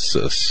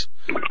analysis,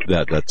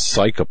 that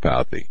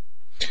psychopathy,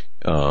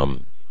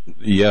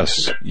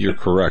 yes, you're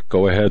correct.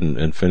 Go ahead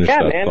and finish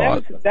that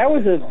thought. That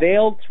was a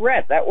veiled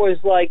threat. That was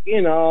like, he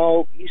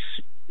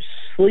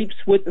sleeps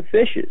with the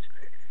fishes.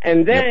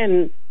 And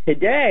then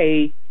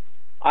today,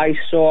 I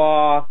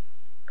saw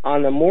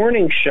on the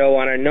morning show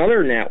on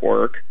another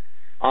network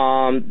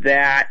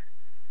that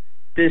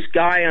this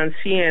guy on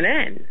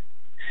CNN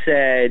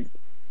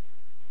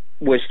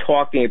was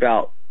talking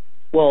about,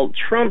 well,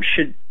 Trump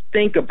should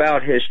think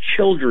about his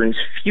children's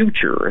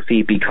future if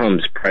he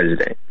becomes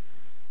president.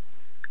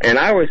 And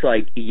I was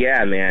like,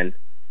 yeah, man,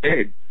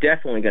 they're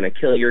definitely going to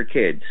kill your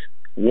kids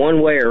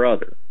one way or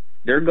other.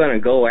 They're going to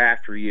go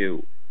after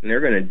you, and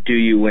they're going to do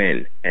you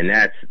in, and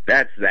that's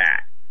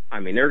that. I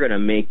mean, they're going to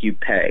make you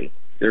pay.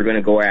 They're going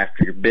to go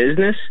after your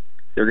business.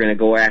 They're going to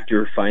go after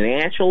your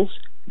financials.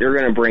 They're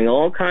going to bring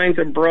all kinds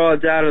of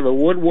broads out of the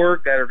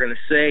woodwork that are going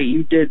to say,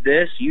 you did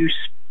this, you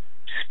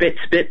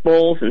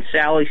spitballs in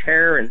Sally's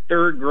hair in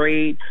third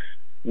grade,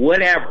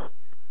 whatever.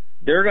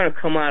 They're going to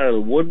come out of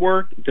the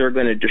woodwork, they're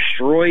going to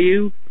destroy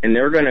you, and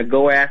they're going to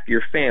go after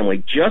your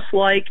family, just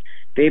like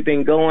they've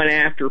been going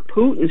after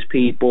Putin's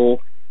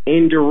people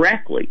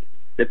indirectly.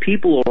 The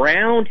people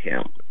around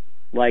him,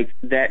 like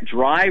that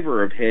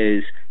driver of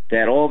his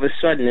that all of a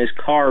sudden his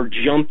car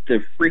jumped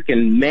the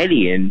freaking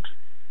Median,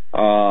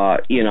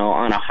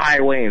 on a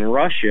highway in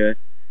Russia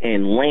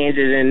and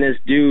landed in this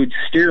dude's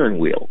steering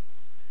whheel.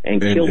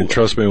 And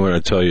trust me when I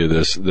tell you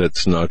this,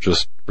 that's not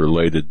just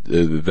related,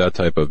 that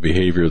type of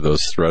behavior,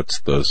 those threats,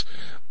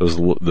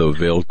 the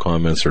veiled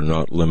comments are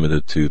not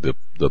limited to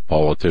the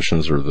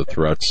politicians or the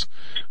threats,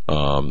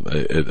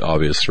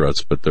 obvious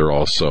threats, but they're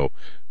also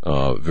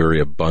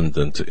very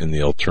abundant in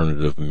the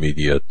alternative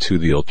media, to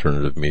the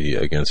alternative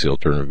media, against the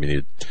alternative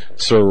media.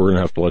 So we're going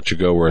to have to let you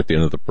go. We're at the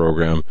end of the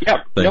program.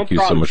 Yep, Thank you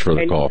so much for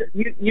the call.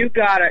 You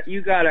got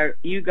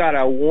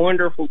a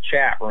wonderful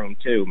chat room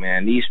too,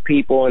 man. These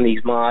people and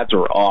these mods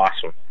are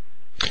awesome.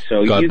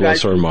 So God you bless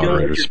guys our keep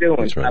moderators. doing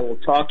what you're doing. I will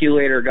talk to you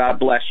later. God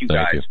bless you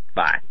Thank guys. you.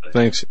 Bye.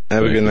 Thanks.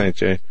 Have a good night,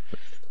 Jay.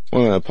 I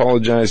want to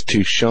apologize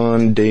to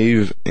Sean,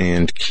 Dave,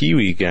 and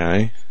Kiwi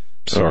Guy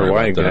Sorry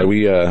Hawaii about that. guy.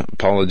 We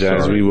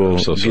apologize. Sorry. We will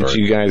So get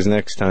sorry. you guys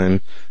next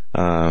time.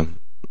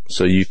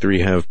 So you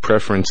three have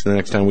preference the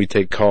next time we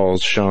take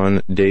calls.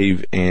 Sean,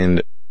 Dave,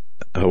 and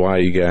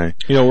Hawaii guy.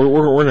 You know,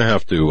 we're going to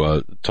have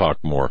to talk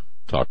more.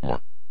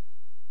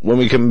 When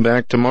we come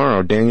back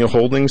tomorrow, Daniel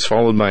Holdings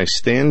followed by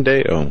Stan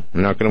Deo.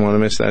 You're not going to want to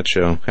miss that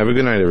show. Have a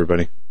good night,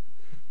 everybody.